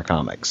stories in our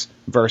comics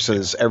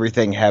versus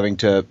everything having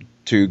to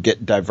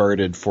get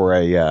diverted for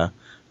an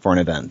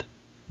event.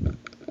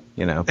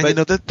 You know, and you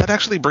know that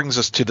actually brings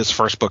us to this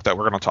first book that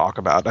we're going to talk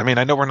about. I mean,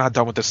 I know we're not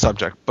done with this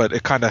subject, but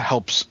it kind of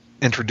helps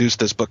introduce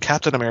this book,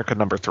 Captain America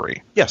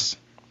 #3. Yes.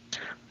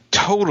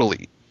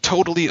 Totally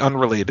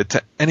unrelated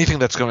to anything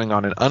that's going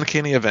on in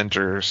Uncanny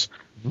Avengers,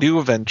 New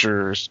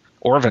Avengers,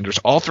 or Avengers.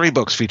 All 3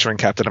 books featuring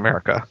Captain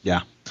America.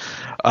 Yeah.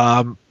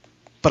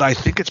 But I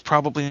think it's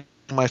probably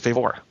my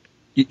favorite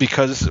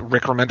because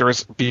Rick Remender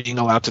is being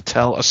allowed to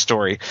tell a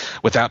story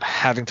without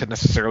having to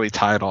necessarily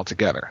tie it all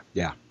together.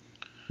 Yeah.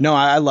 No,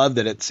 I love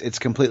that it's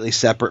completely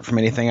separate from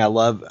anything. I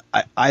love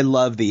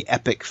the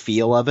epic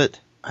feel of it.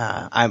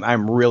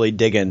 I'm really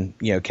digging,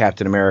 you know,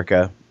 Captain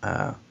America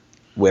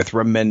with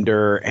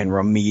Remender and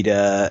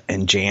Romita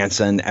and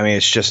Jansen. I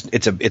mean,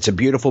 it's a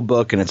beautiful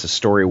book and it's a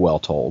story well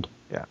told.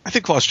 Yeah, I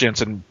think Klaus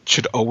Janson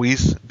should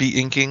always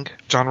be inking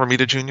John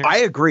Romita Jr. I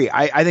agree.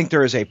 I think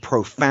there is a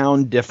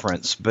profound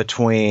difference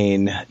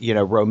between, you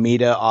know,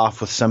 Romita off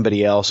with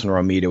somebody else and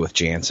Romita with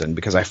Janson,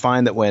 because I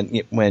find that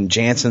when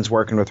Janson's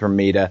working with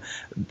Romita,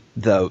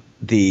 the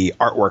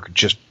artwork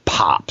just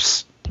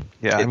pops.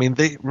 Yeah, I mean,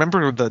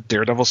 remember the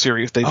Daredevil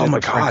series they did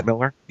with Frank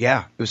Miller?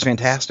 Yeah, it was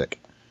fantastic.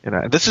 You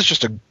know, this is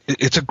just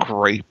it's a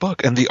great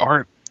book, and the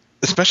art,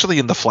 especially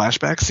in the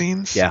flashback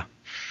scenes,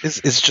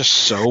 is just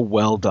so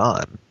well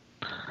done.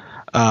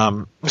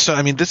 So,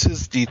 I mean, this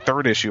is the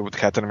 3rd issue of the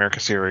Captain America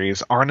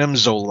series. Arnim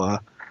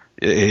Zola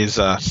is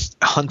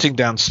hunting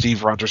down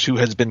Steve Rogers, who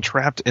has been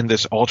trapped in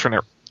this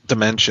alternate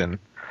dimension,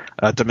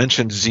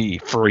 Dimension Z,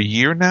 for a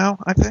year now,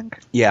 I think.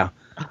 Yeah.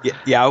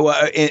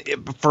 Well,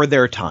 for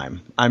their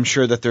time. I'm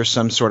sure that there's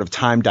some sort of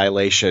time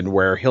dilation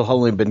where he'll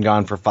only been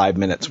gone for 5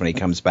 minutes when he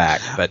comes back.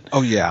 But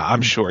oh, yeah,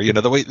 I'm sure. You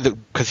know, the way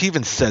 – because he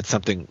even said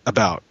something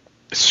about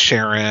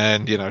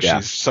Sharon, you know, Yeah.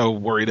 she's so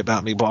worried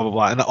about me, blah blah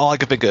blah. And all I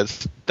can think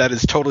is that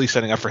is totally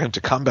setting up for him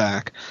to come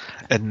back,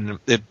 and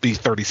it'd be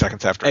 30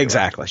 seconds after. he left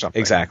Exactly. or something.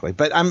 Exactly.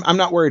 But I'm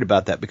not worried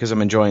about that because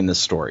I'm enjoying this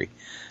story.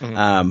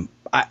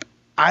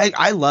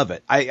 I love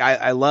it.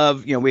 I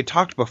love, you know, we had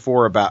talked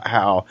before about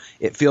how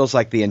it feels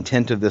like the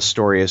intent of this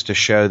story is to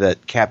show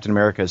that Captain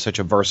America is such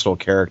a versatile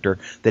character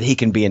that he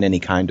can be in any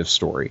kind of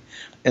story.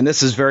 And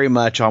this is very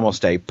much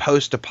almost a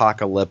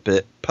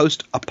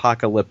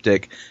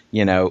post-apocalyptic,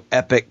 you know,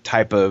 epic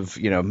type of,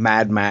 you know,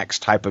 Mad Max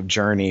type of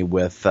journey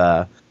with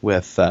Cap.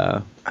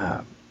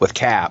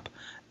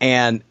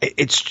 And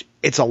it's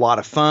a lot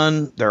of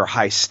fun. There are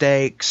high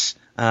stakes.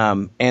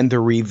 And the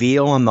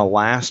reveal on the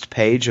last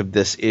page of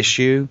this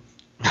issue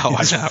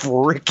is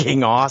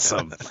freaking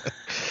awesome.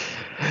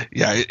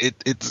 Yeah,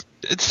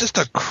 it's just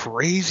a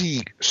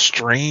crazy,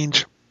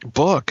 strange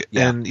book.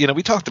 Yeah. And, you know,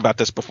 we talked about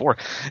this before.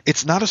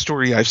 It's not a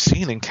story I've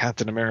seen in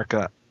Captain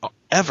America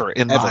ever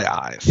in my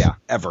eyes. Yeah,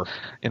 ever.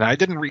 And I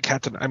didn't read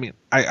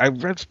I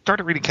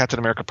started reading Captain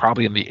America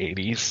probably in the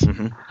 80s.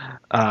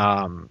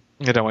 Mm-hmm.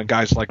 You know, and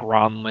guys like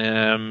Ron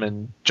Lim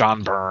and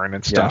John Byrne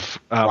and stuff.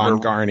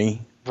 Ron Garney.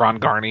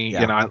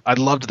 You know, I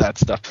loved that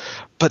stuff.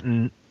 But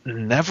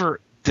never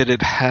did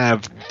it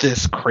have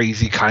this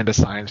crazy kind of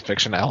science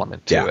fiction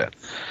element to it.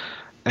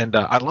 And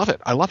I love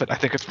it. I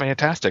think it's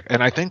fantastic.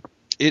 And I think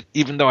it,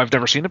 even though I've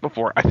never seen it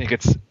before, I think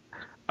it's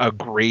a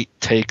great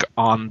take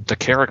on the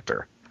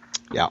character.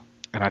 Yeah.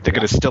 And I think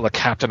it is still a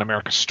Captain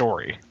America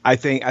story. I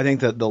think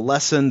that the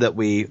lesson that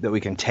we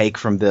can take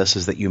from this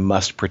is that you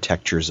must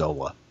protect your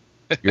Zola.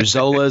 Your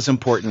Zola is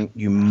important.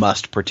 You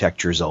must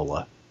protect your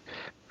Zola.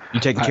 You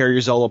taking care of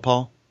your Zola,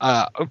 Paul?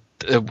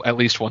 At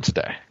least once a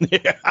day.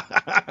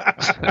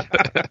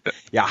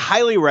 Yeah,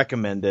 highly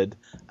recommended.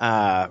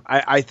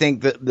 I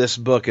think that this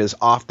book is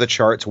off the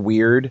charts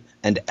weird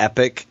and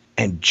epic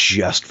and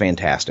just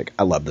fantastic.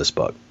 I love this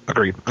book.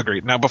 Agreed.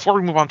 Now, before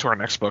we move on to our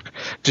next book,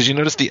 did you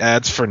notice the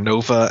ads for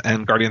Nova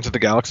and Guardians of the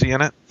Galaxy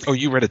in it? Oh,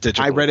 you read it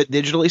digitally. I read it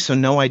digitally, so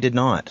no, I did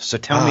not. So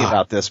tell me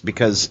about this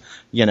because,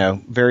 you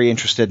know, very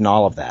interested in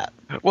all of that.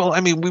 Well, I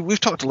mean, we've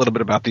talked a little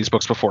bit about these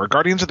books before.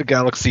 Guardians of the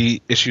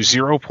Galaxy issue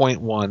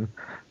 0.1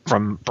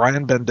 from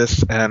Brian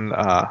Bendis and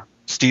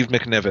Steve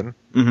McNiven,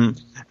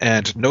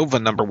 and Nova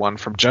 #1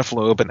 from Jeff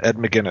Loeb and Ed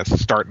McGuinness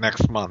start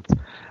next month.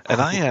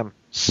 And I am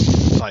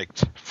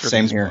psyched for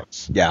Same these here.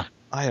 books. Yeah.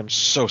 I am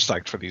so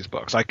psyched for these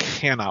books. I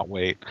cannot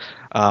wait.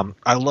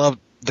 I love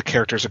the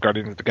characters of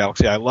Guardians of the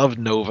Galaxy. I love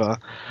Nova.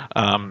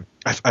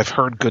 I've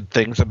heard good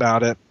things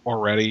about it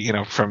already, you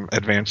know, from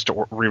advanced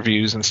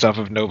reviews and stuff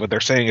of Nova. They're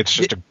saying it's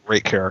just a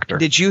great character.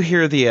 Did you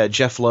hear the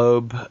Jeff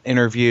Loeb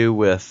interview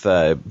with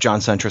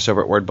John Suntress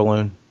over at Word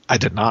Balloon? I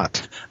did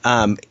not.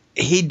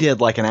 He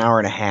did like an hour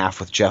and a half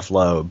with Jeff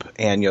Loeb,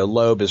 and you know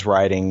Loeb is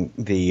writing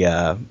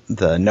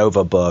the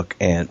Nova book,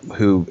 and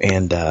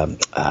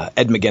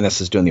Ed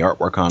McGuinness is doing the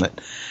artwork on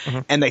it,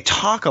 and they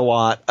talk a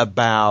lot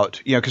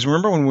about, you know, because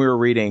remember when we were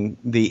reading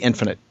the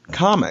Infinite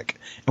comic,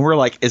 and we're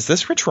like, is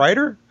this Rich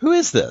Rider? Who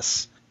is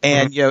this?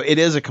 And you know, it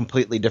is a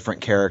completely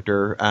different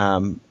character,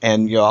 and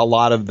you know, a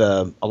lot of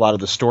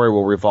the story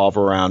will revolve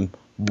around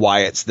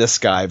why it's this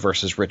guy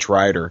versus Rich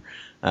Rider,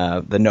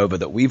 the Nova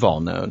that we've all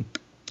known.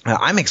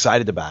 I'm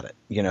excited about it.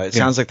 You know, it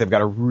sounds like they've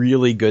got a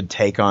really good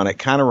take on it.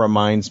 Kind of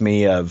reminds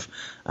me of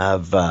you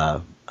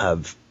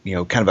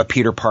know, kind of a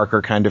Peter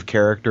Parker kind of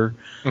character.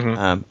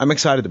 I'm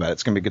excited about it.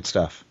 It's going to be good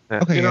stuff.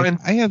 Okay, You know,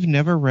 I have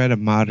never read a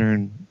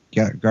modern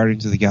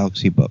Guardians of the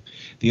Galaxy book.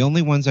 The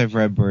only ones I've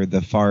read were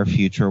the far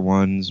future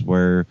ones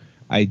where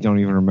I don't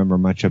even remember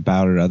much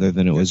about it other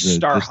than it was just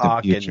the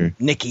Starhawk future. and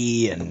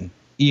Nikki and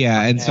Yeah,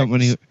 and X.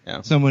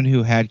 someone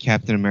who had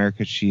Captain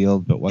America's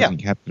shield but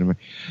wasn't Captain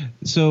America.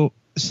 So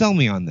sell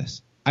me on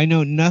this. I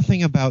know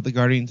nothing about the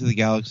Guardians of the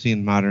Galaxy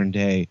in modern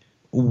day.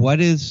 What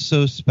is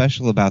so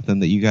special about them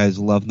that you guys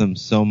love them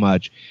so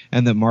much,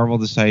 and that Marvel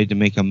decided to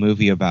make a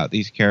movie about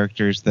these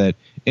characters that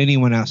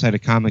anyone outside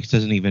of comics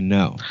doesn't even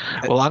know?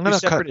 Well, I'm going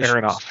to cut separate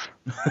Aaron issues. off.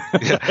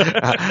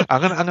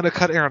 I'm going to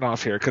cut Aaron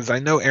off here because I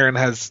know Aaron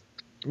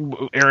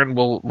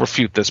will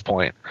refute this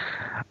point.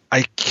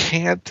 I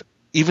can't,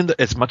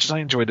 as much as I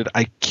enjoyed it,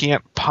 I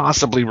can't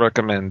possibly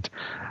recommend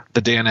the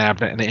Dan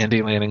Abnett and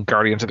Andy Lanning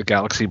Guardians of the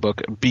Galaxy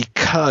book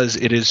because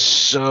it is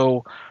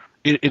so.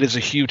 It is a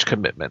huge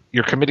commitment.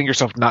 You're committing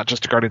yourself not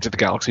just to Guardians of the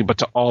Galaxy, but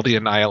to all the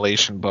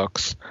Annihilation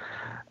books,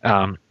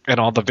 and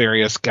all the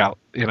various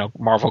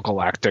Marvel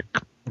Galactic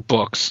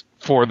books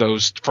for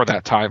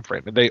that time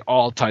frame. And they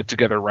all tied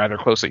together rather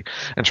closely.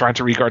 And trying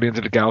to read Guardians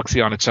of the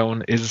Galaxy on its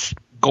own is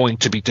going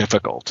to be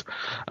difficult.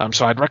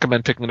 So I'd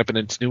recommend picking it up in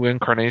its new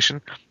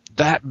incarnation.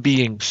 That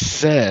being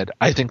said,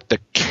 I think the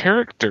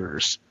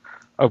characters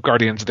of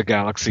Guardians of the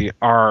Galaxy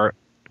are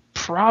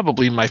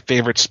probably my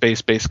favorite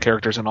space-based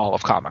characters in all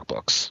of comic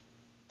books.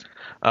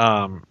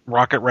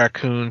 Rocket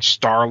Raccoon,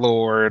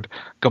 Star-Lord,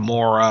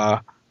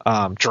 Gamora,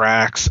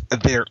 Drax.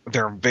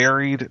 They're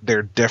varied.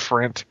 They're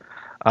different.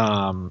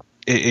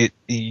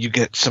 You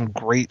get some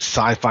great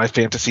sci-fi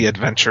fantasy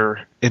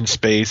adventure in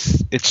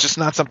space. It's just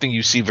not something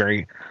you see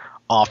very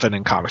often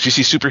in comics. You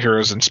see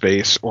superheroes in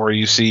space, or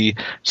you see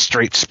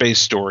straight space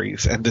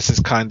stories, and this is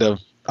kind of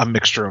a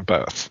mixture of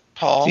both.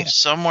 Paul,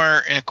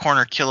 somewhere in a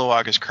corner,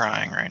 Kilowog is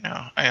crying right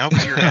now. I hope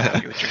you're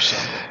happy with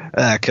yourself.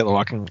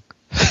 Kilowog can...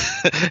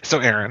 So,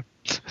 Aaron.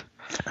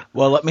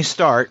 Well, let me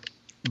start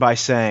by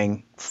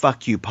saying,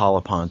 fuck you,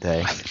 Paula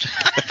Ponte.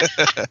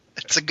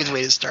 It's a good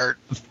way to start.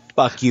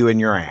 Fuck you in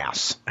your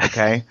ass,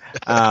 okay?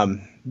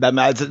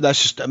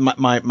 That's just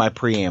my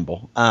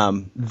preamble.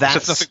 That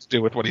has nothing to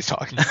do with what he's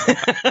talking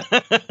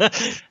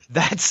about.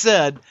 That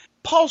said,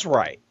 Paul's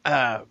right.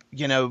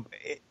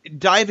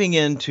 Diving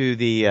into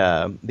the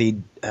Dan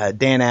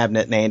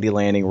Abnett and Andy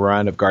Lanning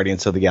run of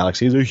Guardians of the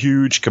Galaxy is a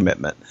huge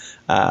commitment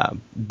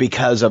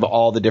because of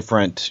all the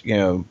different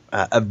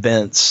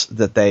events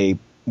that they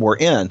were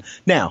in.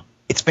 Now,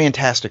 it's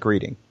fantastic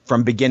reading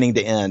from beginning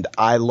to end.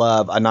 I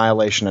love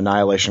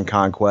Annihilation,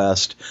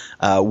 Conquest,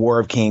 War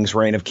of Kings,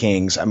 Reign of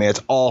Kings. I mean,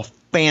 it's all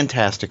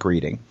fantastic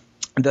reading.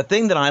 The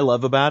thing that I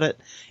love about it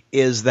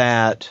is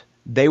that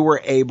they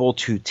were able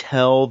to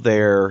tell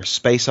their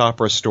space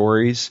opera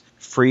stories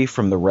free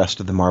from the rest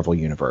of the Marvel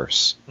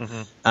Universe.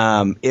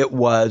 Mm-hmm. It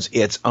was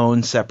its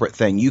own separate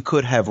thing. You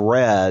could have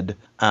read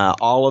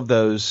all of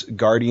those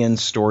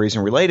Guardians stories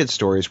and related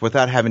stories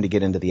without having to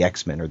get into the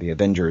X-Men or the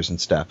Avengers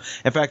and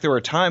stuff. In fact, there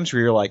were times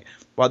where you're like,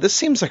 wow, this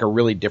seems like a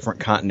really different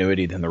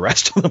continuity than the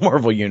rest of the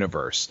Marvel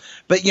Universe.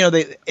 But,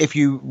 if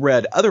you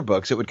read other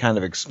books, it would kind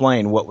of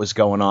explain what was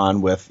going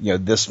on with,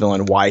 this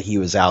villain, why he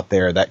was out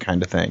there, that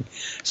kind of thing.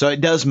 So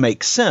it does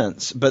make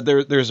sense, but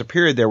there's a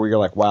period there where you're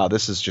like, wow,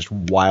 this is just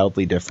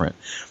wildly different.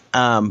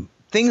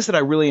 Things that I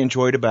really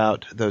enjoyed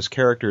about those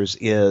characters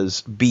is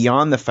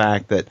beyond the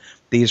fact that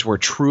these were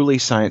truly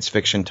science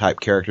fiction type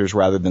characters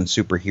rather than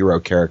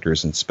superhero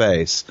characters in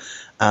space.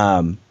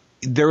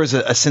 There was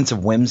a sense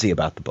of whimsy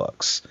about the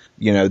books.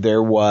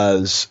 There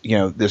was,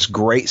 this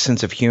great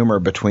sense of humor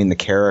between the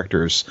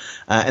characters,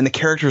 and the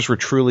characters were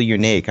truly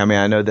unique. I mean,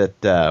 I know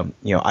that,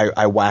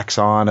 I wax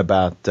on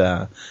about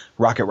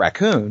Rocket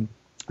Raccoon,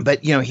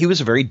 but, he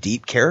was a very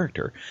deep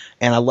character,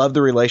 and I love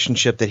the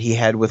relationship that he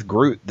had with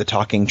Groot, the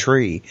talking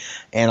tree,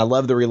 and I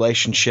love the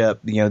relationship,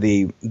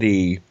 the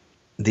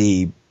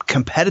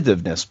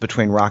competitiveness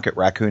between Rocket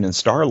Raccoon and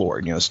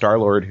Star-Lord.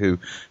 Star-Lord who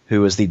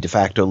was the de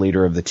facto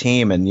leader of the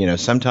team, and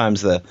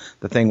sometimes the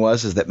thing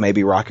is that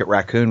maybe Rocket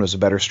Raccoon was a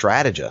better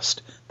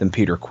strategist than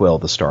Peter Quill,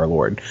 the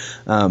Star-Lord.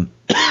 I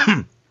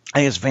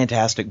think it's a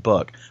fantastic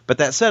book. But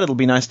that said, it'll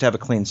be nice to have a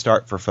clean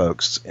start for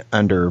folks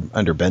under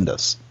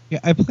Bendis. Yeah,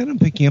 I plan on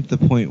picking up the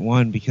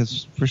 .1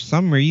 because for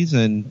some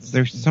reason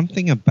there's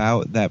something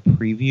about that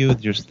preview,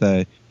 just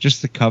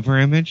the cover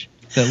image,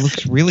 that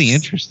looks really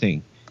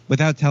interesting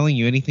without telling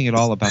you anything at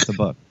all about the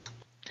book.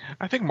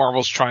 I think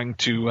Marvel's trying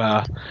to.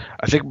 I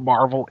think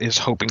Marvel is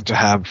hoping to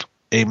have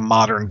a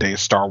modern day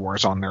Star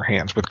Wars on their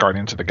hands with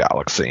Guardians of the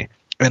Galaxy,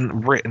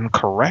 and written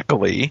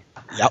correctly,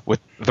 with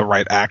the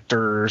right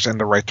actors and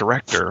the right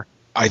director.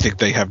 I think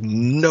they have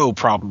no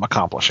problem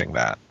accomplishing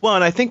that. Well,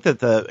 and I think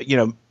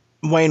that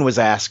Wayne was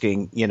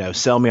asking,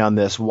 sell me on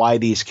this. Why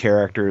these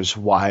characters?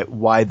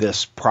 Why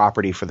this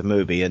property for the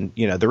movie? And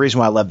the reason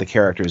why I love the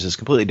characters is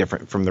completely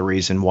different from the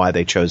reason why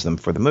they chose them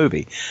for the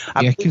movie.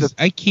 Yeah, because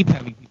I keep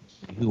having people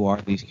say, who are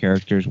these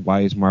characters?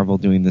 Why is Marvel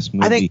doing this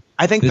movie?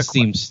 I think this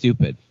seems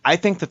stupid. I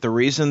think that the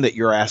reason that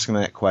you're asking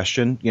that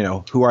question,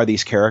 who are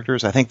these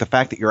characters? I think the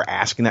fact that you're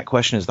asking that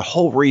question is the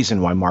whole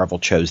reason why Marvel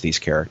chose these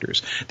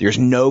characters. There's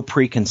no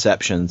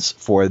preconceptions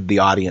for the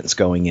audience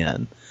going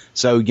in.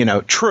 So,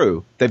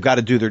 true, they've got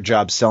to do their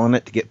job selling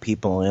it to get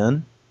people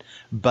in,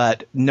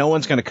 but no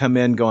one's going to come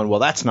in going, well,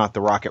 that's not the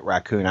Rocket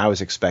Raccoon I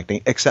was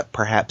expecting, except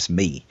perhaps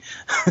me.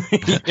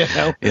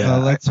 Yeah.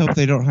 Well, let's hope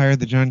they don't hire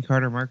the John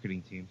Carter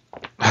marketing team.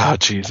 Oh,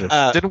 Jesus.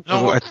 Didn't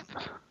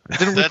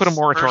we put a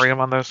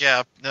moratorium on those?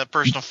 Yeah,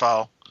 personal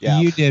foul. Yeah.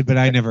 You did, but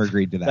I never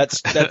agreed to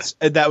that.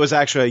 That was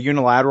actually a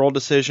unilateral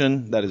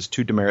decision. That is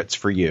 2 demerits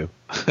for you.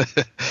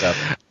 So,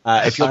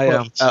 if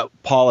you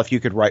Paul, if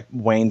you could write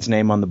Wayne's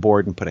name on the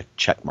board and put a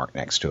check mark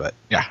next to it.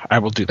 Yeah, I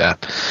will do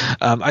that.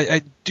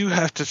 I do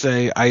have to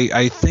say,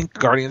 I think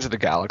Guardians of the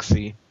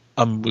Galaxy,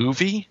 a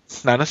movie,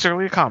 not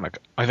necessarily a comic,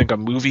 I think a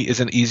movie is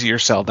an easier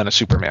sell than a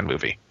Superman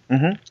movie.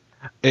 Mm-hmm.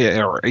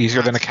 Or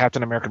easier than a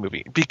Captain America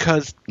movie,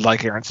 because,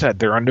 like Aaron said,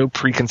 there are no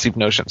preconceived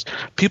notions.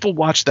 People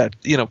watch that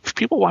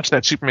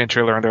Superman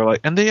trailer and they're like,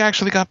 and they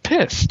actually got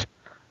pissed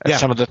at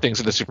some of the things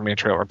in the Superman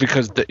trailer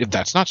because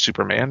that's not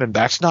Superman and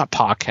that's not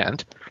Pa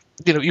Kent.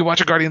 You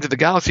watch a Guardians of the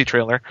Galaxy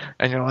trailer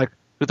and you're like,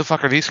 who the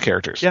fuck are these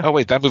characters? Yeah. Oh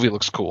wait, that movie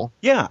looks cool.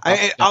 Yeah,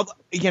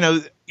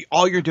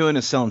 all you're doing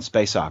is selling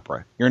space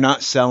opera. You're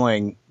not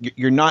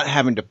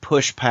having to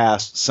push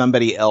past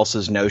somebody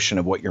else's notion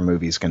of what your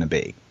movie is going to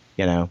be.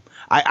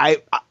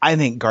 I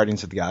think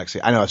Guardians of the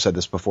Galaxy, I know I've said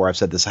this before, I've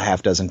said this a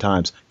half dozen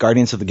times,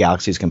 Guardians of the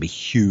Galaxy is going to be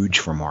huge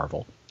for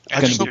Marvel.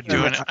 I think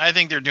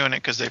they're doing it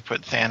because they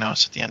put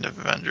Thanos at the end of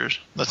Avengers.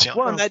 That's the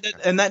only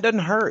and that doesn't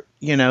hurt.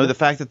 The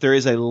fact that there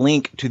is a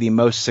link to the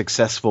most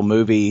successful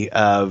movie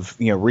of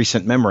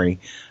recent memory,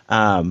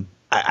 that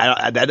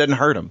doesn't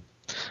hurt them.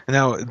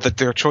 Now,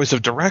 their choice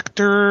of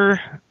director,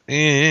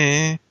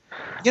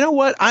 You know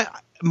what?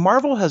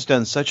 Marvel has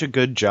done such a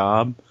good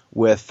job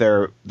with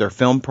their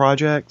film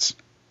projects.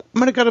 I'm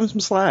going to cut them some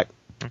slack.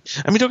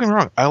 I mean, don't get me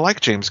wrong. I like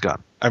James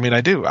Gunn. I mean,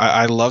 I do.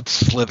 I loved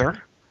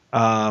Slither.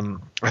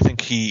 I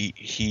think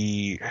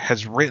he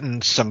has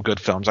written some good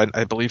films.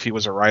 I believe he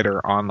was a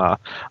writer on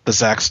the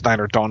Zack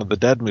Snyder Dawn of the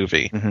Dead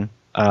movie,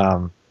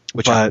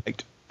 Which I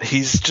liked.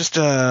 He's just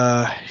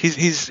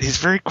he's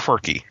very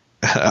quirky,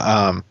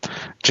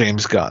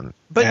 James Gunn.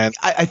 But and,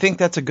 I think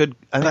that's a good.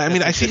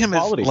 I see him as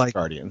quality like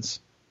Guardians.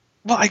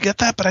 Well, I get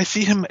that, but I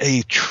see him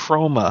a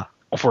Troma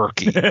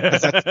quirky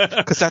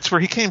because that's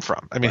where he came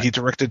from. I mean, he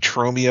directed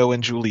Tromeo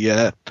and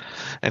Juliet,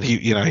 and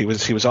he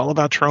was all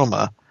about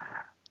Troma.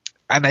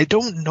 And I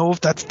don't know if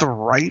that's the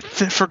right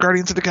fit for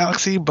Guardians of the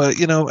Galaxy, but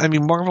I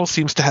mean, Marvel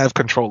seems to have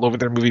control over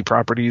their movie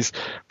properties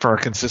for a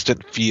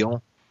consistent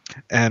feel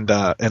and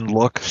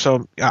look.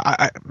 So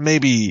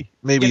maybe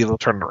they'll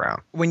turn it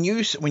around. When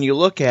you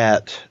look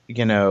at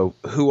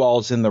who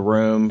all's in the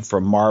room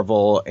from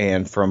Marvel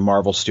and from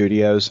Marvel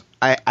Studios,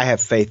 I have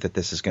faith that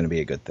this is going to be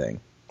a good thing.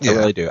 I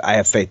really do. I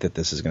have faith that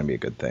this is going to be a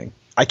good thing.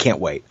 I can't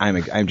wait.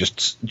 I'm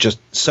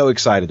just so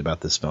excited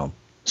about this film.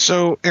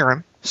 So,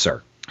 Aaron,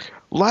 sir.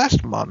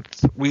 Last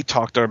month, we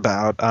talked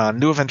about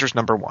New Avengers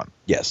 #1.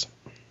 Yes.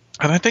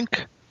 And I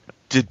think,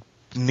 did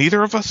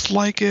neither of us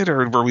like it,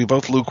 or were we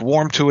both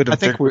lukewarm to it? I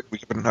think we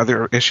have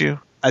another issue.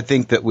 I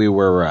think that we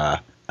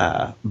were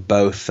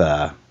both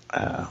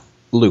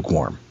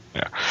lukewarm.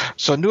 Yeah.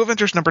 So New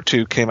Avengers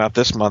 #2 came out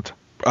this month.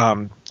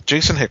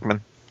 Jonathan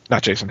Hickman.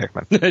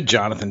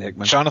 Jonathan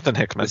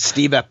Hickman. With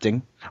Steve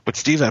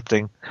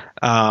Epting.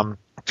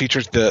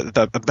 Features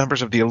the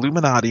members of the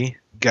Illuminati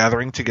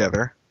gathering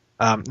together.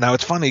 Now,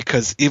 it's funny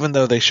because even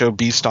though they show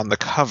Beast on the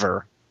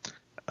cover,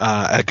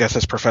 I guess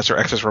as Professor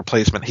X's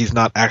replacement, he's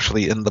not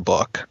actually in the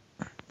book.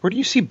 Where do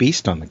you see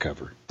Beast on the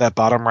cover? That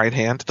bottom right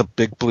hand, the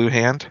big blue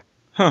hand.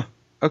 Huh.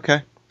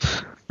 Okay.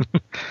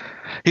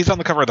 He's on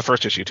the cover of the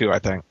first issue, too, I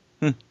think.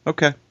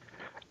 Okay.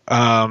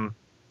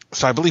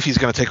 So I believe he's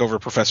going to take over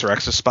Professor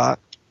X's spot.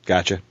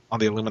 Gotcha. On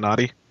the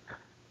Illuminati.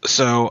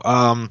 So,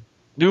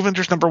 New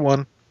Avengers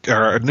 #1.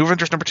 Or New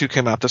Avengers #2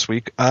 came out this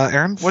week.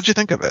 Aaron, what'd you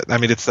think of it? I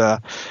mean, it's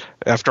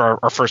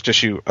after our first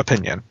issue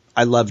opinion.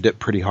 I loved it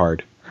pretty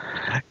hard.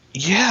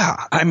 Yeah.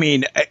 I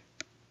mean,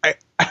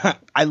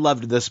 I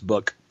loved this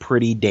book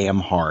pretty damn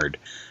hard.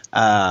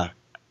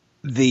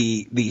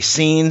 The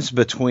scenes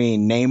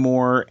between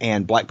Namor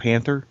and Black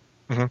Panther,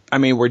 I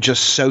mean, were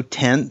just so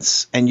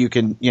tense, and you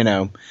can,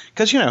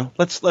 because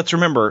let's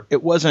remember,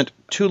 it wasn't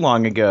too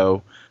long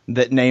ago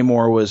that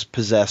Namor was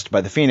possessed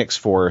by the Phoenix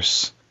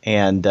Force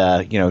and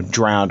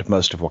drowned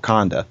most of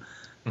Wakanda.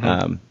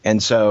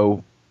 And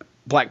so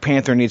Black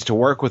Panther needs to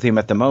work with him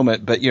at the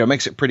moment, but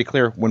makes it pretty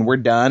clear, when we're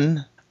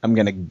done, I'm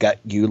going to gut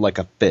you like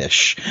a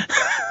fish.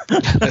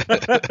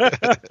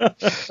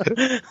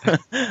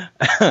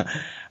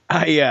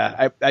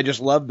 I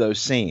just love those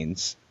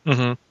scenes.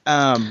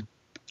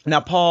 Now,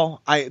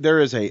 Paul, there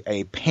is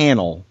a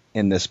panel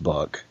in this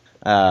book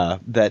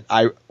that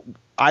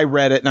I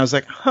read it and I was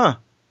like,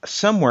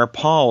 somewhere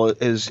Paul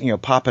is,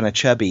 popping a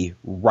chubby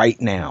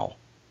right now.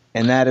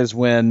 And that is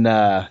when,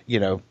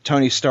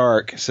 Tony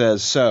Stark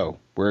says, so,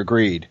 we're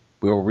agreed.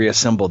 We will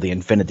reassemble the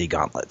Infinity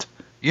Gauntlet.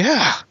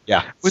 Yeah.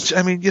 Yeah. Which,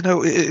 I mean,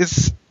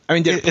 it's... I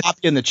mean, did it pop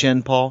you in the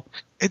chin, Paul?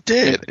 It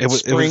did. It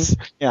was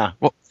yeah.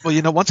 Well,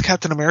 once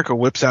Captain America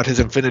whips out his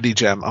Infinity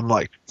Gem, I'm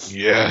like,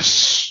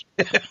 yes.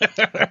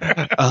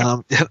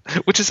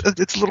 Which is,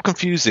 it's a little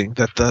confusing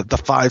that the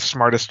 5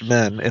 smartest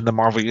men in the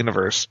Marvel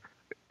Universe,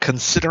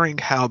 considering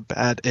how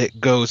bad it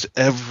goes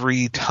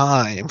every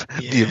time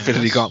the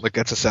Infinity Gauntlet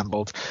gets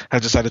assembled,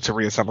 have decided to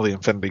reassemble the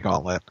Infinity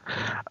Gauntlet.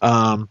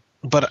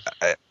 But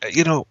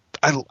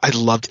I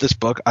loved this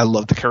book. I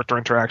loved the character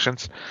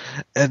interactions.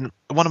 And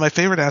one of my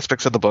favorite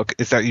aspects of the book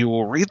is that you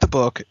will read the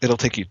book. It'll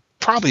take you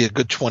probably a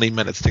good 20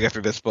 minutes to get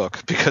through this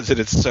book because it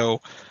is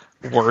so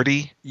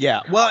wordy.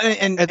 Yeah. Well,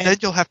 and then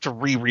you'll have to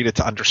reread it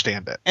to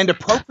understand it. And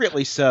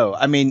appropriately so.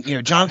 I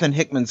mean, Jonathan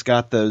Hickman's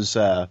got those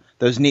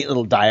neat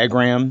little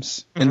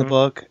diagrams in the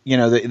book,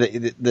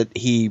 that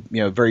he,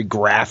 very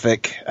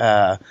graphic,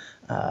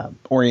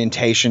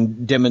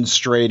 orientation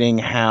demonstrating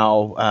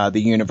how the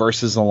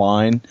universes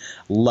align.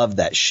 Love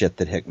that shit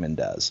that Hickman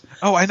does.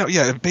 Oh, I know.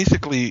 Yeah,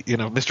 basically,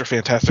 Mr.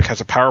 Fantastic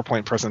has a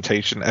PowerPoint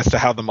presentation as to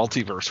how the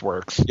multiverse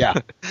works. Yeah,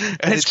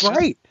 and it's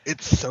great.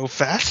 It's so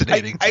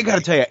fascinating. I got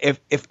to tell you,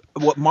 if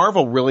what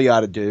Marvel really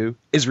ought to do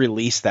is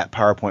release that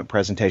PowerPoint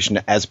presentation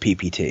as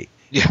PPT.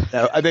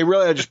 Yeah, they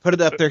really just put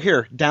it up there.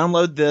 Here,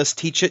 download this,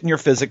 teach it in your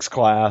physics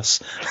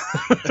class.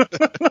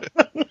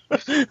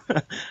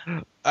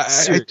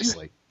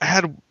 Seriously. I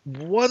had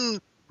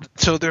one.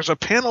 So there's a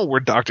panel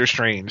where Doctor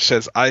Strange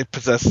says, "I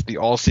possess the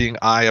all-seeing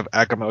eye of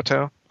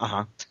Agamotto."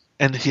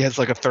 And he has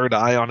like a third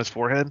eye on his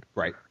forehead.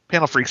 Right.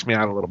 Panel freaks me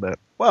out a little bit.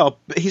 Well,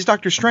 he's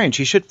Doctor Strange.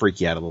 He should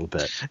freak you out a little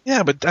bit.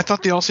 Yeah, but I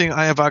thought the all-seeing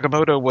eye of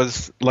Agamotto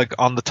was like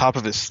on the top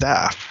of his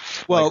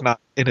staff. Well, like not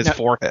in his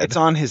forehead. It's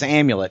on his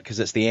amulet because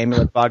it's the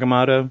amulet of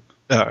Agamotto.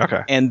 Oh,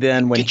 okay. And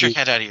then when Get your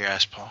head out of your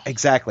ass, Paul.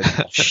 Exactly.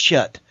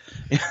 Shut.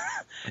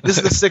 This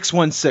is the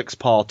 616,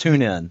 Paul.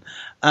 Tune in.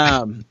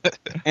 And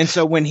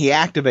so when he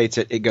activates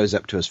it, it goes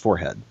up to his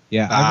forehead.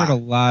 Yeah, I've read a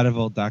lot of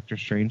old Doctor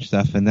Strange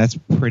stuff, and that's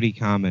pretty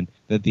common,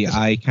 that the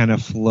eye kind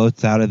of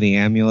floats out of the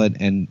amulet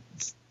and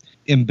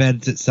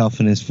embeds itself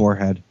in his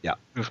forehead. Yeah.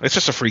 It's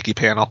just a freaky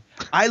panel.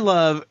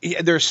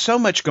 There's so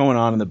much going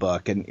on in the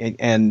book,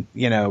 and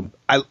you know,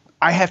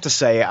 I have to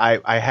say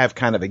I have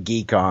kind of a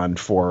geek on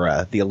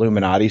for the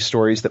Illuminati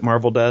stories that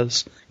Marvel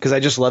does, because I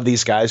just love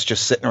these guys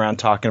just sitting around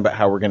talking about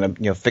how we're going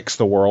to fix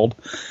the world.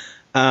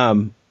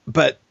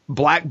 But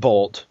Black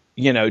Bolt,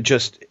 he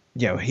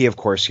of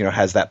course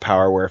has that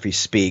power where if he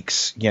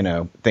speaks,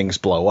 things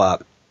blow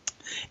up,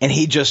 and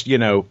he just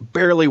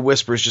barely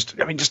whispers, just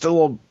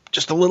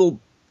a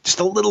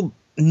little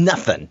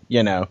nothing,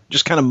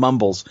 just kind of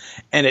mumbles,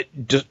 and it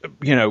just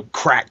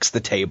cracks the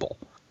table.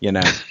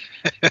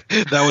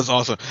 That was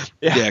awesome.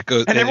 Yeah, it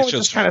goes, and everyone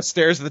just kind of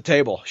stares at the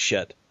table.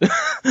 Shit.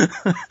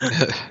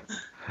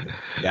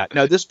 Yeah,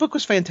 no, this book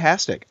was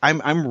fantastic.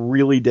 I'm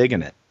really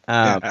digging it.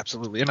 Yeah,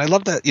 absolutely, and I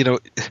love that.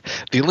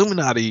 The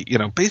Illuminati.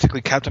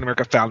 Basically, Captain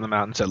America found them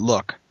out and said,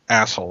 "Look,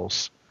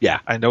 assholes. Yeah,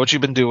 I know what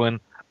you've been doing.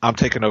 I'm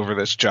taking over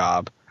this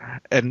job."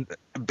 And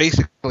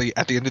basically,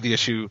 at the end of the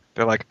issue,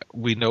 they're like,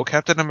 "We know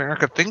Captain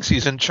America thinks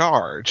he's in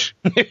charge,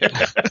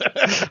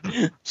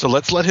 so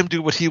let's let him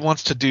do what he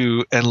wants to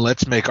do, and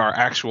let's make our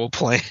actual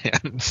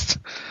plans."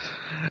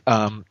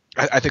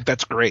 I think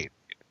that's great,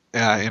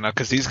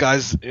 because these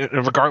guys,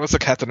 regardless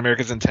of Captain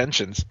America's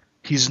intentions,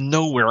 he's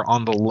nowhere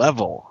on the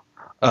level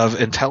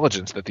of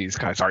intelligence that these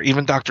guys are.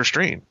 Even Doctor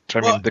Strange.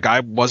 I mean, the guy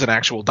was an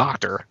actual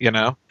doctor,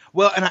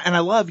 Well, and I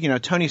love,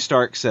 Tony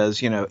Stark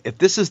says, if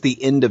this is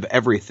the end of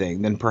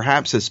everything, then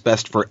perhaps it's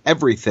best for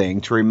everything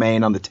to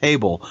remain on the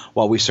table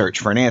while we search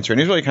for an answer. And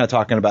he's really kind of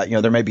talking about,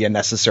 there may be a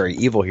necessary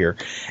evil here.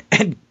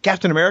 And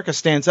Captain America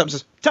stands up and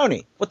says,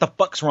 Tony, what the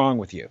fuck's wrong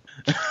with you?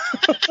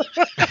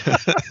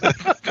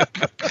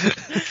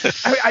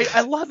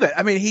 I love it.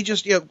 I mean, he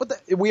just,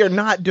 we are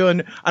not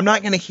doing, I'm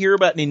not going to hear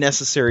about any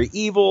necessary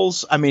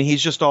evils. I mean,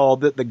 he's just all,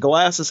 the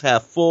glass is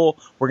half full.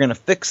 We're going to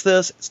fix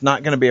this. It's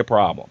not going to be a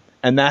problem.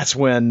 And that's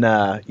when,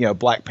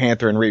 Black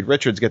Panther and Reed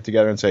Richards get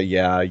together and say,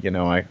 yeah, I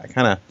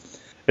kind of,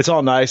 it's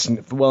all nice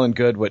and well and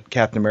good what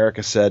Captain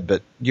America said,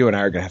 but you and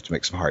I are going to have to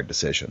make some hard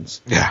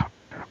decisions. Yeah.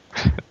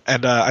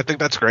 And I think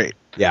that's great.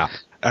 Yeah.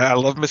 I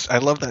love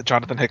that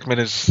Jonathan Hickman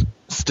is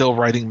still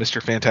writing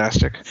Mr.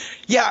 Fantastic.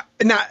 Yeah.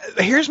 Now,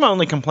 here's my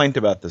only complaint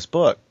about this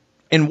book.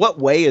 In what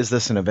way is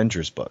this an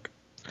Avengers book?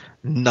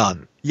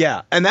 None.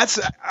 Yeah, and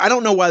I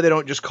don't know why they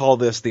don't just call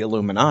this the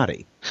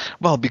Illuminati.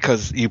 Well,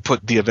 because you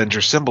put the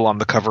Avengers symbol on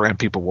the cover and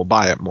people will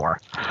buy it more.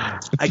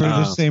 For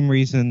the same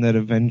reason that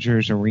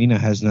Avengers Arena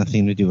has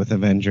nothing to do with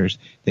Avengers.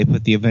 They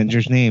put the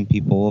Avengers name,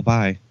 people will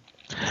buy.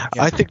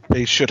 Yeah. I think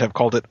they should have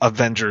called it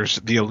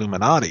Avengers the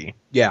Illuminati.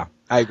 Yeah,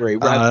 I agree.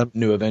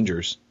 New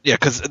Avengers. Yeah,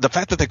 because the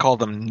fact that they call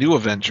them New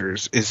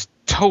Avengers is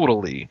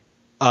totally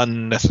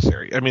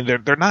unnecessary. I mean,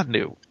 they're not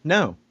new.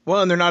 No.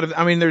 Well, and they're not.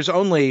 I mean, there's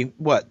only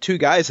two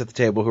guys at the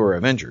table who are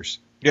Avengers.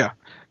 Yeah,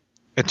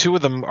 and two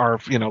of them are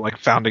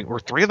founding,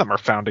 or three of them are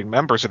founding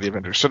members of the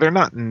Avengers. So they're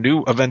not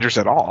new Avengers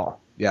at all.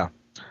 Yeah.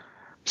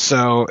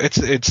 So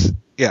it's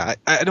yeah.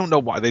 I don't know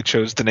why they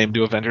chose the name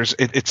New Avengers.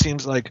 It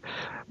seems like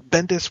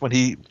Bendis, when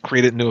he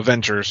created New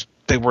Avengers,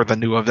 they were the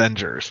New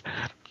Avengers,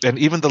 and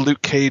even the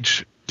Luke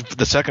Cage,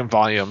 the second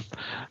volume,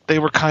 they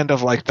were kind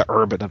of like the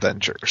Urban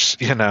Avengers,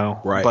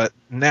 Right. But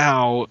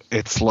now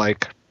it's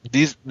like.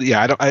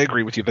 I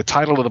agree with you. The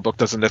title of the book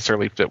doesn't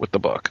necessarily fit with the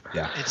book.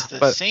 Yeah, it's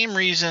the same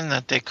reason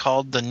that they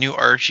called the New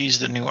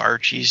Archies,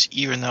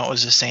 even though it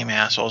was the same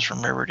assholes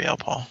from Riverdale,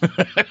 Paul.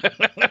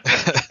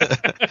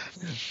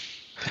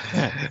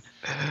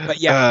 But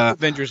yeah,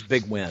 Avengers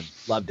big win.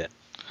 Loved it.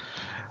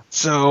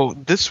 So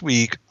this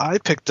week I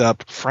picked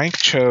up Frank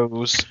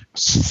Cho's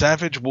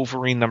Savage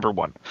Wolverine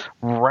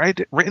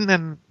 #1, written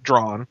and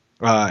drawn.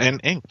 And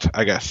inked,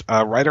 I guess.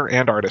 Writer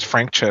and artist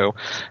Frank Cho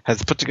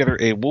has put together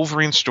a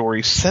Wolverine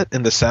story set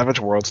in the Savage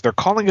Worlds. They're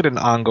calling it an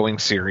ongoing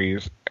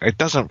series. It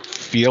doesn't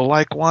feel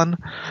like one,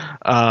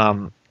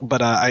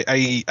 but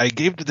I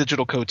gave the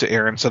digital code to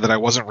Aaron so that I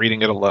wasn't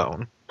reading it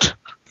alone.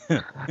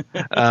 But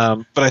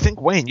I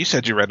think, Wayne, you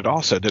said you read it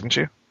also, didn't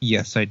you?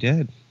 Yes, I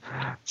did.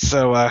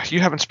 So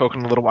you haven't spoken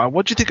in a little while.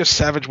 What did you think of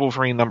Savage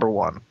Wolverine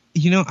 #1?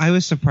 I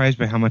was surprised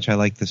by how much I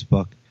liked this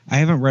book. I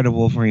haven't read a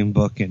Wolverine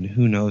book in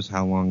who knows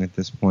how long at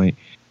this point,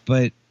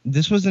 but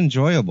this was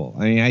enjoyable.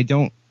 I mean, I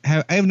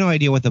have no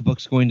idea what the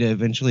book's going to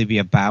eventually be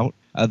about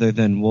other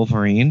than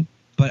Wolverine,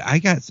 but I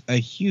got a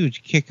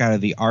huge kick out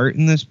of the art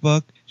in this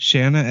book.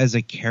 Shanna as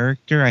a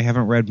character, I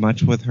haven't read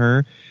much with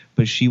her,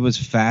 but she was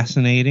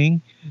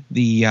fascinating.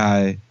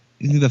 The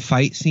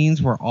fight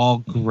scenes were all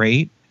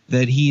great.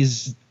 That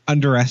he's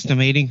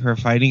underestimating her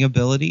fighting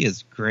ability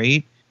is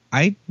great.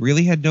 I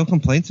really had no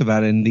complaints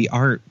about it, and the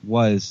art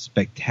was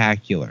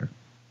spectacular.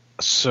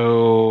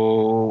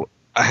 So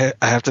I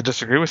have to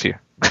disagree with you.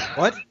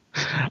 What?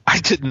 I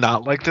did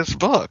not like this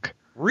book.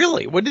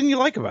 Really? What didn't you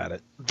like about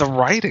it? The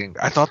writing.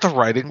 I thought the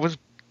writing was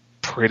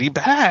pretty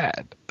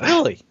bad.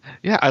 Really?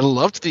 Yeah, I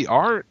loved the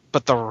art,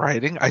 but the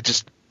writing,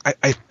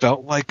 I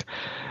felt like,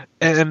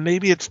 and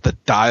maybe it's the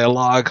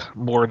dialogue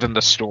more than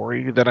the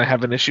story that I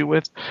have an issue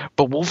with,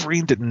 but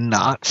Wolverine did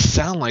not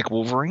sound like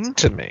Wolverine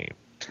to me.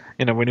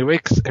 You know, when he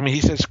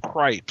he says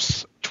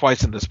cripes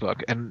twice in this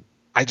book, and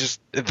I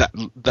just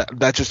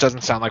that just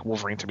doesn't sound like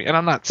Wolverine to me. And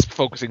I'm not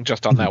focusing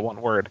just on that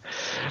one word.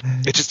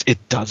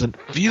 It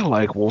doesn't feel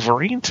like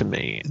Wolverine to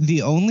me.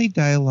 The only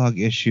dialogue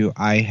issue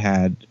I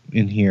had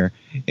in here,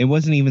 it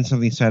wasn't even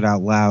something said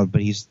out loud,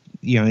 but he's,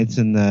 it's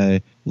in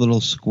the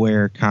little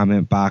square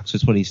comment box.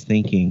 It's what he's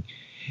thinking.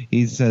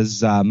 He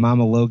says,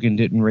 Mama Logan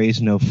didn't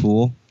raise no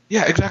fool.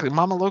 Yeah, exactly.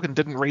 Mama Logan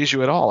didn't raise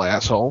you at all,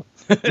 asshole.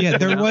 Yeah,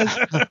 there was.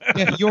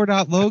 Yeah, you're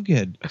not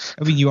Logan.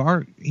 I mean, you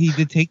are. He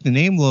did take the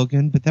name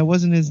Logan, but that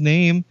wasn't his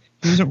name.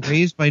 He wasn't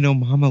raised by no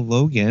Mama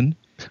Logan.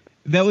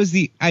 That was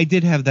I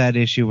did have that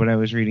issue when I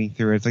was reading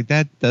through it. It's like,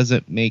 that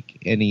doesn't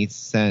make any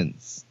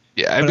sense.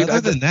 Yeah, but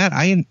other than that,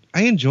 I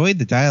enjoyed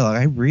the dialogue.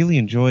 I really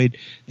enjoyed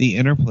the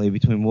interplay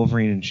between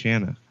Wolverine and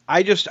Shanna.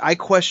 I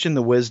question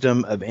the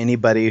wisdom of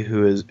anybody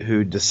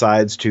who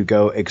decides to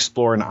go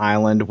explore an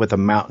island with a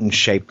mountain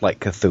shaped like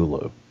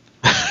Cthulhu.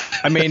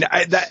 I mean,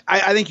 I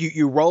think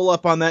you roll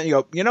up on that and you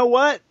go, you know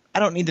what? I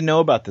don't need to know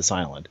about this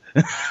island.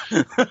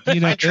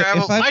 My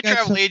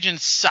travel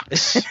agent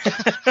sucks.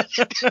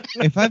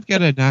 If I've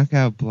got a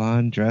knockout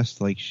blonde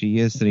dressed like she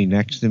is sitting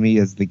next to me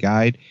as the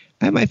guide,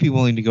 I might be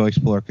willing to go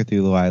explore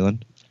Cthulhu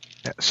Island.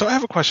 So I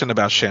have a question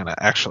about Shanna,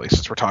 actually,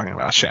 since we're talking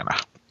about Shanna.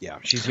 Yeah,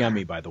 she's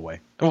yummy, by the way.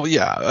 Well,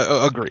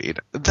 yeah, agreed.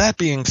 That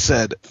being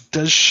said,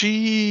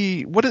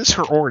 what is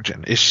her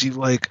origin? Is she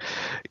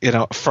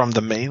from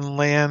the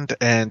mainland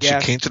and she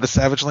came to the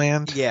Savage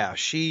Land? Yeah,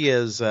 she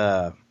is,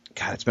 God,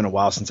 it's been a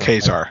while since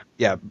Khazar.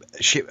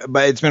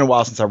 But it's been a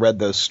while since I read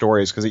those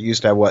stories because it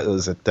used to have,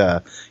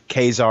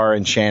 Khazar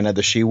and Shanna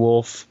the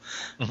She-Wolf.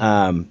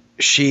 Mm-hmm.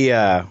 She,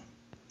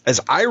 as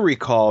I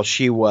recall,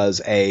 she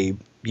was a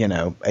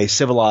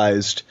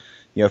civilized,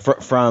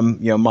 from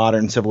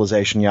modern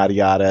civilization, yada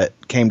yada,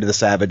 came to the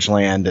Savage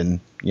Land and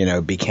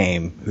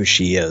became who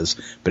she is.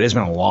 But it's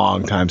been a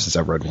long time since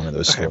I've read one of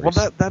those stories.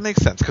 Well, that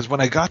makes sense because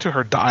when I got to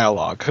her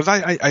dialogue, because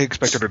I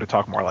expected her to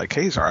talk more like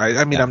Khazar.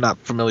 I mean, I'm not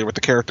familiar with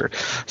the character,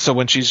 so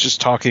when she's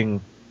just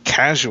talking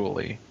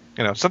casually,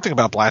 something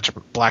about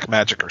black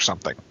magic or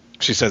something,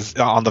 she says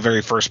on the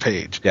very first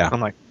page. Yeah,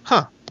 I'm like,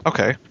 huh,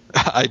 okay.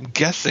 I'm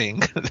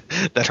guessing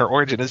that her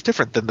origin is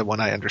different than the one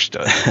I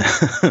understood.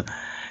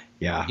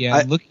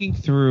 Yeah. Looking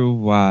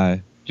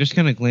through, just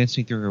kind of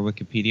glancing through her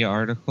Wikipedia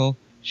article,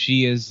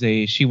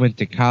 she went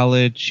to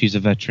college. She's a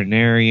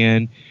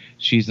veterinarian.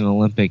 She's an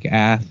Olympic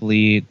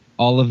athlete.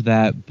 All of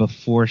that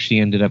before she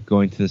ended up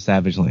going to the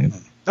Savage Land.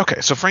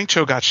 Okay, so Frank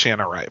Cho got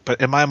Shanna right,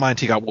 but in my mind,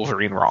 he got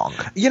Wolverine wrong.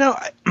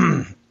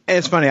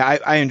 It's funny.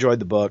 I enjoyed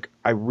the book.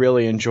 I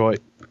really enjoyed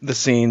the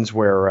scenes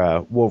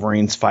where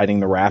Wolverine's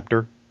fighting the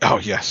raptor. Oh,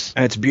 yes.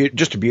 And it's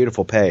just a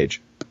beautiful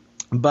page.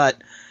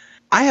 But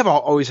I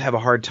always have a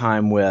hard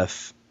time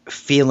with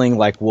feeling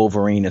like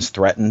Wolverine is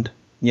threatened,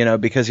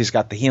 because he's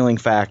got the healing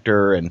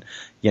factor and,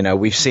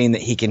 we've seen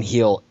that he can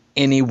heal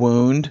any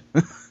wound.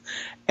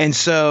 And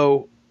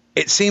so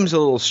it seems a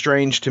little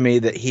strange to me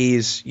that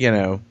he's,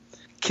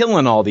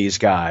 killing all these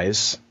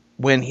guys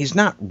when he's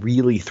not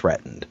really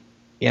threatened.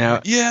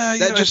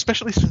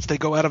 Especially since they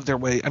go out of their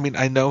way. I mean,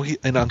 I know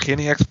in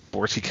Uncanny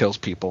X-Force he kills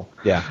people.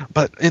 Yeah.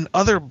 But in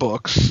other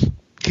books,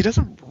 he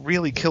doesn't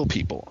really kill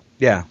people.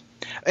 Yeah.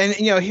 And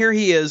here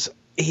he is.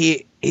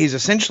 He's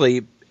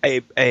essentially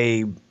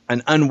an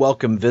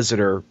unwelcome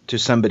visitor to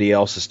somebody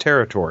else's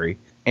territory,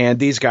 and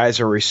these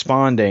guys are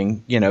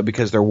responding,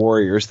 because they're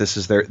warriors. This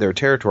is their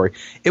territory.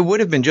 It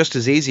would have been just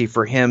as easy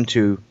for him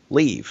to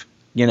leave,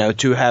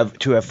 to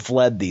have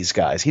fled these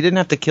guys. He didn't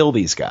have to kill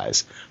these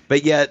guys,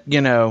 but yet,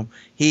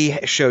 he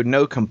showed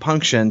no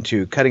compunction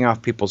to cutting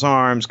off people's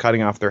arms,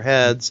 cutting off their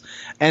heads.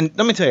 And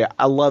let me tell you,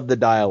 I love the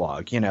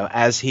dialogue.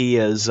 As he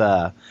is,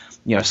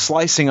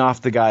 slicing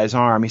off the guy's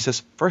arm, he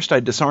says, "First I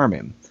disarm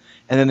him,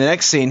 and then the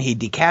next scene he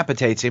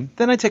decapitates him.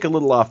 Then I take a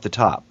little off the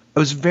top." I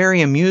was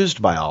very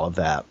amused by all of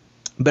that,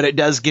 but it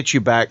does get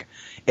you back.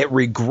 It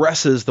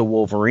regresses the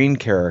Wolverine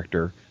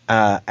character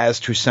as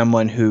to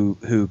someone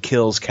who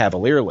kills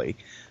cavalierly.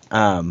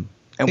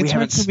 And it's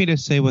hard for me to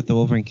say what the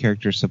Wolverine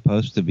character is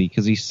supposed to be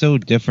because he's so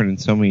different in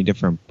so many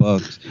different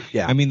books.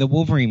 Yeah. I mean, the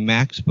Wolverine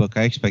Max book,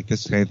 I expect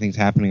this kind of thing's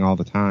happening all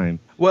the time.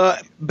 Well,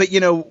 but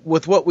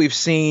with what we've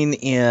seen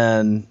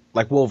in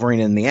like Wolverine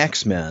and the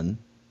X-Men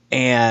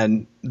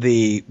and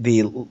the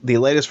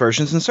latest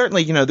versions, and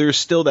certainly there's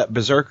still that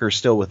berserker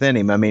still within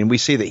him. I mean, we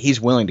see that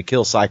he's willing to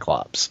kill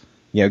Cyclops.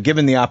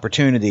 Given the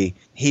opportunity,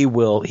 he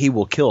will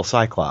kill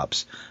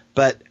Cyclops.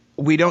 But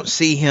we don't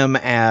see him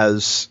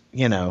as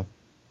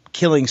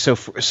killing so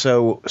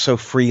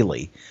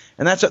freely,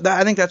 and I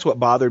think that's what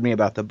bothered me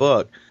about the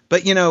book.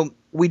 But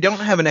we don't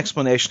have an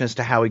explanation as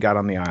to how he got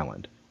on the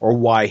island or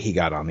why he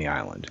got on the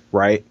island,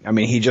 right? I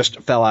mean, he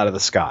just fell out of the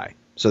sky,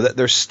 so that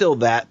there's still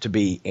that to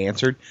be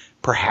answered.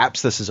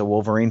 Perhaps this is a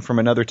Wolverine from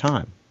another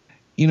time.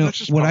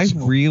 What I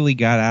really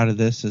got out of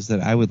this is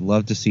that I would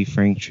love to see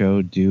Frank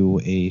Cho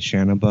do a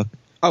Shanna book.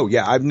 Oh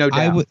yeah, I've no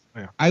doubt.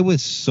 I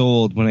was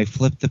sold when I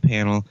flipped the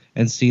panel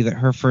and see that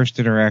her first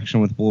interaction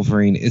with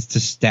Wolverine is to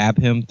stab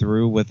him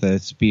through with a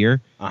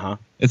spear.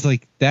 It's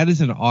like, that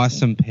is an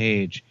awesome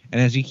page.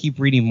 And as you keep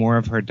reading more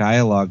of her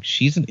dialogue,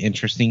 she's an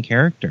interesting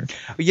character.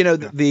 You know,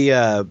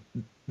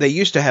 they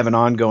used to have an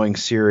ongoing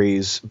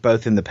series,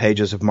 both in the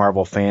pages of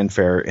Marvel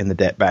Fanfare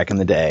back in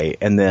the day,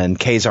 and then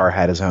Kazar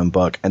had his own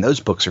book, and those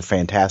books are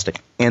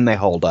fantastic, and they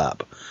hold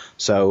up.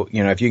 So,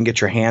 you know, if you can get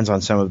your hands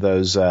on some of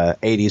those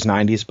 80s,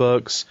 90s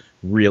books,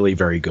 really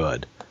very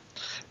good.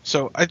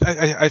 So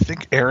I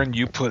think, Aaron,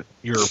 you put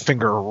your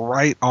finger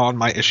right on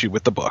my issue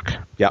with the book.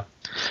 Yep.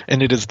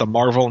 And it is the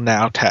Marvel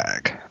Now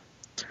tag.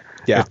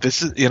 Yeah. If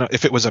this is,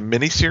 if it was a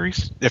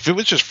miniseries, if it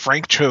was just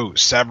Frank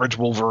Cho's Savage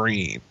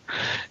Wolverine,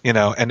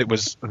 and it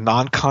was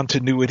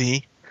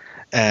non-continuity,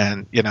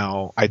 and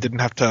I didn't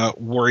have to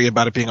worry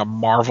about it being a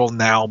Marvel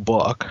Now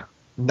book,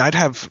 I'd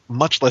have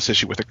much less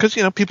issue with it because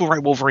people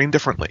write Wolverine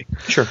differently.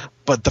 Sure.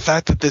 But the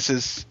fact that this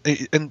is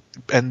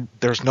and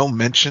there's no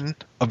mention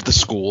of the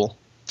school.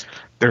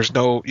 There's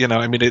no,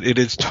 it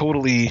is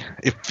totally,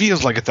 it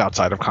feels like it's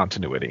outside of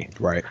continuity.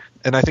 Right.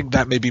 And I think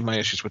that may be my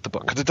issues with the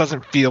book because it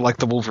doesn't feel like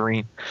the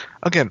Wolverine.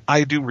 Again,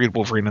 I do read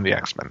Wolverine in the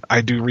X-Men.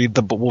 I do read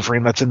the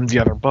Wolverine that's in the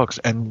other books,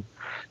 and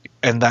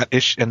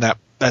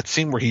that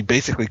scene where he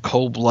basically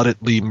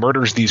cold-bloodedly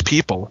murders these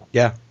people.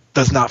 Yeah.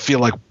 Does not feel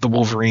like the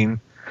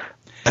Wolverine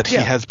that he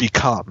has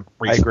become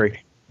recently. I agree.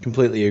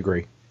 Completely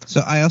agree.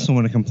 So I also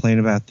want to complain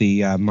about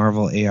the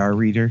Marvel AR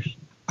readers.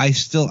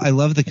 I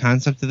love the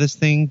concept of this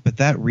thing, but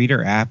that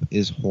reader app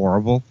is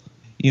horrible.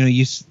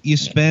 You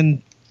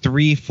spend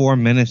 3-4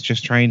 minutes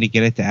just trying to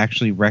get it to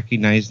actually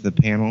recognize the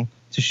panel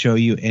to show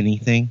you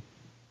anything.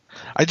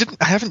 I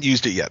haven't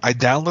used it yet. I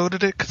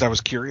downloaded it because I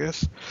was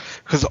curious.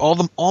 Because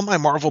all my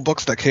Marvel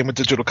books that came with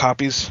digital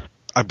copies,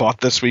 I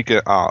bought this week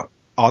in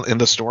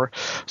the store.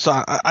 So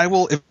I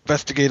will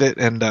investigate it,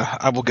 and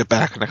I will get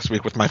back next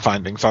week with my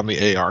findings on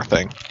the AR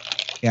thing.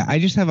 Yeah, I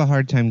just have a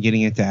hard time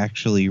getting it to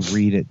actually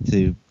read it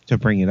to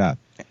bring it up.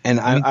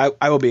 And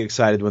I will be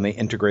excited when they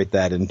integrate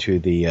that into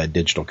the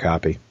digital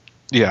copy.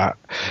 Yeah.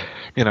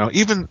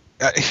 Even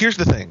here's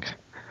the thing.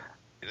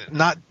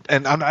 I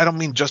don't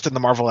mean just in the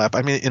Marvel app.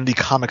 I mean in the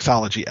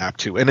Comixology app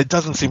too. And it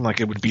doesn't seem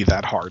like it would be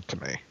that hard to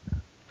me.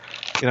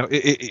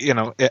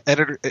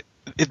 Editor.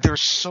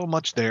 There's so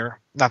much there.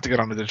 Not to get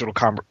on the digital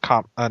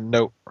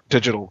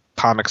digital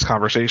comics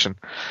conversation,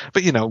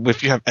 but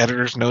if you have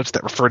editor's notes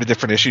that refer to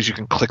different issues, you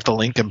can click the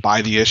link and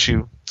buy the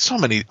issue. So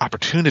many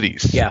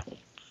opportunities. Yeah.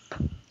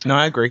 No,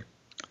 I agree.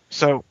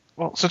 So,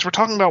 since we're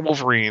talking about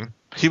Wolverine,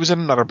 he was in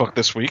another book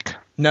this week.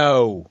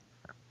 No.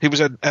 He was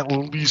in at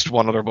least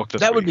one other book this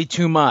week. That would be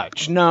too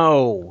much.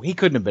 No, he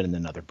couldn't have been in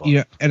another book.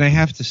 Yeah, and I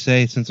have to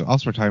say, since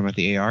also we're talking about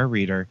the AR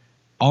reader,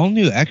 All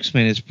New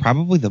X-Men is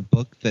probably the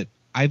book that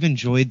I've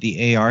enjoyed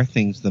the AR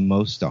things the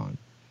most on.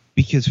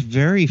 Because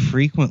very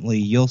frequently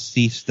you'll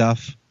see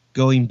stuff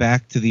going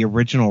back to the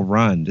original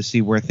run to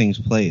see where things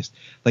placed.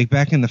 Like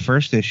back in the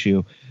first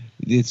issue,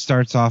 it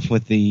starts off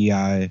with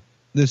the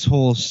this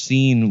whole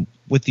scene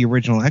with the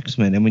original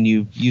X-Men, and when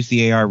you use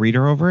the AR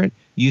reader over it,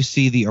 you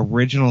see the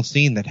original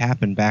scene that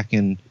happened back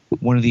in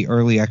one of the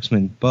early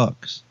X-Men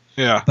books.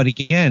 Yeah. But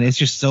again, it's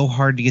just so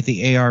hard to get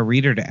the AR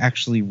reader to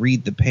actually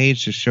read the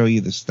page to show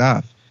you the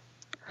stuff.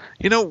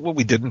 You know what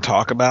we didn't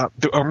talk about?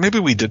 Or maybe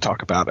we did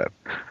talk about it.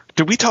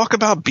 Did we talk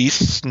about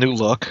Beast's new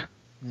look?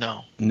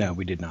 No. No,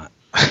 we did not.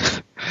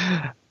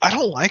 I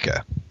don't like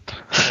it.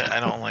 I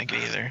don't like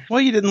it either.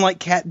 Well, you didn't like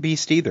Cat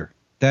Beast either.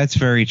 That's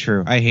very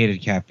true. I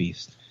hated Cat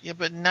Beast. Yeah,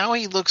 but now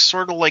he looks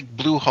sort of like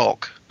Blue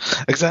Hulk.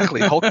 Exactly.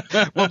 Hulk.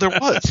 Well, there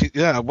was.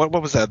 Yeah. What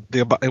was that?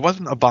 It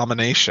wasn't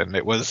Abomination.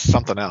 It was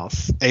something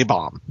else.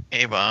 A-Bomb.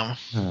 A-Bomb.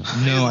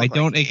 No, I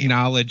don't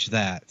acknowledge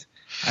that.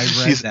 I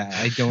read that.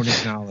 I don't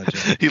acknowledge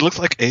it. He looks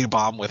like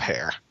A-Bomb with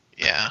hair.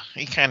 Yeah,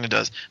 he kind of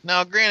does.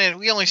 Now, granted,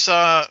 we only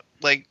saw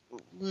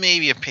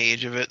maybe a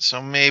page of it,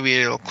 so maybe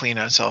it'll clean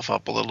itself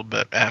up a little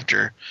bit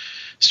after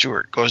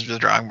Stuart goes to the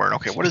drawing board.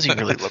 Okay, what does he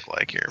really look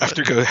like here?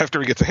 After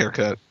he gets a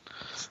haircut.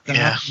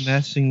 Stop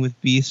messing with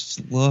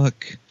Beast's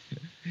look.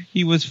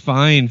 He was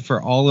fine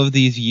for all of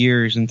these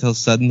years until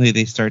suddenly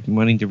they start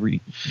wanting to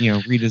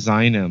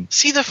redesign him.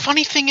 See, the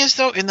funny thing is,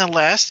 though, in the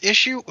last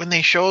issue, when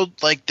they showed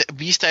the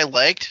Beast I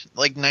liked,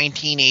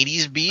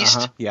 1980s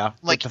Beast, yeah,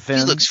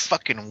 he looks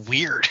fucking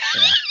weird.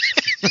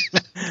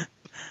 Yeah.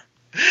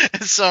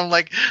 So I'm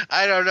like,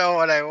 I don't know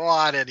what I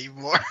want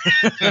anymore.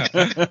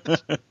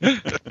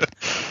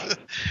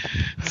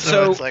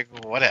 So it's like,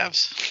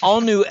 whatevs.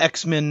 All New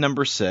X-Men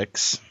number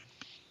 6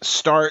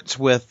 starts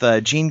with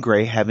Jean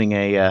Grey having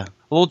a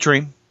little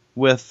dream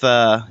with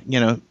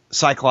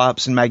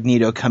Cyclops and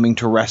Magneto coming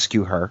to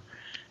rescue her,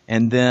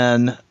 and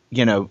then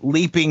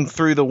leaping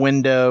through the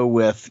window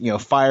with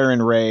fire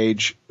and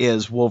rage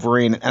is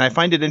Wolverine. And I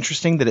find it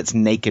interesting that it's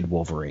naked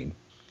Wolverine.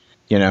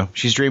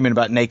 She's dreaming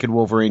about naked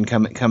Wolverine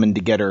coming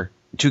to get her,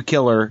 to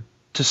kill her,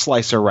 to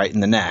slice her right in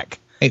the neck.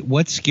 Hey,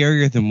 what's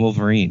scarier than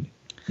Wolverine?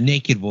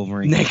 Naked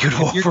Wolverine. Naked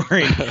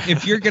Wolverine.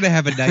 If you're going to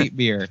have a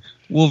nightmare,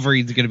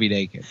 Wolverine's going to be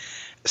naked.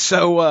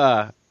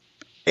 So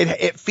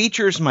It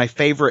features my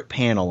favorite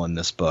panel in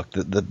this book,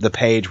 the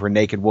page where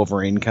naked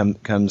Wolverine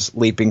comes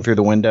leaping through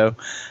the window.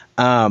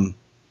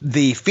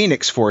 The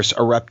Phoenix Force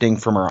erupting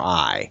from her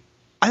eye.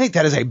 I think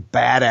that is a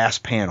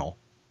badass panel.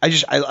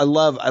 I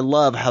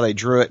love how they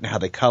drew it and how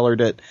they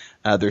colored it.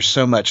 There's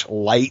so much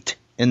light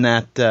in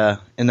that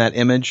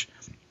image.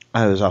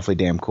 It was awfully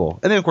damn cool.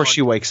 And then of course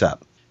she wakes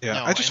up. Yeah,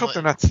 No, I just and hope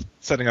they're not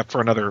setting up for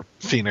another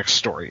Phoenix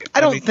story.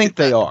 I don't think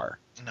they are.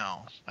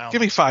 No. I don't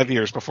Give me 5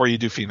 years before you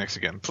do Phoenix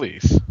again,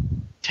 please.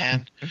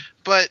 10.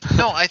 But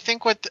no, I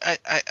think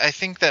I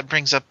think that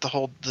brings up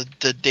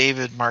the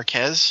David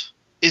Marquez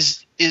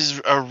is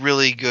a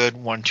really good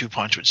 1-2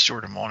 punch with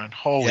Stuart Immonen.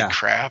 Holy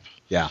crap.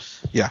 Yeah.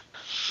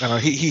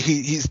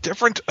 He's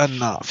different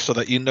enough so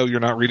that you know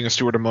you're not reading a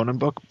Stuart Immonen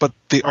book, but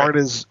the art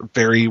is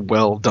very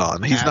well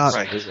done. He's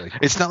Absolutely. not.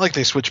 It's not like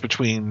they switched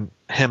between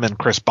him and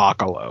Chris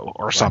Bacalo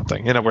or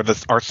something, where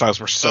the art styles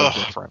were so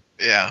different.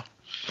 Yeah.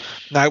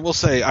 Now I will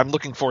say I'm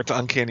looking forward to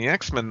Uncanny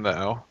X-Men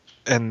though,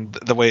 and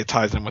the way it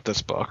ties in with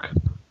this book.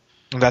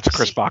 And that's a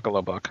Chris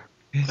Bacalo book.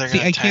 See,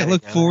 I can't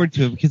look forward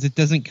to it because it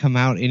doesn't come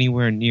out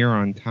anywhere near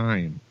on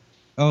time.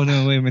 Oh,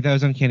 no, wait a minute. That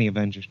was Uncanny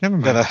Avengers. Never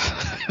mind.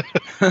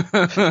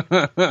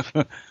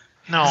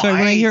 No, So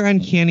when I hear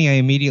Uncanny, I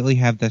immediately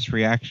have this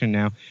reaction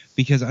now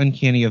because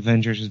Uncanny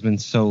Avengers has been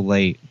so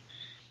late.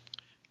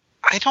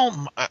 I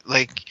don't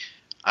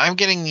I'm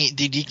getting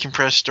the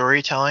decompressed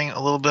storytelling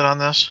a little bit on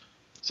this.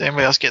 Is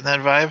anybody else getting that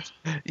vibe?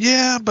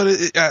 Yeah, but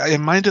I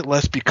mind it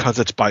less because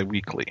it's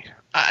bi-weekly.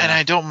 And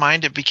I don't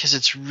mind it because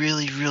it's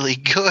really, really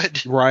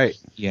good. Right.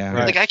 Yeah.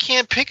 Right. Like, I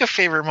can't pick a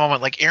favorite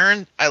moment. Like,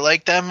 Aaron, I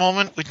like that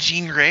moment with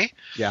Jean Grey.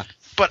 Yeah.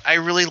 But I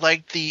really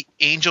liked the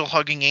angel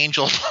hugging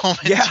angel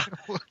moment. Yeah.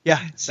 Yeah.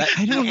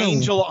 I don't know.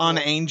 Angel on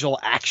angel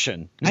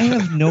action. I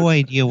have no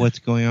idea what's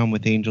going on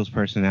with Angel's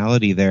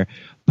personality there,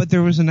 but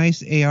there was a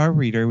nice AR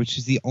reader, which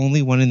is the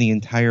only one in the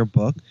entire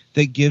book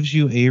that gives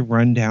you a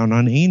rundown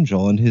on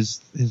Angel and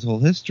his whole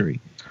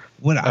history.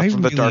 What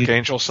From the Dark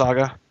Angel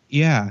saga?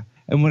 Yeah.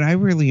 And what I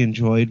really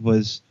enjoyed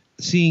was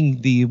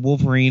seeing the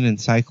Wolverine and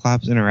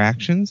Cyclops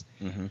interactions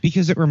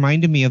because it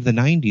reminded me of the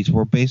 90s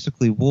where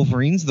basically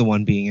Wolverine's the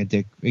one being a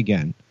dick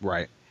again.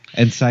 Right.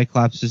 And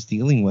Cyclops is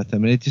dealing with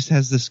him. And it just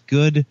has this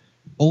good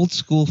old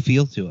school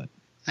feel to it.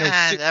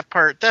 That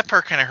part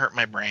kind of hurt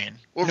my brain.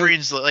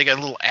 Wolverine's like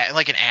an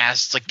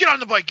ass. It's like, get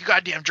on the bike, you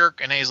goddamn jerk.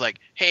 And he's like,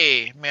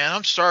 hey, man,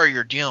 I'm sorry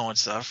you're dealing with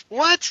stuff.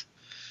 What?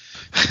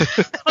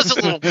 That was a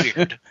little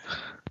weird.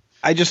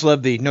 I just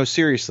love no,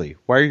 seriously,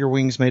 why are your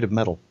wings made of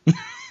metal?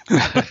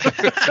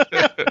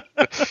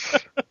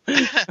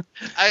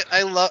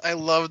 I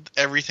loved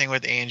everything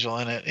with Angel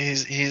in it.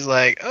 He's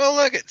like, oh,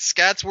 look,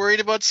 Scott's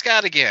worried about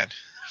Scott again.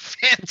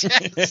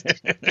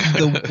 Fantastic.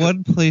 The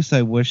one place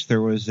I wish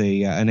there was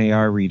an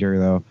AR reader,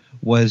 though,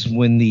 was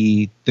when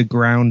the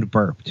ground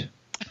burped.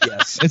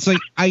 Yes. It's like,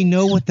 I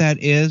know what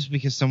that is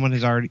because someone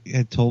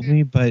had told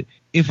me, but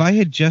if I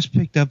had just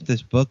picked up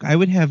this book, I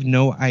would have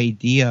no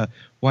idea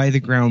why the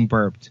ground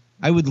burped.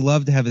 I would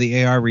love to have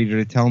the AR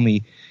reader to tell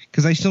me,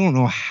 because I still don't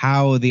know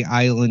how the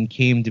island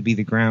came to be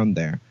the ground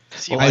there.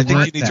 See, I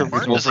think you need to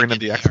Warren read Wolverine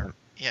and the X-Men.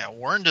 Yeah,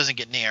 Warren doesn't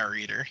get an AR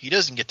reader. He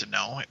doesn't get to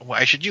know.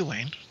 Why should you,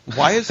 Wayne?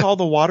 Why is all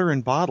the water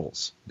in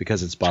bottles?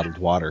 Because it's bottled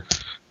water.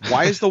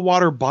 Why is the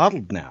water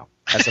bottled now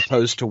as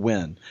opposed to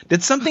when?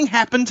 Did something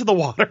happen to the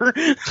water?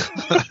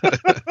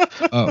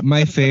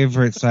 My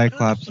favorite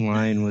Cyclops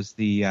line was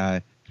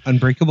the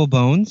Unbreakable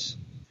Bones.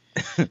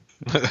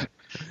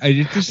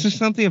 There's just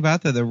something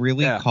about that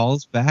really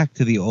calls back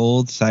to the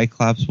old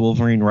Cyclops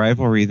Wolverine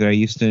rivalry that I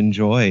used to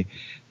enjoy.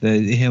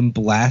 Him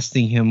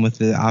blasting him with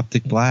the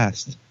optic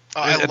blast.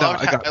 Oh,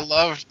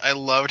 I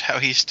loved how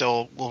he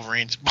stole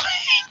Wolverine's bike.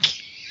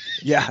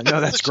 Yeah, no,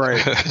 that's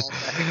great.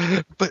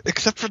 But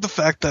except for the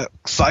fact that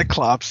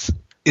Cyclops,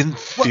 in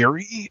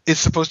theory, is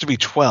supposed to be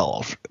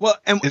 12. Well,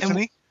 isn't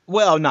he?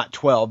 Well, not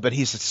 12, but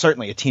he's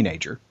certainly a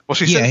teenager. Well,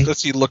 she says,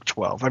 does he look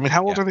 12? I mean,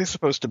 how old are they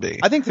supposed to be?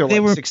 I think they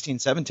were 16,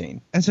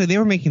 17. And so they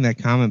were making that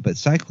comment, but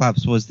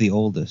Cyclops was the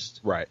oldest.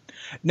 Right.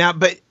 Now,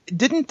 but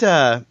didn't,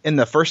 in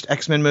the first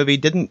X-Men movie,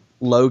 didn't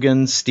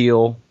Logan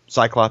steal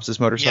Cyclops'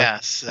 motorcycle?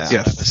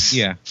 Yes.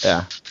 Yeah.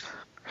 Yeah.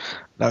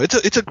 No,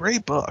 it's a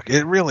great book.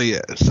 It really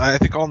is. I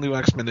think All New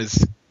X-Men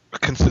is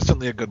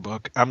consistently a good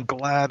book. I'm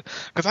glad,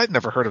 because I'd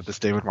never heard of this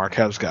David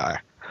Marquez guy.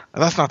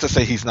 And that's not to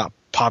say he's not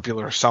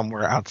popular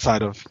somewhere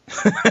outside of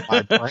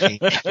my brain.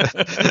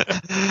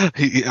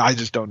 I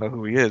just don't know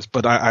who he is.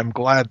 But I'm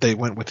glad they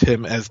went with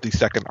him as the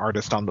second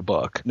artist on the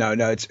book. No,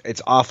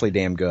 it's awfully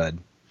damn good.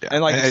 Yeah.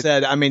 And like I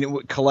said, I mean,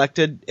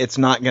 collected, it's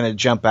not going to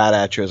jump out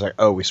at you as like,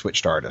 oh, we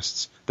switched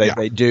artists.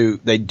 They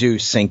do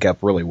sync up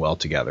really well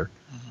together.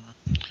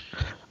 Mm-hmm.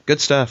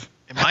 Good stuff.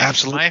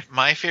 Absolutely.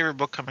 My favorite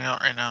book coming out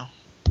right now.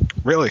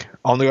 Really?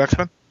 All New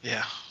X-Men?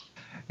 Yeah.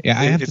 Yeah,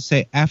 I have to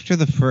say, after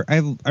the first,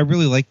 I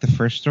really like the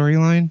first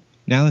storyline.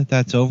 Now that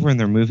that's over and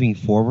they're moving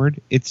forward,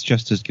 it's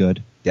just as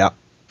good. Yeah.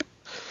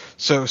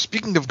 So,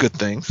 speaking of good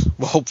things,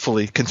 well,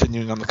 hopefully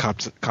continuing on the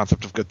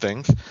concept of good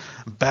things,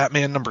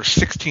 Batman number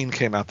 16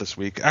 came out this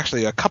week.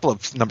 Actually, a couple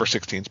of number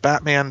 16s.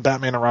 Batman,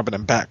 Batman and Robin,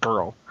 and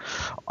Batgirl.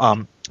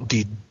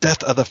 The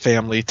Death of the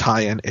Family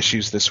tie-in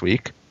issues this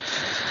week.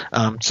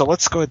 So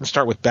let's go ahead and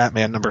start with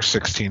Batman number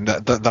 16,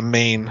 the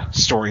main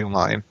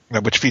storyline,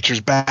 which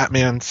features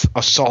Batman's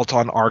assault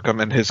on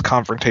Arkham and his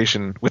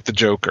confrontation with the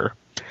Joker,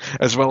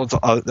 as well as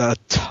a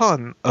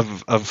ton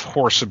of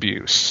horse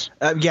abuse.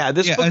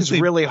 This book is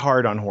really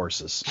hard on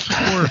horses.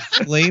 Poor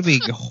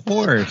flaming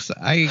horse.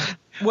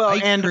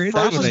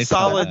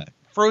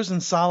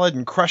 Frozen solid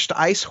and crushed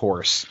ice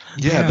horse.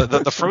 Yeah,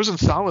 the frozen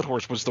solid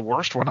horse was the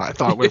worst one, I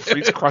thought, where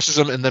Frieza crushes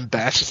him and then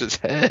bashes his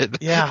head.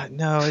 Yeah,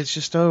 no, it's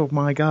just, oh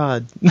my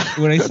god.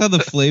 When I saw the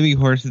flaming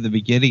horse at the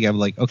beginning, I'm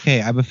like,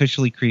 okay, I'm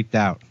officially creeped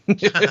out.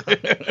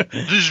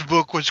 This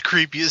book was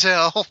creepy as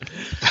hell.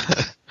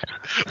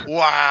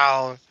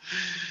 Wow.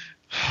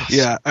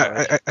 Yeah,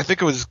 I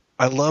think it was.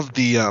 I love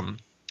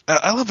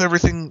I love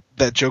everything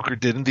that Joker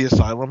did in the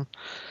Asylum.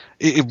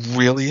 It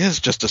really is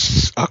just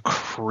a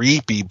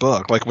creepy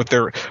book. Like where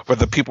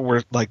the people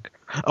were like,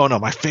 oh no,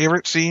 my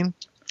favorite scene,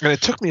 and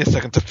it took me a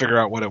second to figure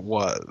out what it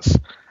was.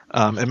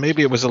 And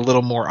maybe it was a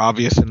little more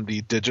obvious in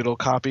the digital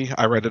copy.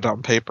 I read it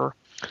on paper.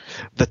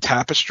 The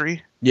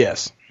tapestry,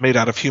 yes, made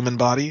out of human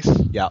bodies.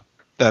 Yeah,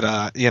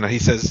 that he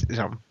says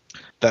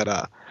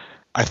that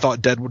I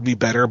thought dead would be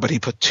better, but he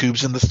put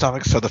tubes in the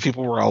stomach so the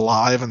people were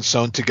alive and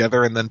sewn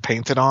together and then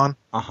painted on.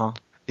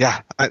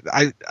 Yeah,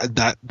 I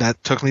that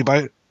took me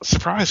by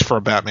surprise for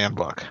a Batman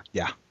book.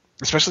 Yeah,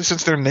 especially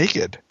since they're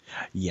naked.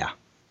 Yeah,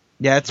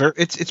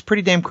 it's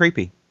pretty damn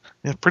creepy.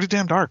 Yeah, pretty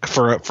damn dark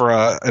for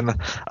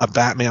a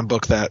Batman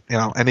book that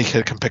any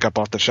kid can pick up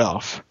off the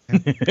shelf.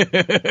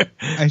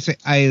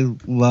 I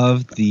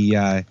love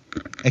the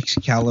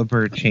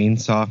Excalibur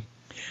chainsaw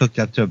hooked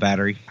up to a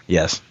battery.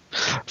 Yes.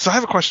 So I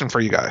have a question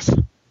for you guys,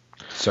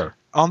 sir.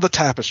 On the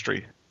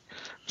tapestry,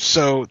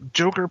 so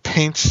Joker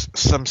paints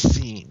some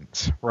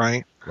scenes,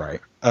 right? Right.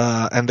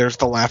 And there's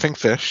the laughing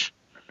fish,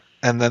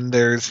 and then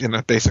there's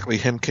basically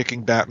him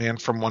kicking Batman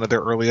from one of their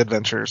early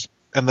adventures,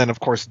 and then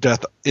of course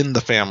Death in the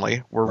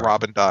Family where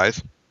Robin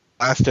dies.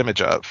 Last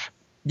image of.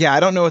 Yeah, I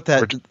don't know what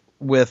that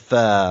with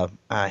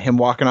him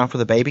walking off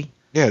with a baby.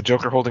 Yeah,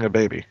 Joker holding a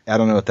baby. I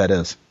don't know what that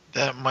is.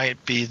 That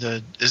might be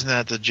isn't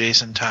that the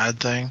Jason Todd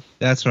thing?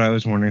 That's what I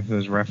was wondering, if it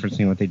was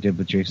referencing what they did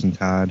with Jason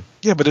Todd.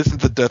 Yeah, but isn't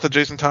the Death of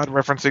Jason Todd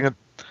referencing it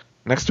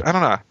next to, I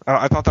don't know.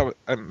 I thought that was,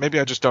 maybe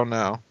I just don't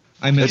know.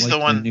 I meant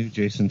the new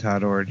Jason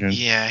Todd origin.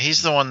 Yeah,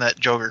 he's the one that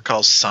Joker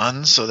calls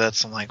son, so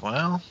I'm like,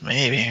 well,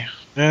 maybe.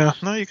 Yeah,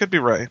 no, you could be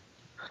right.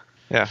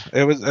 Yeah,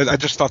 it was. I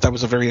just thought that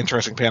was a very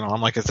interesting panel. I'm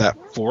like, is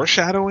that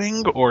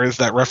foreshadowing, or is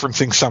that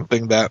referencing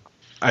something that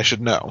I should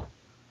know?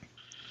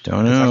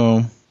 Don't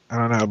know. I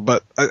don't know,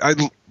 but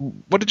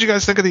what did you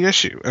guys think of the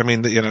issue? I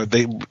mean,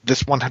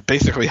 this one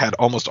basically had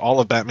almost all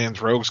of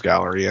Batman's rogues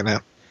gallery in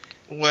it.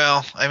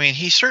 Well, I mean,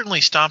 he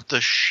certainly stomped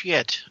the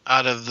shit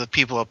out of the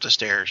people up the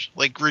stairs,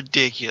 like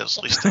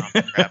ridiculously stomped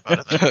the crap out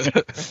of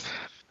them.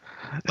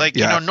 Like,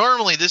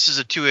 normally this is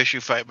a 2-issue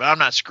fight, but I'm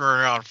not screwing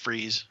around,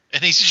 Freeze,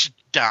 and he's just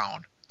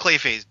down.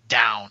 Clayface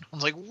down. I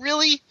was like,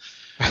 really?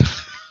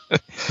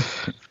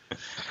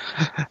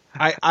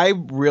 I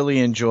really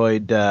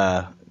enjoyed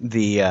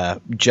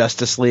the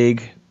Justice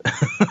League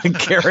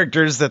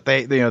characters that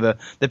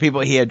the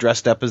people he had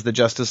dressed up as the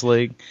Justice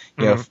League.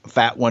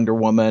 Fat Wonder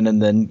Woman,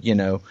 and then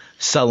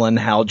sullen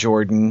Hal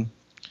Jordan,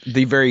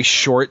 the very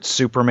short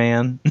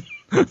Superman.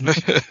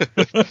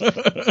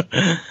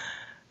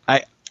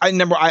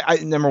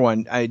 Number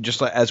one,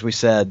 just as we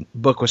said,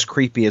 book was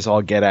creepy as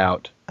all get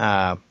out,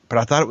 but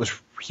I thought it was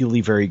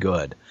really very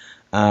good.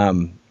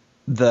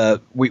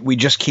 We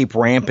just keep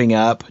ramping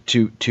up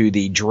to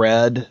the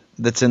dread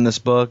that's in this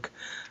book.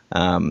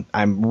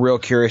 I'm real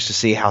curious to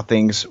see how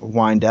things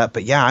wind up,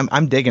 but yeah,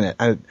 I'm digging it.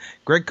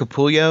 Greg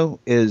Capullo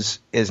is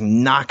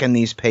knocking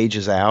these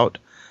pages out.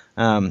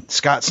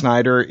 Scott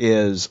Snyder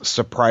is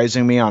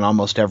surprising me on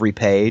almost every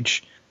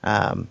page.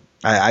 I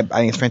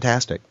think it's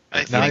fantastic.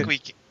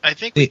 I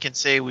think we can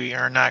say we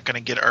are not going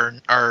to get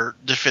our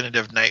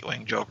definitive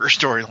Nightwing Joker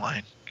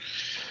storyline.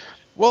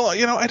 Well,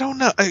 I don't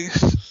know.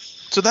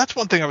 So that's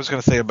one thing I was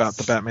going to say about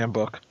the Batman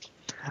book.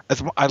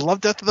 I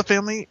love Death of the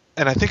Family,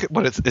 and I think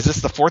is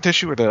this the 4th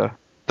issue or the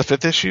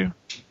 5th issue?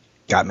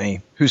 Got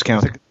me. Who's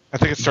counting? I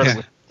think it started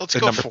with Let's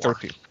go number 4.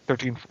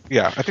 13.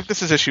 Yeah, I think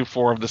this is issue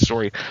 4 of the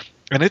story,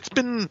 and it's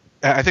been.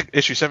 I think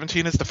issue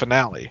 17 is the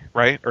finale,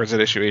 right? Or is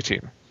it issue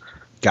 18?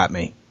 Got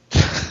me.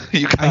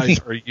 You guys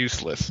are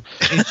useless.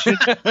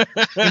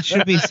 It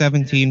should be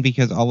 17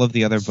 because all of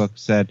the other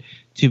books said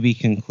to be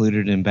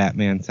concluded in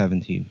Batman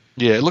 17.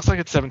 Yeah, it looks like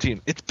it's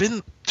 17. It's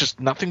been just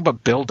nothing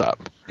but build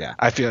up. Yeah.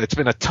 I feel it's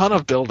been a ton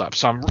of build up.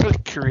 So I'm really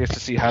curious to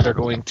see how they're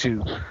going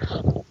to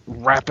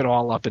wrap it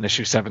all up in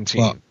issue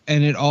 17. Well,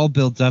 and it all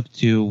builds up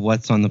to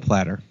what's on the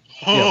platter.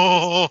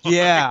 Oh.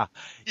 Yeah.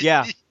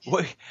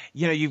 Well,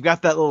 you've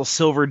got that little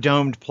silver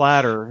domed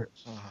platter.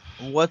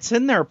 What's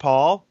in there,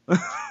 Paul?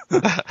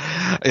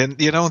 And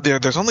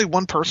there's only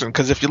one person,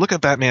 because if you look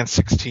at Batman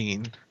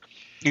 16,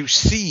 you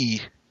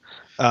see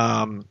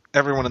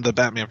everyone in the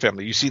Batman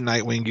family. You see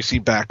Nightwing, you see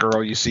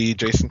Batgirl, you see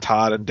Jason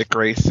Todd and Dick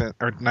Grayson,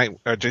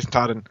 Jason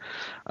Todd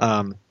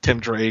and Tim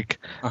Drake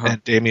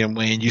and Damian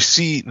Wayne. You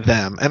see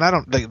them, and I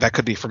don't think that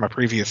could be from a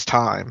previous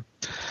time.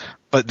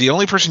 But the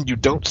only person you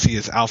don't see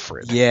is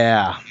Alfred.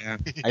 Yeah.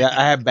 I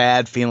have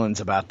bad feelings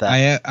about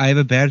that. I have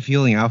a bad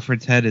feeling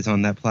Alfred's head is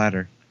on that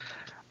platter.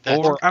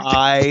 Or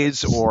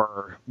eyes,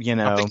 or,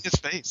 I'm thinking his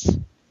face.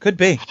 Could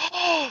be.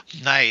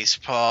 Nice,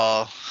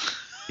 Paul.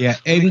 Yeah,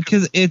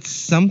 because it's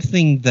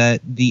something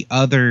that the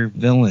other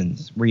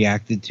villains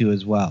reacted to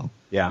as well.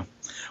 Yeah.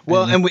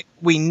 Well, and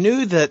we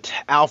knew that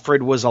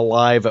Alfred was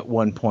alive at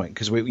one point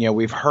because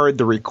we've heard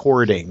the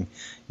recording,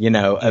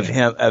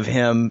 of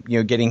him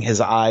getting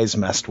his eyes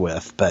messed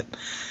with, but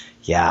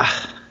it's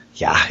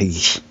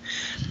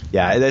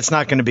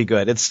not going to be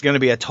good. It's going to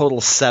be a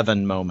total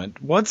 7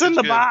 moment. What's in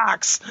the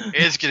box?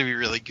 It's going to be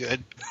really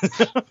good.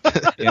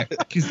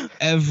 Because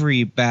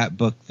every Bat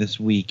book this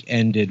week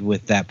ended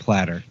with that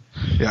platter.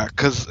 Yeah,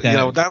 because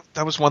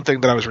that was one thing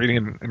that I was reading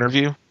in an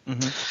interview.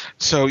 Mm-hmm.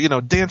 So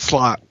Dan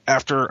Slott,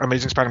 after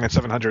Amazing Spider-Man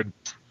 700,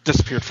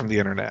 disappeared from the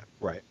internet.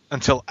 Right.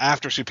 Until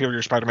after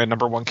Superior Spider-Man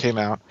 #1 came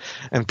out,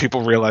 and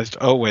people realized,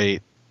 oh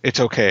wait, it's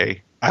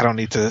okay. I don't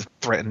need to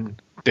threaten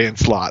Dan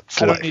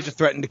Slott's I don't life. need to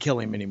threaten to kill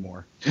him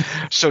anymore.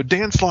 So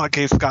Dan Slott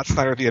gave Scott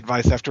Snyder the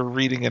advice after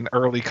reading an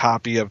early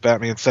copy of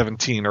Batman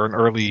 17, or an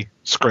early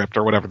script,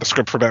 or whatever, the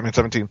script for Batman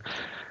 17.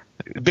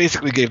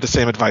 Basically gave the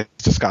same advice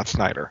to Scott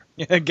Snyder.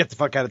 Get the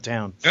fuck out of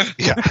town.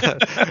 Yeah.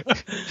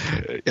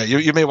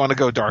 You may want to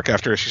go dark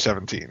after issue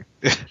 17.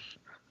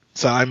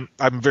 So I'm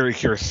very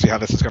curious to see how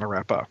this is going to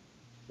wrap up.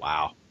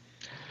 Wow.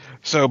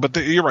 So, but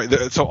you're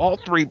right. So all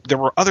three, there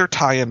were other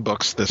tie-in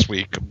books this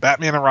week: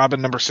 Batman and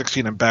Robin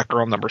 #16 and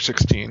Batgirl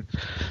 #16.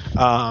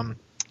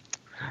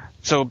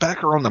 So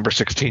Batgirl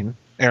 #16.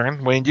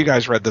 Aaron, Wayne, you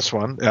guys read this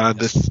one.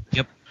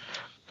 Yep.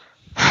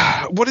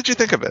 What did you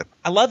think of it?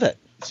 I love it.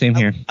 Same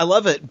here. I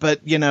love it,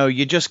 but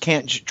you just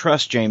can't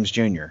trust James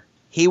Jr.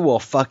 He will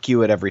fuck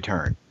you at every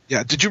turn.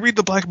 Yeah. Did you read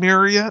the Black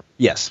Mirror yet?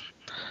 Yes.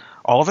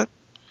 All of it?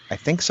 I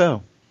think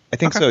so.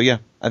 So. Yeah.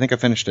 I think I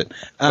finished it.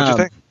 What'd you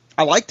think?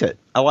 I liked it.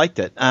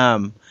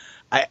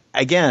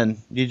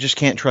 You just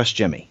can't trust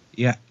Jimmy.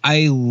 Yeah,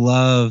 I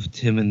loved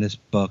him in this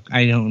book.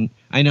 I know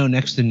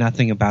next to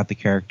nothing about the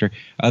character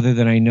other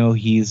than I know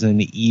he's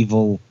an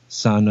evil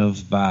son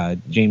of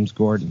James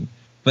Gordon.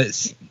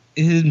 But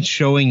him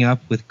showing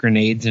up with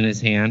grenades in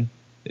his hand,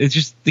 it's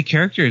just, the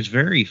character is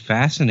very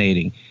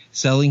fascinating.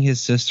 Selling his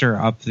sister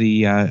up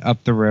the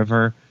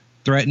river,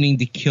 threatening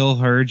to kill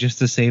her just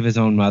to save his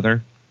own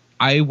mother.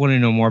 I want to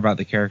know more about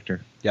the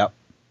character. Yep.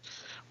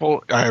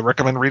 Well, I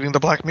recommend reading the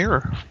Black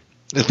Mirror.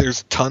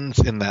 There's tons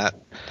in that.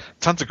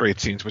 Tons of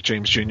great scenes with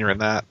James Jr. in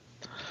that.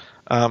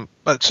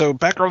 But so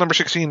Batgirl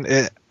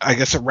 #16, I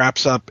guess it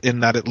wraps up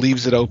in that it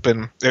leaves it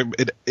open.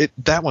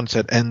 That one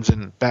said ends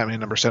in Batman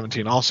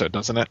 #17 also,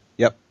 doesn't it?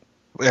 Yep.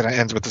 And it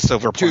ends with the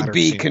silver platter to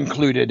be scene.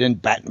 Concluded in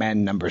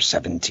Batman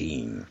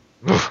 #17.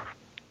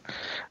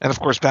 And of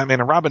course,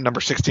 Batman and Robin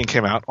 #16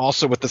 came out,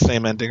 also with the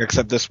same ending,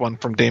 except this one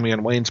from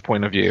Damian Wayne's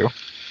point of view.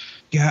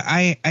 Yeah,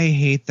 I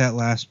hate that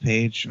last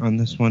page on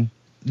this one.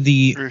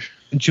 The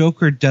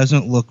Joker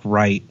doesn't look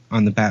right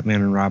on the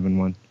Batman and Robin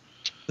one.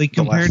 Like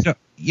compared to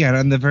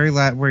on the very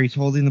last where he's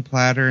holding the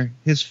platter,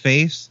 his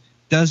face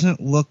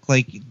doesn't look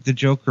like the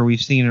Joker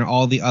we've seen in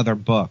all the other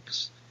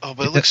books. Oh,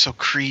 but it looks so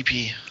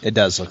creepy. It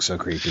does look so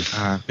creepy.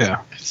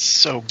 Yeah. It's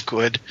so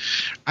good.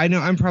 I know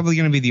I'm probably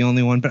going to be the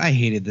only one, but I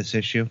hated this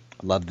issue.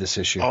 I love this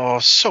issue. Oh,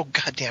 so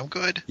goddamn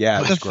good.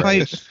 Yeah,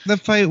 the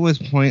fight was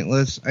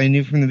pointless. I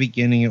knew from the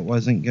beginning it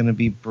wasn't going to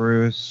be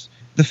Bruce.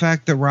 The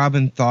fact that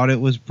Robin thought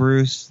it was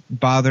Bruce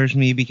bothers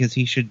me because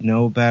he should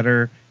know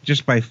better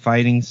just by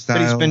fighting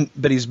style.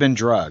 But he's been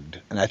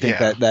drugged, and I think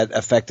that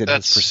affected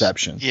his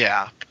perception.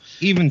 Yeah.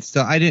 Even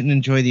still, I didn't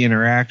enjoy the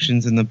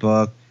interactions in the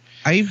book.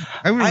 I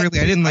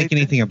didn't like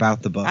anything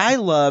about the book. I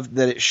loved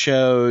that it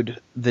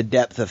showed the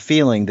depth of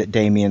feeling that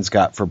Damian's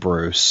got for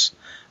Bruce.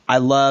 I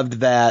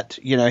loved that,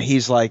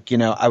 he's like,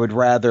 I would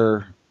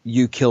rather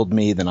you killed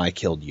me than I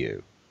killed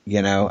you.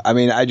 I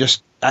mean, I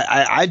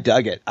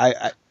dug it.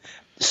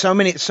 So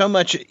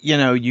much,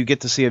 you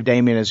get to see of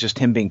Damian as just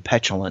him being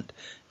petulant.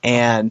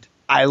 And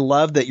I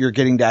love that you're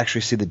getting to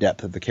actually see the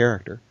depth of the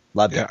character.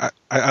 Loved it.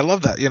 I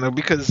love that,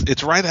 because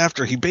it's right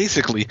after he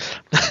basically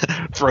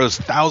throws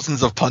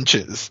thousands of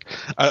punches.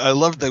 I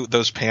love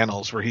those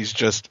panels where it's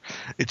just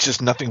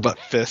nothing but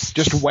fists.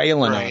 Just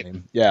wailing on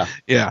him. Yeah.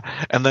 Yeah.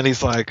 And then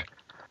he's like,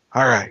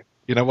 all right,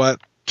 you know what?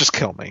 Just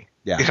kill me.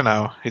 Yeah. He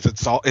said,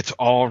 it's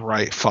all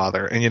right,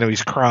 Father. And,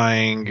 he's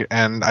crying.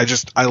 And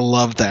I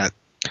love that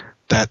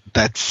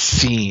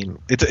scene.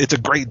 It's a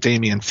great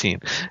Damian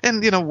scene.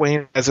 And,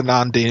 Wayne, as a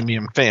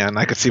non-Damian fan,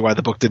 I could see why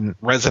the book didn't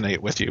resonate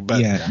with you.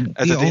 But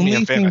as a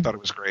Damian fan, I thought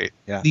it was great.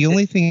 Yeah. The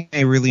only thing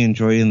I really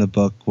enjoyed in the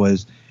book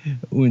was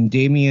when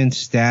Damian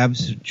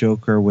stabs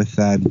Joker with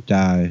that,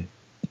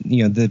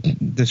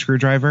 the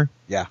screwdriver.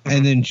 Yeah.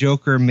 And then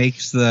Joker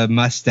makes the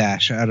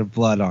mustache out of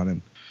blood on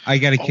him. I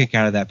got a kick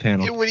out of that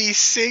panel. When he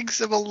sings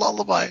him a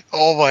lullaby.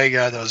 Oh my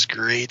god, that was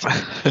great.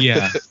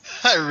 Yeah.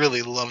 I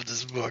really love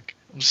this book.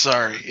 I'm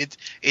sorry.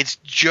 It's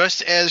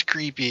just as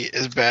creepy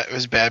as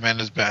Batman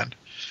has been.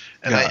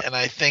 And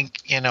I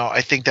think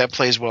that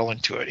plays well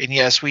into it. And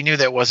yes, we knew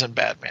that wasn't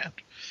Batman.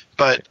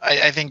 But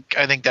I think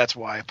that's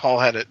why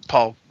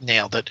Paul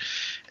nailed it.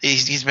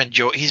 He's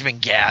been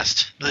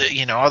gassed.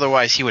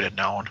 Otherwise he would have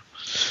known.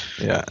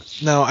 Yeah.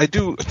 No, I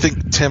do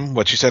think, Tim,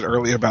 what you said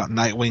earlier about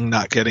Nightwing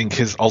not getting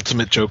his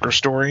ultimate Joker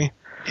story.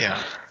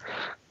 Yeah.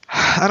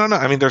 I don't know.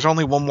 I mean, there's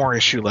only one more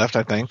issue left,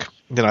 I think.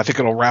 I think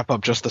it'll wrap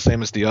up just the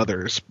same as the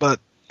others. But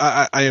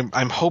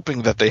I'm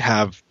hoping that they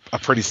have a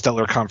pretty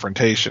stellar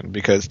confrontation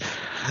because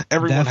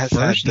everyone has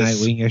had this. That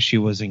first Nightwing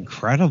issue was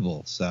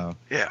incredible. So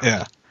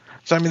yeah.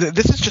 So I mean,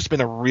 this has just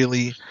been a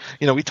really,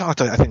 we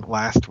talked, I think,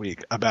 last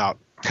week about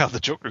how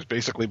the Joker's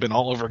basically been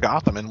all over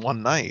Gotham in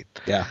one night.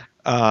 Yeah.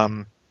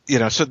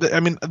 So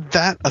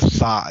that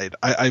aside,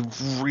 I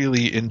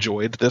really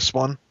enjoyed this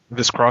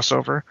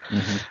crossover,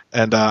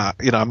 and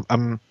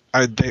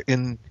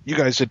you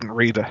guys didn't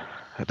read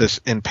this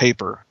in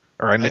paper,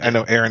 or I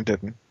know Aaron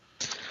didn't,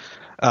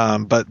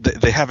 but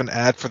they have an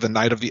ad for the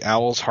Night of the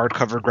Owls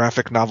hardcover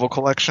graphic novel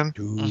collection,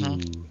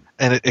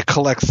 and it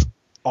collects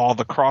all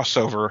the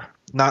crossover.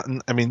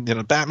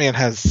 Batman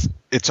has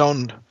its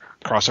own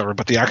crossover,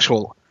 but the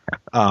actual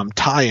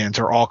tie-ins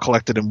are all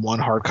collected in one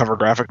hardcover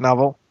graphic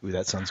novel. Ooh,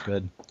 that sounds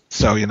good.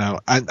 So,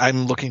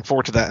 I'm looking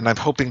forward to that, and I'm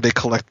hoping they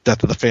collect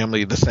Death of the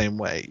Family the same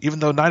way. Even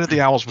though Night of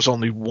the Owls was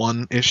only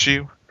one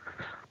issue,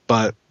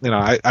 but,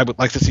 I would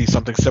like to see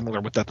something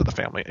similar with Death of the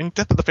Family. And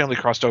Death of the Family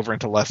crossed over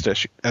into less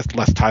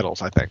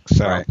titles, I think.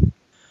 So, right.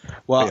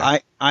 Well, yeah.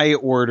 I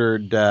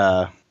ordered,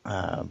 the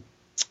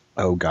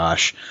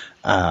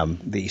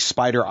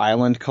Spider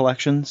Island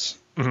collections.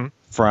 Mm-hmm.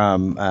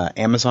 From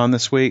Amazon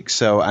this week,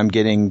 so I'm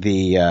getting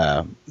the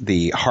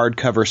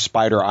hardcover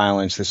Spider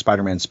Islands, the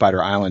Spider-Man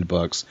Spider Island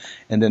books,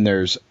 and then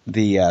there's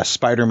the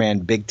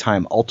Spider-Man Big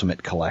Time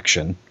Ultimate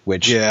Collection,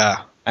 which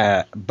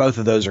both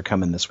of those are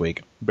coming this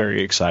week.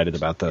 Very excited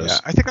about those. Yeah,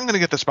 I think I'm going to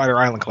get the Spider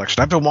Island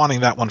collection. I've been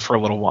wanting that one for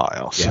a little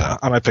while, so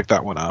I might pick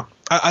that one up.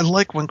 I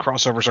like when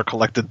crossovers are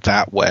collected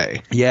that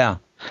way. Yeah.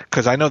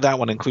 Because I know that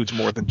one includes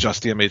more than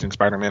just the Amazing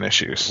Spider-Man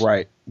issues.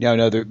 Right.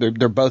 No,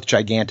 they're both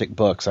gigantic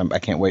books. I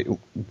can't wait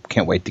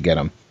to get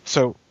them.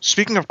 So,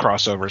 speaking of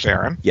crossovers,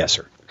 Aaron. Yes,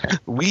 sir.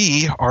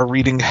 We are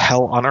reading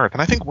Hell on Earth,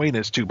 and I think Wayne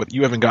is too, but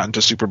you haven't gotten to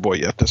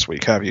Superboy yet this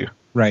week, have you?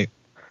 Right.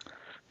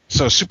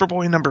 So,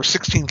 Superboy number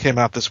 16 came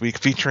out this week,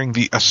 featuring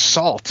the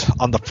assault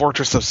on the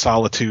Fortress of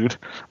Solitude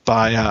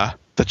by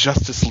the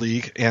Justice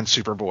League and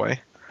Superboy,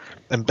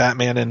 and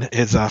Batman in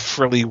his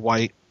frilly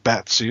white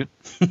bat suit.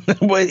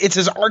 Well, it's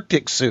his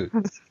Arctic suit.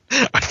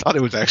 I thought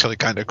it was actually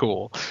kind of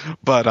cool.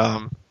 But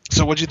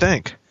so what'd you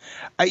think?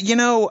 I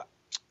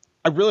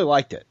really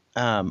liked it.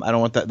 I don't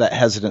want that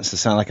hesitance to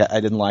sound like I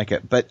didn't like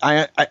it, but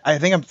I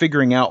think I'm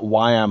figuring out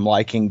why I'm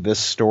liking this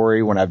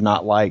story when I've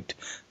not liked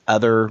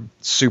other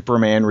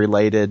Superman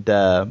related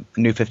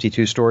New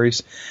 52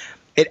 stories.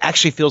 It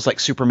actually feels like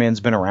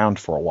Superman's been around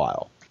for a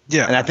while.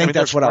 Yeah, and I think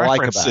that's what I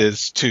like about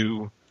it.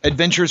 To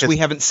adventures we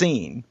haven't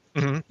seen.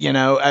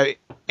 Mm-hmm.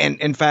 And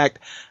in fact,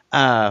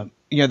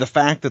 the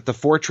fact that the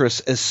fortress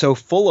is so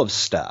full of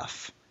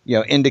stuff,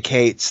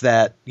 indicates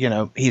that,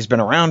 he's been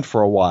around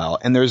for a while.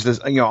 And there's this,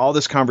 all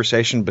this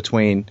conversation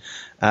between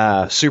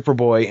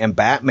Superboy and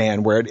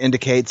Batman where it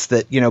indicates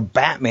that,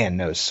 Batman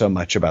knows so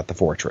much about the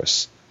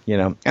fortress,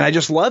 and I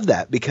just love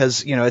that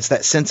because, it's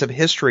that sense of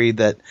history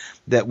that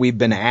we've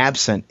been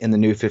absent in the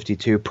New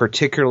 52,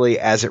 particularly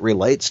as it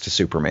relates to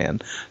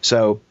Superman.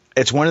 So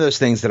it's one of those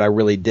things that I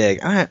really dig.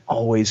 I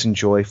always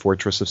enjoy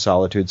Fortress of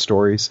Solitude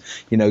stories.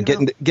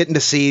 Getting to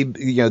see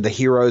the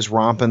heroes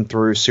romping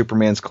through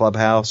Superman's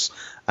clubhouse.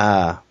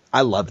 I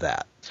love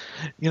that.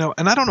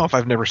 And I don't know if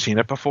I've never seen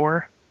it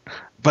before,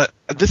 but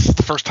this is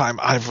the first time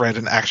I've read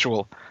an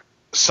actual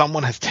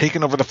someone has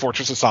taken over the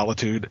Fortress of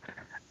Solitude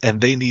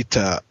and they need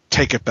to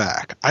take it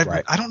back. I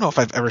don't know if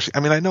I've ever seen. I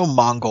mean, I know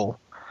Mongol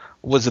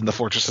was in the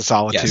Fortress of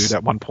Solitude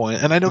at one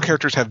point, and I know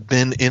characters have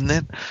been in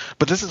it,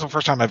 but this is the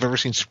first time I've ever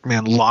seen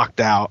Superman locked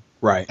out,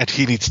 and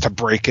he needs to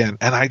break in,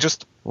 and I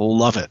just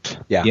love it.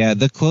 Yeah,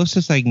 the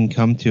closest I can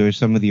come to are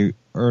some of the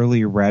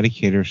early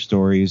Eradicator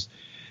stories,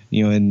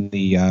 in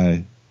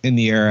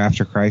the era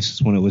after Crisis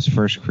when it was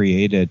first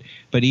created,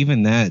 but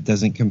even that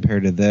doesn't compare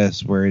to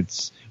this, where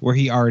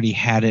he already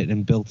had it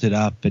and built it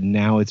up, and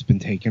now it's been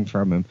taken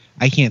from him.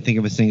 I can't think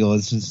of a single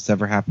instance that's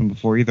ever happened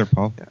before either,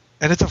 Paul. Yeah.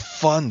 And it's a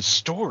fun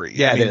story.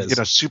 Yeah, it is.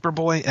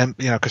 Superboy, and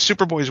because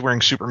Superboy is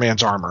wearing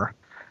Superman's armor,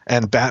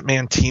 and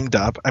Batman teamed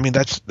up. I mean,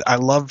 I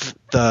love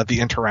the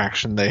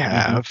interaction they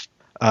have.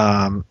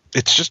 Mm-hmm.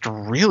 It's just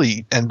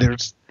really, and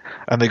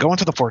they go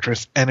into the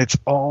fortress, and it's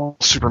all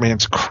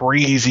Superman's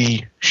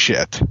crazy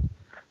shit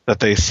that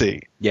they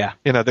see. Yeah,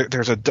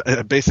 there's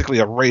basically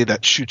a ray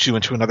that shoots you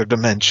into another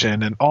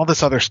dimension, and all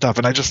this other stuff,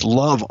 and I just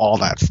love all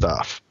that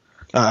stuff.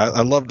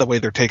 I love the way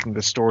they're taking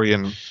this story,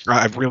 and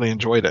I've really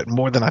enjoyed it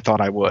more than I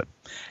thought I would.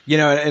 You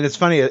know, and it's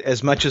funny,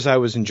 as much as I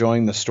was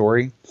enjoying the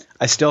story,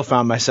 I still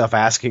found myself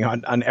asking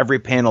on every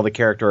panel the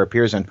character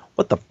appears in,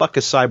 what the fuck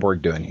is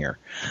Cyborg doing here?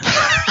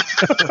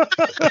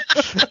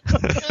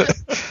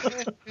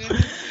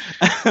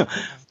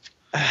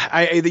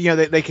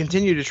 They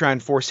continue to try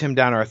and force him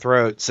down our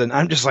throats, and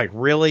I'm just like,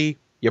 really?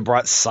 You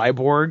brought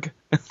Cyborg?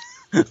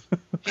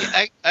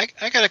 Hey,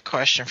 I got a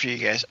question for you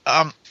guys.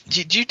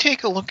 Did you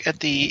take a look at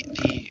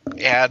the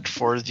ad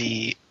for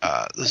the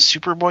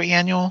Superboy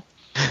annual?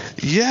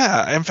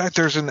 Yeah, in fact,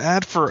 there's an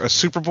ad for a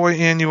Superboy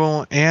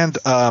annual and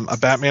a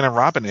Batman and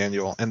Robin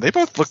annual, and they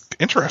both look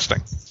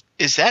interesting.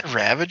 Is that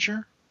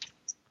Ravager?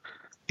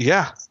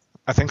 Yeah,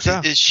 I think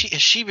so. Has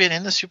she been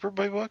in the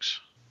Superboy books?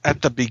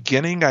 At the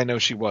beginning, I know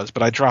she was,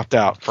 but I dropped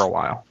out for a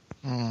while.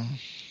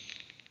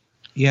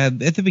 Yeah,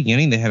 at the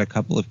beginning they had a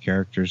couple of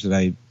characters that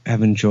I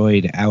have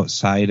enjoyed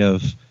outside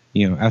of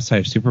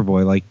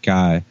Superboy,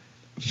 like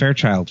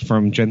Fairchild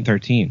from Gen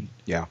 13.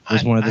 Yeah,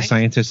 was one of the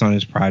scientists on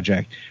his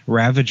project.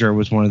 Ravager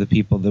was one of the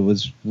people that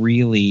was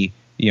really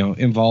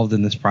involved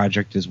in this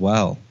project as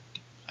well.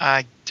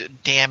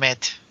 Damn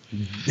it.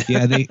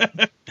 Yeah,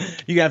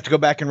 you have to go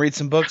back and read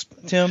some books,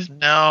 Tim.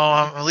 No,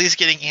 I'm at least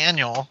getting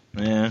annual.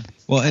 Yeah.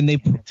 Well, and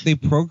they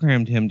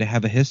programmed him to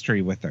have a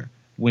history with her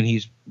when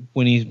he's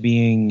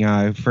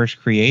being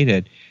first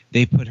created.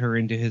 They put her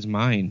into his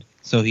mind,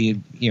 so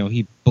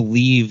he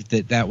believed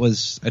that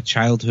was a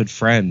childhood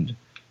friend.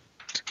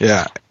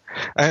 Yeah,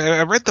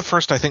 I read the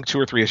first, I think, 2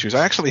 or 3 issues.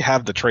 I actually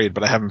have the trade,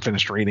 but I haven't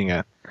finished reading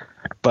it.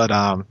 But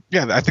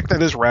yeah, I think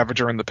that is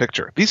Ravager in the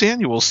picture. These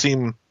annuals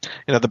seem,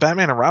 the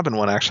Batman and Robin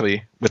one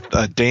actually, with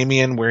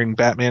Damian wearing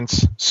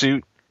Batman's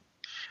suit,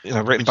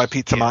 written by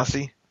Pete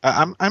Tomasi.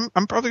 I'm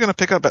probably going to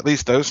pick up at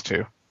least those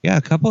 2. Yeah,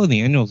 a couple of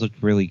the annuals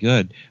looked really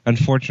good.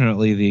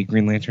 Unfortunately, the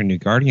Green Lantern New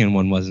Guardian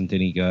one wasn't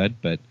any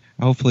good, but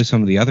hopefully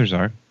some of the others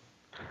are.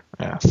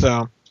 Yeah.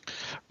 So,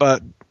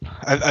 but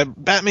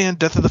Batman: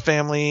 Death of the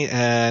Family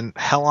and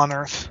Hell on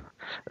Earth.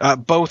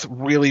 Both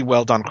really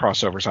well done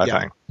crossovers, I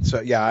think. So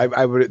yeah,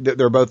 I would.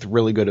 They're both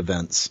really good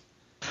events.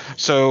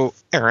 So,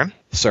 Aaron,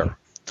 sir,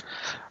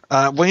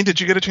 Wayne, did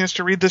you get a chance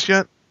to read this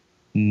yet?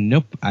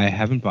 Nope, I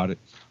haven't bought it.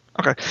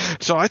 Okay,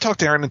 so I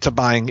talked Aaron into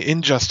buying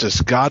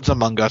Injustice: Gods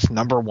Among Us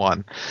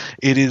 #1.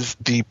 It is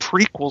the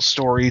prequel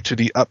story to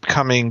the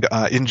upcoming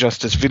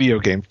Injustice video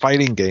game,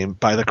 fighting game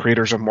by the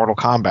creators of Mortal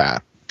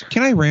Kombat.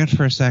 Can I rant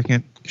for a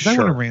second? Sure, I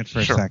want to rant for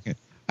a second.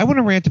 I want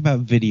to rant about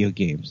video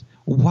games.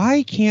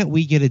 Why can't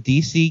we get a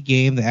DC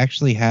game that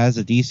actually has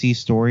a DC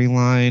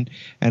storyline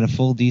and a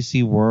full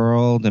DC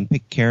world and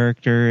pick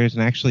characters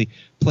and actually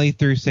play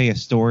through, say, a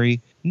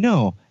story?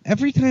 No.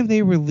 Every time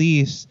they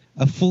release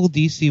a full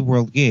DC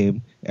world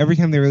game, every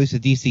time they release a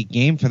DC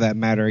game for that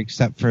matter,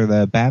 except for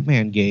the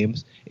Batman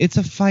games, it's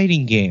a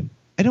fighting game.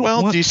 I don't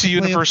want DC to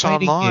play Universe a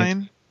fighting Online.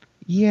 game.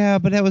 Yeah,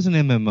 but that was an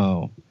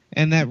MMO,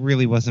 and that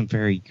really wasn't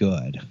very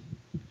good.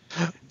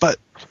 But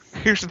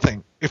here's the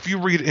thing. If you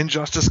read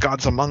Injustice: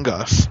 Gods Among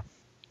Us,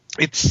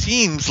 it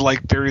seems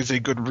like there is a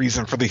good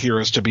reason for the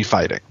heroes to be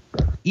fighting.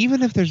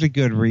 Even if there's a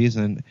good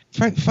reason,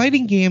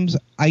 fighting games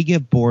I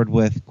get bored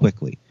with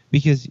quickly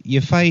because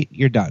you fight,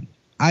 you're done.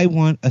 I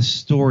want a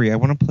story. I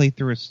want to play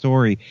through a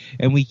story,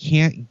 and we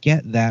can't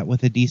get that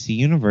with a DC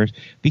universe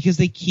because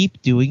they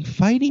keep doing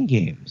fighting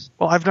games.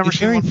 Well, I've never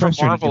seen one from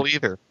Marvel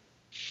either.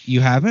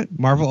 You haven't?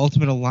 Marvel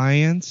Ultimate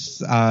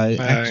Alliance,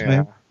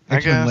 X-Men,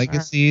 X-Men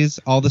Legacies,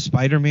 all the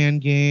Spider-Man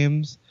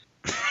games.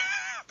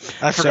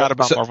 I forgot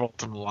about Marvel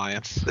Ultimate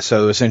Alliance.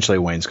 So essentially,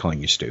 Wayne's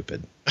calling you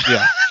stupid.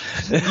 Yeah.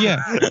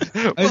 Yeah.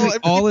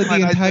 All of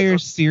the entire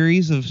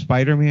series of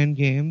Spider-Man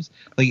games,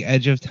 like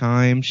Edge of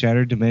Time,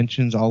 Shattered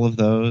Dimensions, all of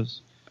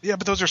those. Yeah,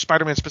 but those are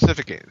Spider-Man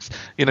specific games.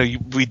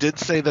 We did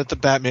say that the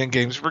Batman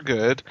games were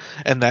good,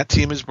 and that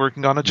team is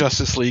working on a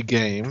Justice League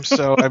game,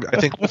 so I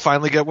think we'll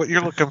finally get what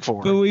you're looking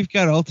for. But we've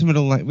got Ultimate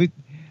Alliance.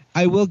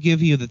 I will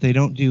give you that they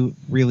don't do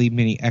really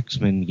many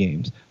X-Men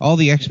games. All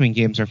the X-Men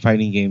games are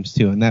fighting games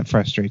too, and that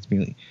frustrates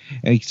me.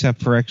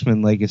 Except for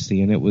X-Men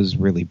Legacy, and it was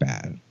really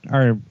bad.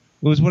 Or it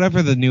was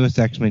whatever the newest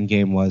X-Men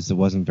game was that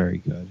wasn't very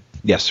good.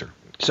 Yes, sir.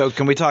 So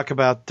can we talk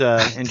about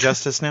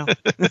Injustice now?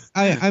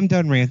 I'm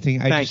done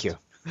ranting. Thank you.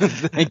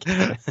 Thank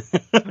you.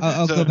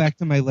 I'll go back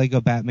to my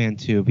Lego Batman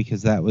 2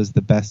 because that was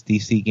the best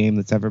DC game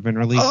that's ever been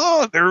released.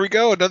 Oh, there we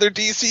go. Another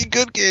DC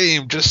good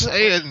game. Just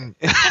saying.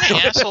 What kind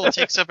of asshole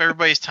takes up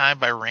everybody's time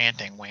by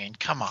ranting, Wayne?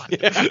 Come on.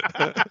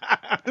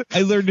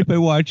 I learned it by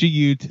watching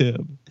you,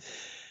 Tim.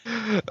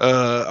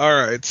 All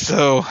right,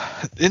 so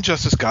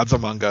Injustice: Gods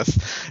Among Us.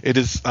 It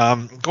is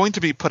going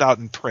to be put out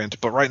in print,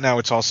 but right now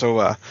it's also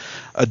a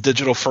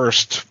digital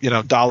first,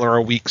 $1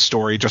 a week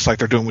story, just like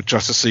they're doing with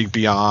Justice League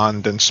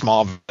Beyond and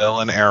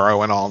Smallville and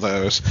Arrow and all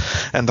those.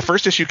 And the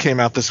first issue came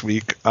out this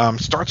week.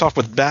 Starts off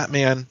with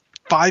Batman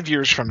 5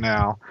 years from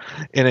now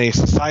in a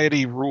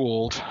society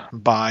ruled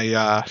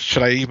by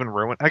should I even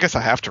ruin it? I guess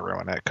I have to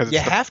ruin it because you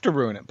have to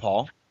ruin it,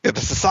 Paul. Yeah,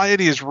 the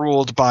society is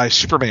ruled by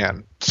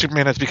Superman.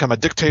 Superman has become a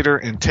dictator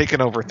and taken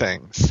over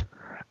things.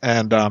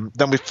 And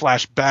then we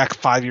flash back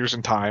 5 years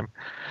in time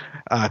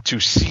to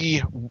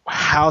see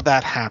how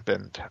that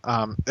happened.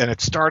 And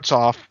it starts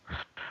off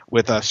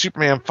with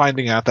Superman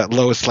finding out that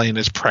Lois Lane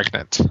is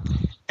pregnant.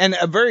 And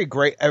a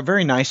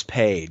very nice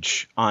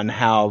page on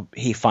how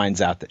he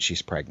finds out that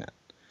she's pregnant.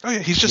 Oh yeah,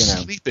 he's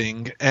just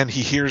sleeping and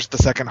he hears the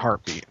second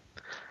heartbeat,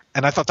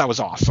 and I thought that was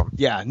awesome.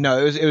 Yeah,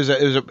 no, it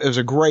was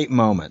a great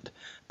moment.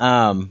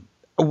 I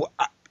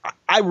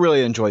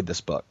really enjoyed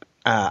this book.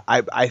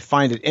 I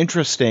find it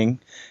interesting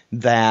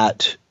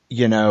that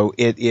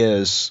it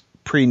is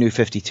pre-New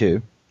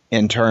 52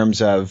 in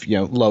terms of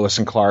Lois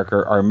and Clark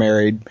are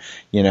married.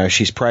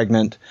 She's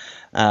pregnant.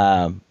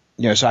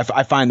 So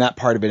I find that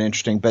part of it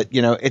interesting. But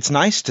it's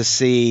nice to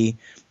see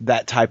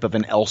that type of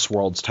an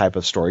Elseworlds type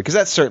of story, because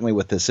that's certainly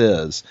what this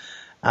is.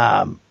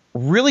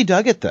 Really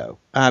dug it though,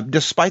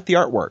 despite the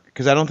artwork,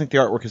 because I don't think the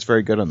artwork is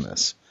very good on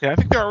this. Yeah, I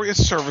think the artwork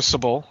is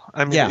serviceable.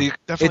 I mean, you can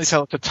definitely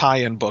tell it's a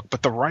tie-in book,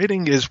 but the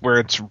writing is where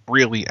it's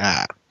really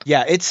at.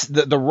 Yeah, it's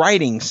the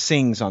writing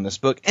sings on this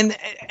book, and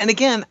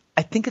again,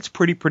 I think it's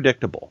pretty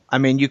predictable. I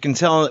mean, you can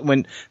tell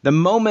when the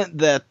moment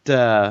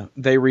that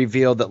they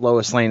reveal that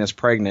Lois Lane is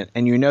pregnant,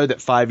 and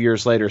that 5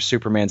 years later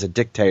Superman's a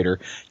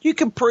dictator, you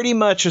can pretty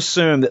much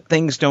assume that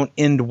things don't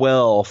end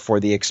well for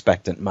the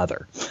expectant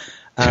mother.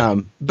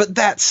 But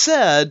that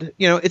said,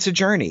 it's a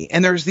journey,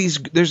 and there's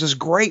this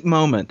great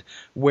moment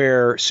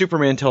where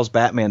Superman tells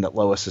Batman that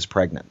Lois is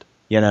pregnant,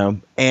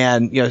 and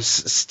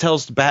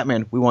tells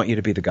Batman, "We want you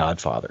to be the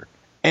Godfather."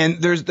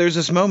 And there's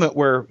this moment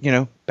where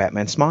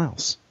Batman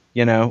smiles.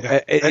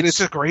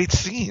 It's a great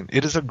scene.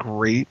 It is a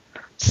great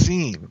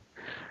scene.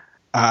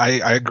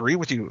 I agree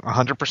with you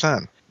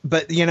 100%.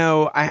 But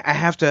I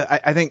have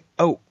to. I think.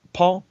 Oh,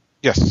 Paul.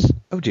 Yes.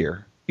 Oh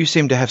dear. You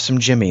seem to have some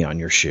Jimmy on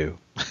your shoe.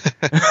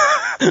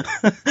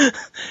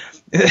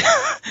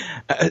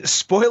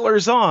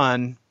 Spoilers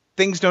on.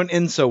 Things don't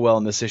end so well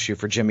in this issue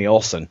for Jimmy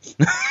Olsen.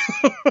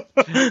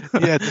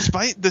 Yeah,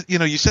 despite the,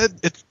 you said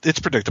it's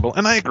predictable,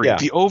 and I agree. Yeah.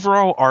 The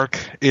overall arc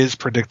is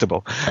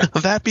predictable.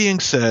 That being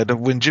said,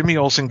 when Jimmy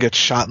Olsen gets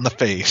shot in the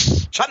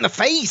face,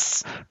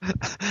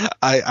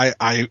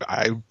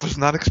 I was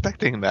not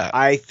expecting that.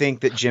 I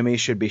think that Jimmy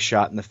should be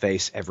shot in the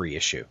face every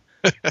issue.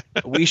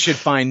 We should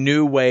find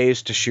new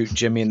ways to shoot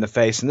Jimmy in the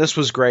face, and this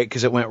was great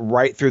because it went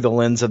right through the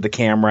lens of the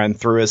camera and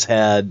through his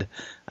head.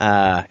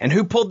 And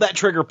who pulled that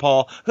trigger,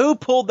 Paul? Who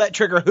pulled that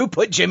trigger? Who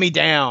put Jimmy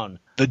down?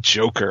 The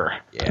Joker.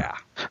 Yeah.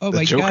 Oh The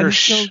my Joker God!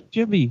 He killed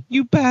Jimmy,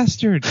 you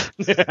bastard!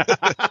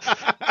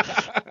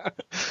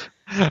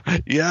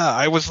 Yeah,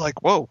 I was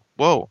like, whoa,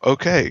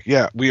 okay,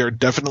 yeah, we are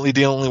definitely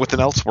dealing with an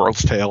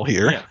Elseworlds tale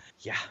here.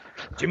 Yeah.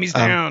 Jimmy's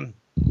down.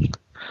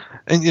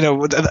 And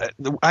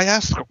I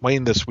asked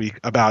Wayne this week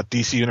about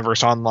DC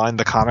Universe Online,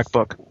 the comic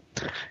book.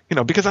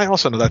 Because I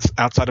also know that's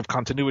outside of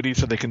continuity,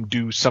 so they can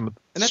do some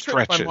And that's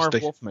stretches. written by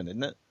Marv Wolfman,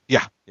 isn't it?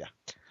 Yeah. Yeah.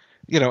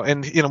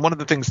 One of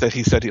the things that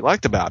he said he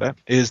liked about it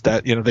is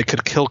that, they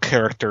could kill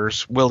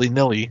characters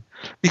willy-nilly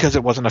because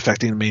it wasn't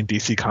affecting the main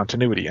DC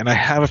continuity. And I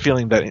have a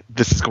feeling that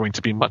this is going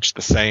to be much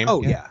the same.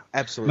 Oh, yeah,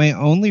 absolutely. My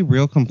only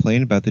real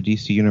complaint about the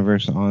DC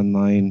Universe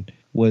Online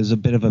was a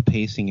bit of a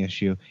pacing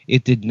issue.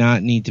 It did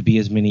not need to be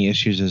as many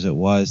issues as it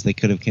was. They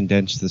could have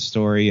condensed the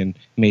story and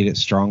made it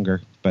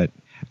stronger. But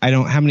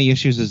how many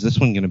issues is this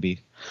one going to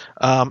be?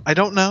 I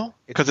don't know,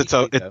 because it's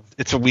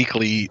a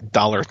weekly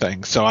dollar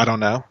thing, so I don't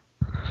know.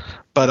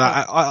 But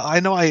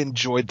I know I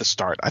enjoyed the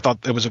start. I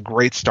thought it was a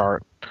great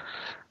start.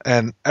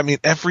 And, I mean,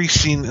 every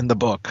scene in the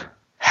book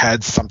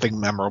had something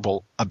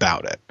memorable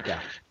about it.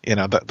 Yeah.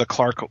 The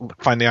Clark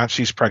finding out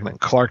she's pregnant,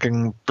 Clark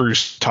and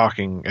Bruce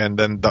talking, and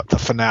then the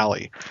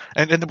finale.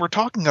 And we're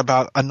talking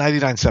about a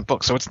 99-cent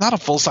book, so it's not a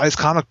full-size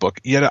comic book,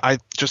 yet I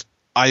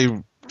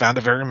found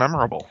it very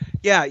memorable.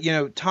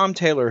 Yeah, Tom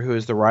Taylor, who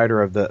is the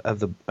writer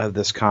of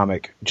this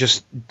comic,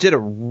 just did a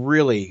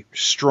really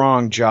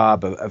strong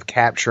job of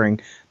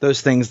capturing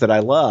those things that I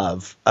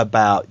love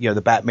about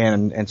the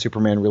Batman and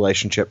Superman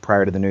relationship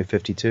prior to the New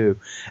 52,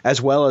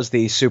 as well as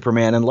the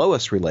Superman and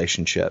Lois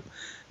relationship.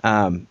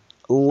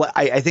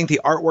 I think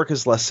the artwork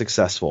is less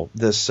successful.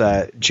 This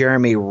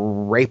Jeremy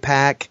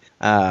Rapak,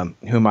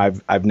 whom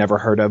I've never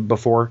heard of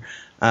before,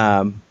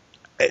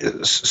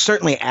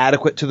 certainly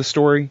adequate to the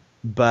story,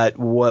 but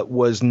what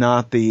was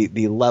not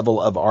the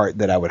level of art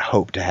that I would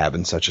hope to have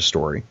in such a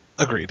story.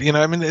 Agreed. And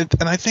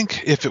I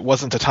think if it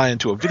wasn't to tie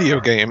into a video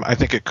game, I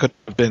think it could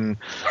have been.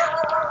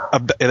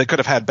 It could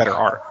have had better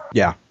art.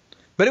 Yeah,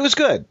 but it was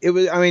good. It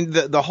was. I mean,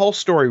 the whole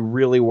story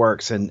really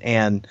works, and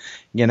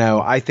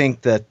I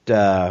think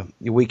that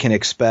we can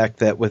expect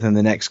that within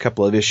the next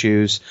couple of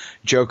issues,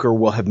 Joker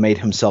will have made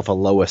himself a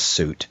Lois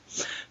suit.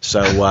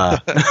 So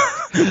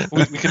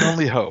we can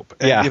only hope.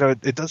 And, Yeah.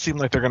 It does seem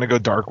like they're going to go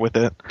dark with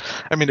it.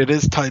 I mean, it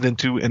is tied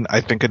into an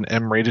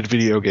M-rated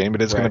video game.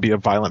 It is going to be a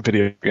violent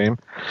video game.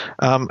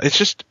 It's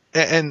just,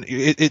 and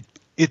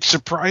it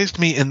surprised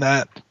me in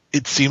that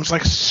it seems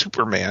like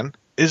Superman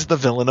is the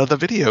villain of the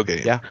video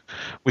game. Yeah.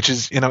 Which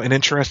is, an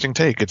interesting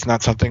take. It's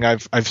not something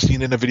I've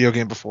seen in a video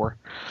game before.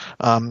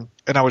 And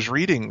I was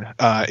reading,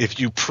 if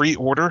you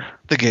pre-order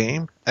the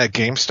game at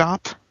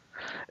GameStop,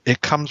 it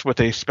comes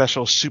with a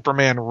special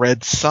Superman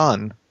Red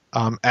Sun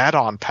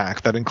add-on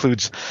pack that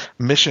includes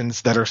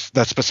missions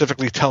that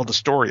specifically tell the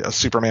story of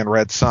Superman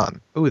Red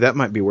Sun. Ooh, that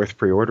might be worth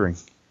pre-ordering.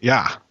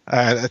 Yeah.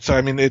 So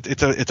I mean,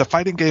 it's a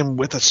fighting game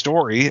with a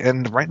story,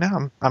 and right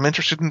now I'm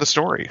interested in the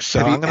story.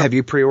 So have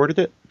you pre-ordered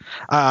it?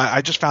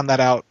 I just found that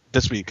out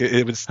this week.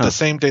 It was the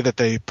same day that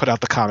they put out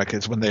the comic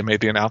is when they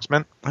made the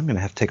announcement. I'm gonna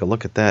have to take a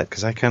look at that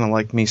because I kind of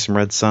like me some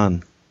Red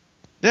Sun.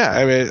 Yeah,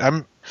 I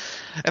mean,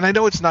 and I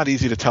know it's not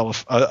easy to tell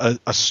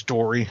a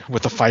story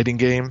with a fighting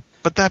game,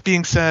 but that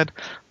being said,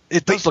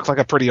 it does look like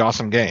a pretty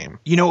awesome game.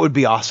 You know what would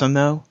be awesome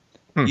though?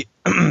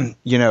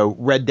 You know,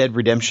 Red Dead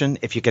Redemption,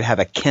 if you could have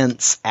a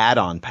Kent's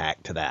add-on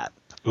pack to that.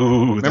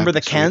 Ooh, remember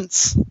the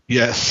Kents?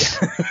 Yes.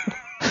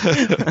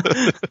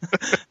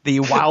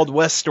 The Wild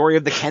West story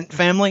of the Kent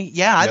family?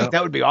 Yeah, I think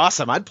that would be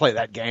awesome. I'd play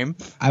that game.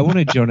 I want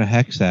a Jonah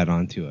Hex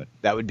add-on to it.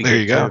 That would be there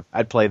good you go. too.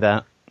 I'd play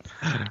that.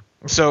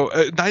 So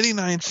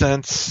 99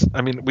 cents.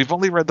 I mean, we've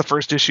only read the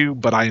first issue,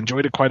 but I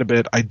enjoyed it quite a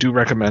bit. I do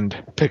recommend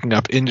picking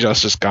up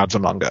Injustice: Gods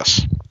Among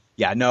Us.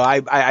 Yeah, no,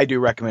 I do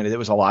recommend it. It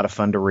was a lot of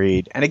fun to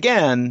read. And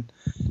again,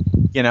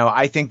 you know,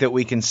 I think that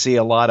we can see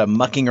a lot of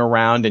mucking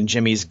around in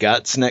Jimmy's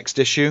guts next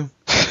issue.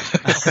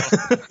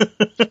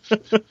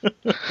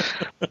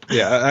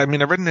 Yeah, I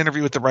mean, I read an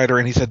interview with the writer,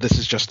 and he said this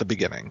is just the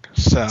beginning.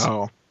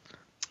 So,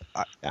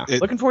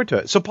 looking forward to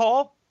it. So,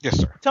 Paul? Yes,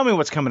 sir. Tell me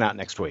what's coming out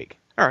next week.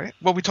 All right.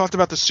 Well, we talked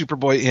about the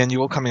Superboy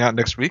annual coming out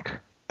next week.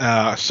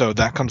 So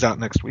that comes out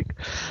next week.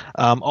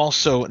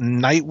 Also,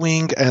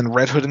 Nightwing and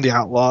Red Hood and the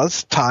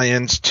Outlaws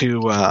tie-ins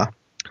to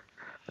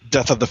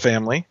Death of the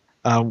Family.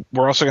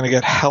 We're also going to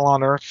get Hell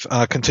on Earth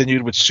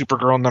continued with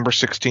Supergirl number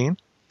 16.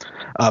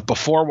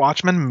 Before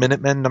Watchmen,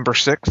 Minutemen number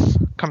 6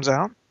 comes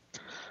out.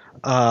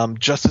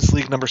 Justice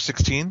League number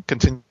 16,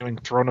 continuing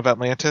Throne of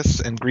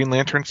Atlantis, and Green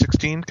Lantern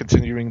 16,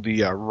 continuing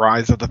the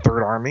Rise of the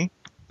Third Army.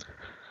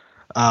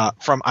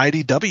 From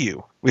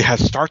IDW, we have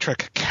Star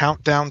Trek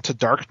Countdown to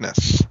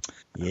Darkness.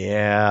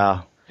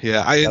 Yeah.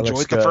 Yeah, I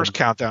enjoyed the first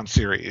Countdown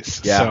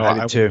series. Yeah, so I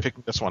did too. will be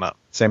picking this one up.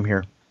 Same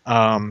here.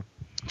 From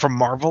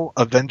Marvel,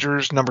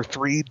 Avengers number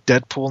 3,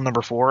 Deadpool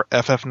number 4,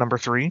 FF number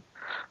 3,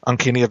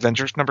 Uncanny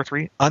Avengers number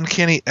 3,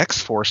 Uncanny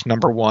X-Force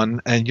number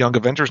 1, and Young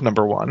Avengers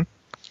number 1.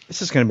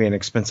 This is going to be an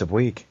expensive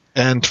week.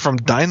 And from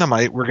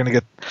Dynamite, we're going to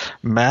get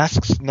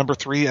Masks number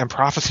 3 and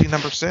Prophecy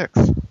number 6.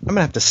 I'm going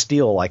to have to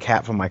steal like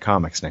half of my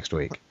comics next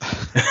week.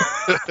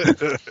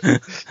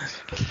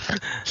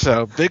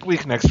 So big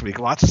week next week.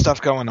 Lots of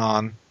stuff going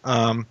on.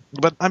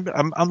 But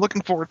I'm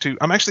looking forward to.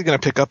 I'm actually going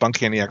to pick up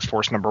Uncanny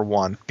X-Force number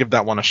 1. Give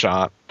that one a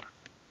shot.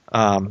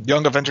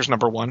 Young Avengers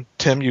number 1.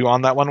 Tim, you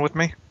on that one with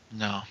me?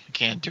 No, I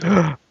can't do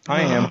it.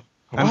 I am.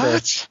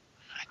 What?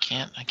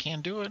 I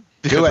can't do it.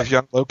 Because of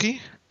Young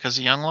Loki? Because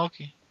of Young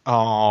Loki.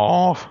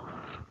 Oh,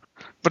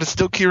 but it's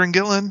still Kieran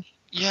Gillen.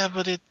 Yeah,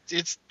 but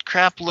it's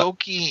crap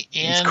Loki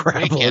and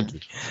crap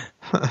Wiccan.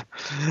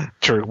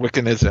 True,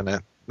 Wiccan is in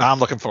it. Now I'm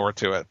looking forward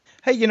to it.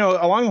 Hey, you know,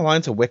 along the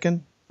lines of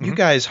Wiccan, you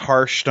guys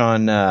harshed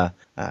on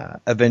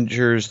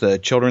Avengers: The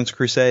Children's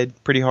Crusade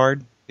pretty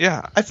hard.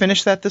 Yeah, I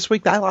finished that this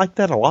week. I liked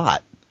that a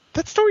lot.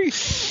 that story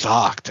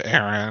sucked,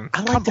 Aaron.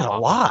 I liked it a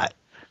lot.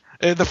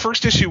 The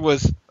first issue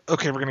was,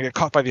 okay, we're going to get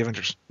caught by the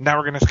Avengers. Now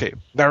we're going to escape.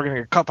 Now we're going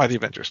to get caught by the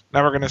Avengers.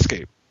 Now we're going to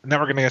escape. Now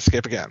we're going to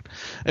escape again.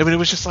 I mean, it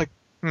was just like,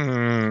 I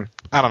don't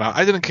know.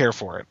 I didn't care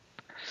for it.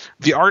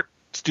 The art,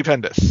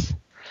 stupendous.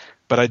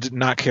 But I did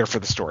not care for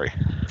the story.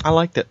 I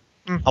liked it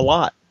a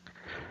lot.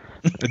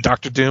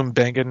 Dr. Doom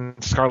banging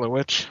Scarlet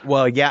Witch.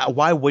 Well, yeah,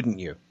 why wouldn't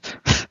you?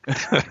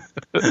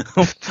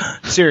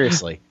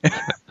 Seriously.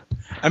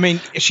 I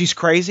mean, she's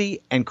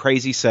crazy, and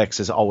crazy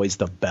sex is always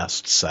the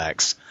best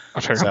sex.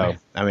 Apparently. So,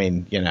 I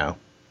mean, you know,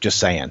 just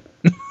saying.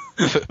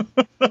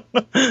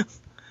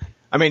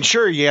 I mean,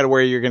 sure, you got to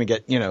where you're going to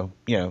get, you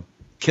know,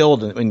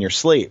 killed in your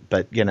sleep,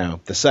 but, you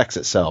know, the sex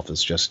itself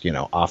is just, you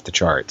know, off the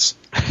charts.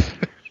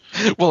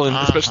 Well, and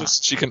especially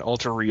since she can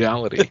alter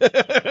reality.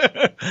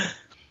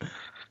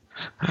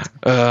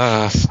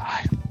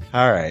 Sigh.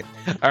 All right.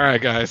 All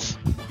right, guys.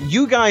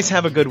 You guys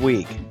have a good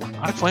week.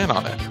 I plan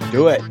on it.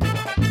 Do it.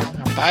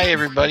 Bye,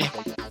 everybody.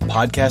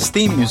 Podcast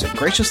theme music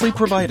graciously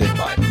provided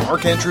by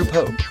Mark Andrew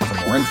Pope.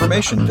 For more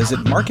information, visit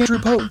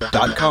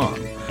markandrewpope.com.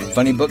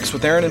 Funny Books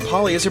with Aaron and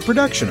Polly is a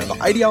production of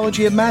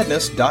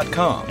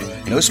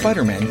ideologyofmadness.com. No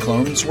Spider-Man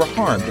clones were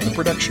harmed in the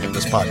production of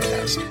this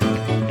podcast.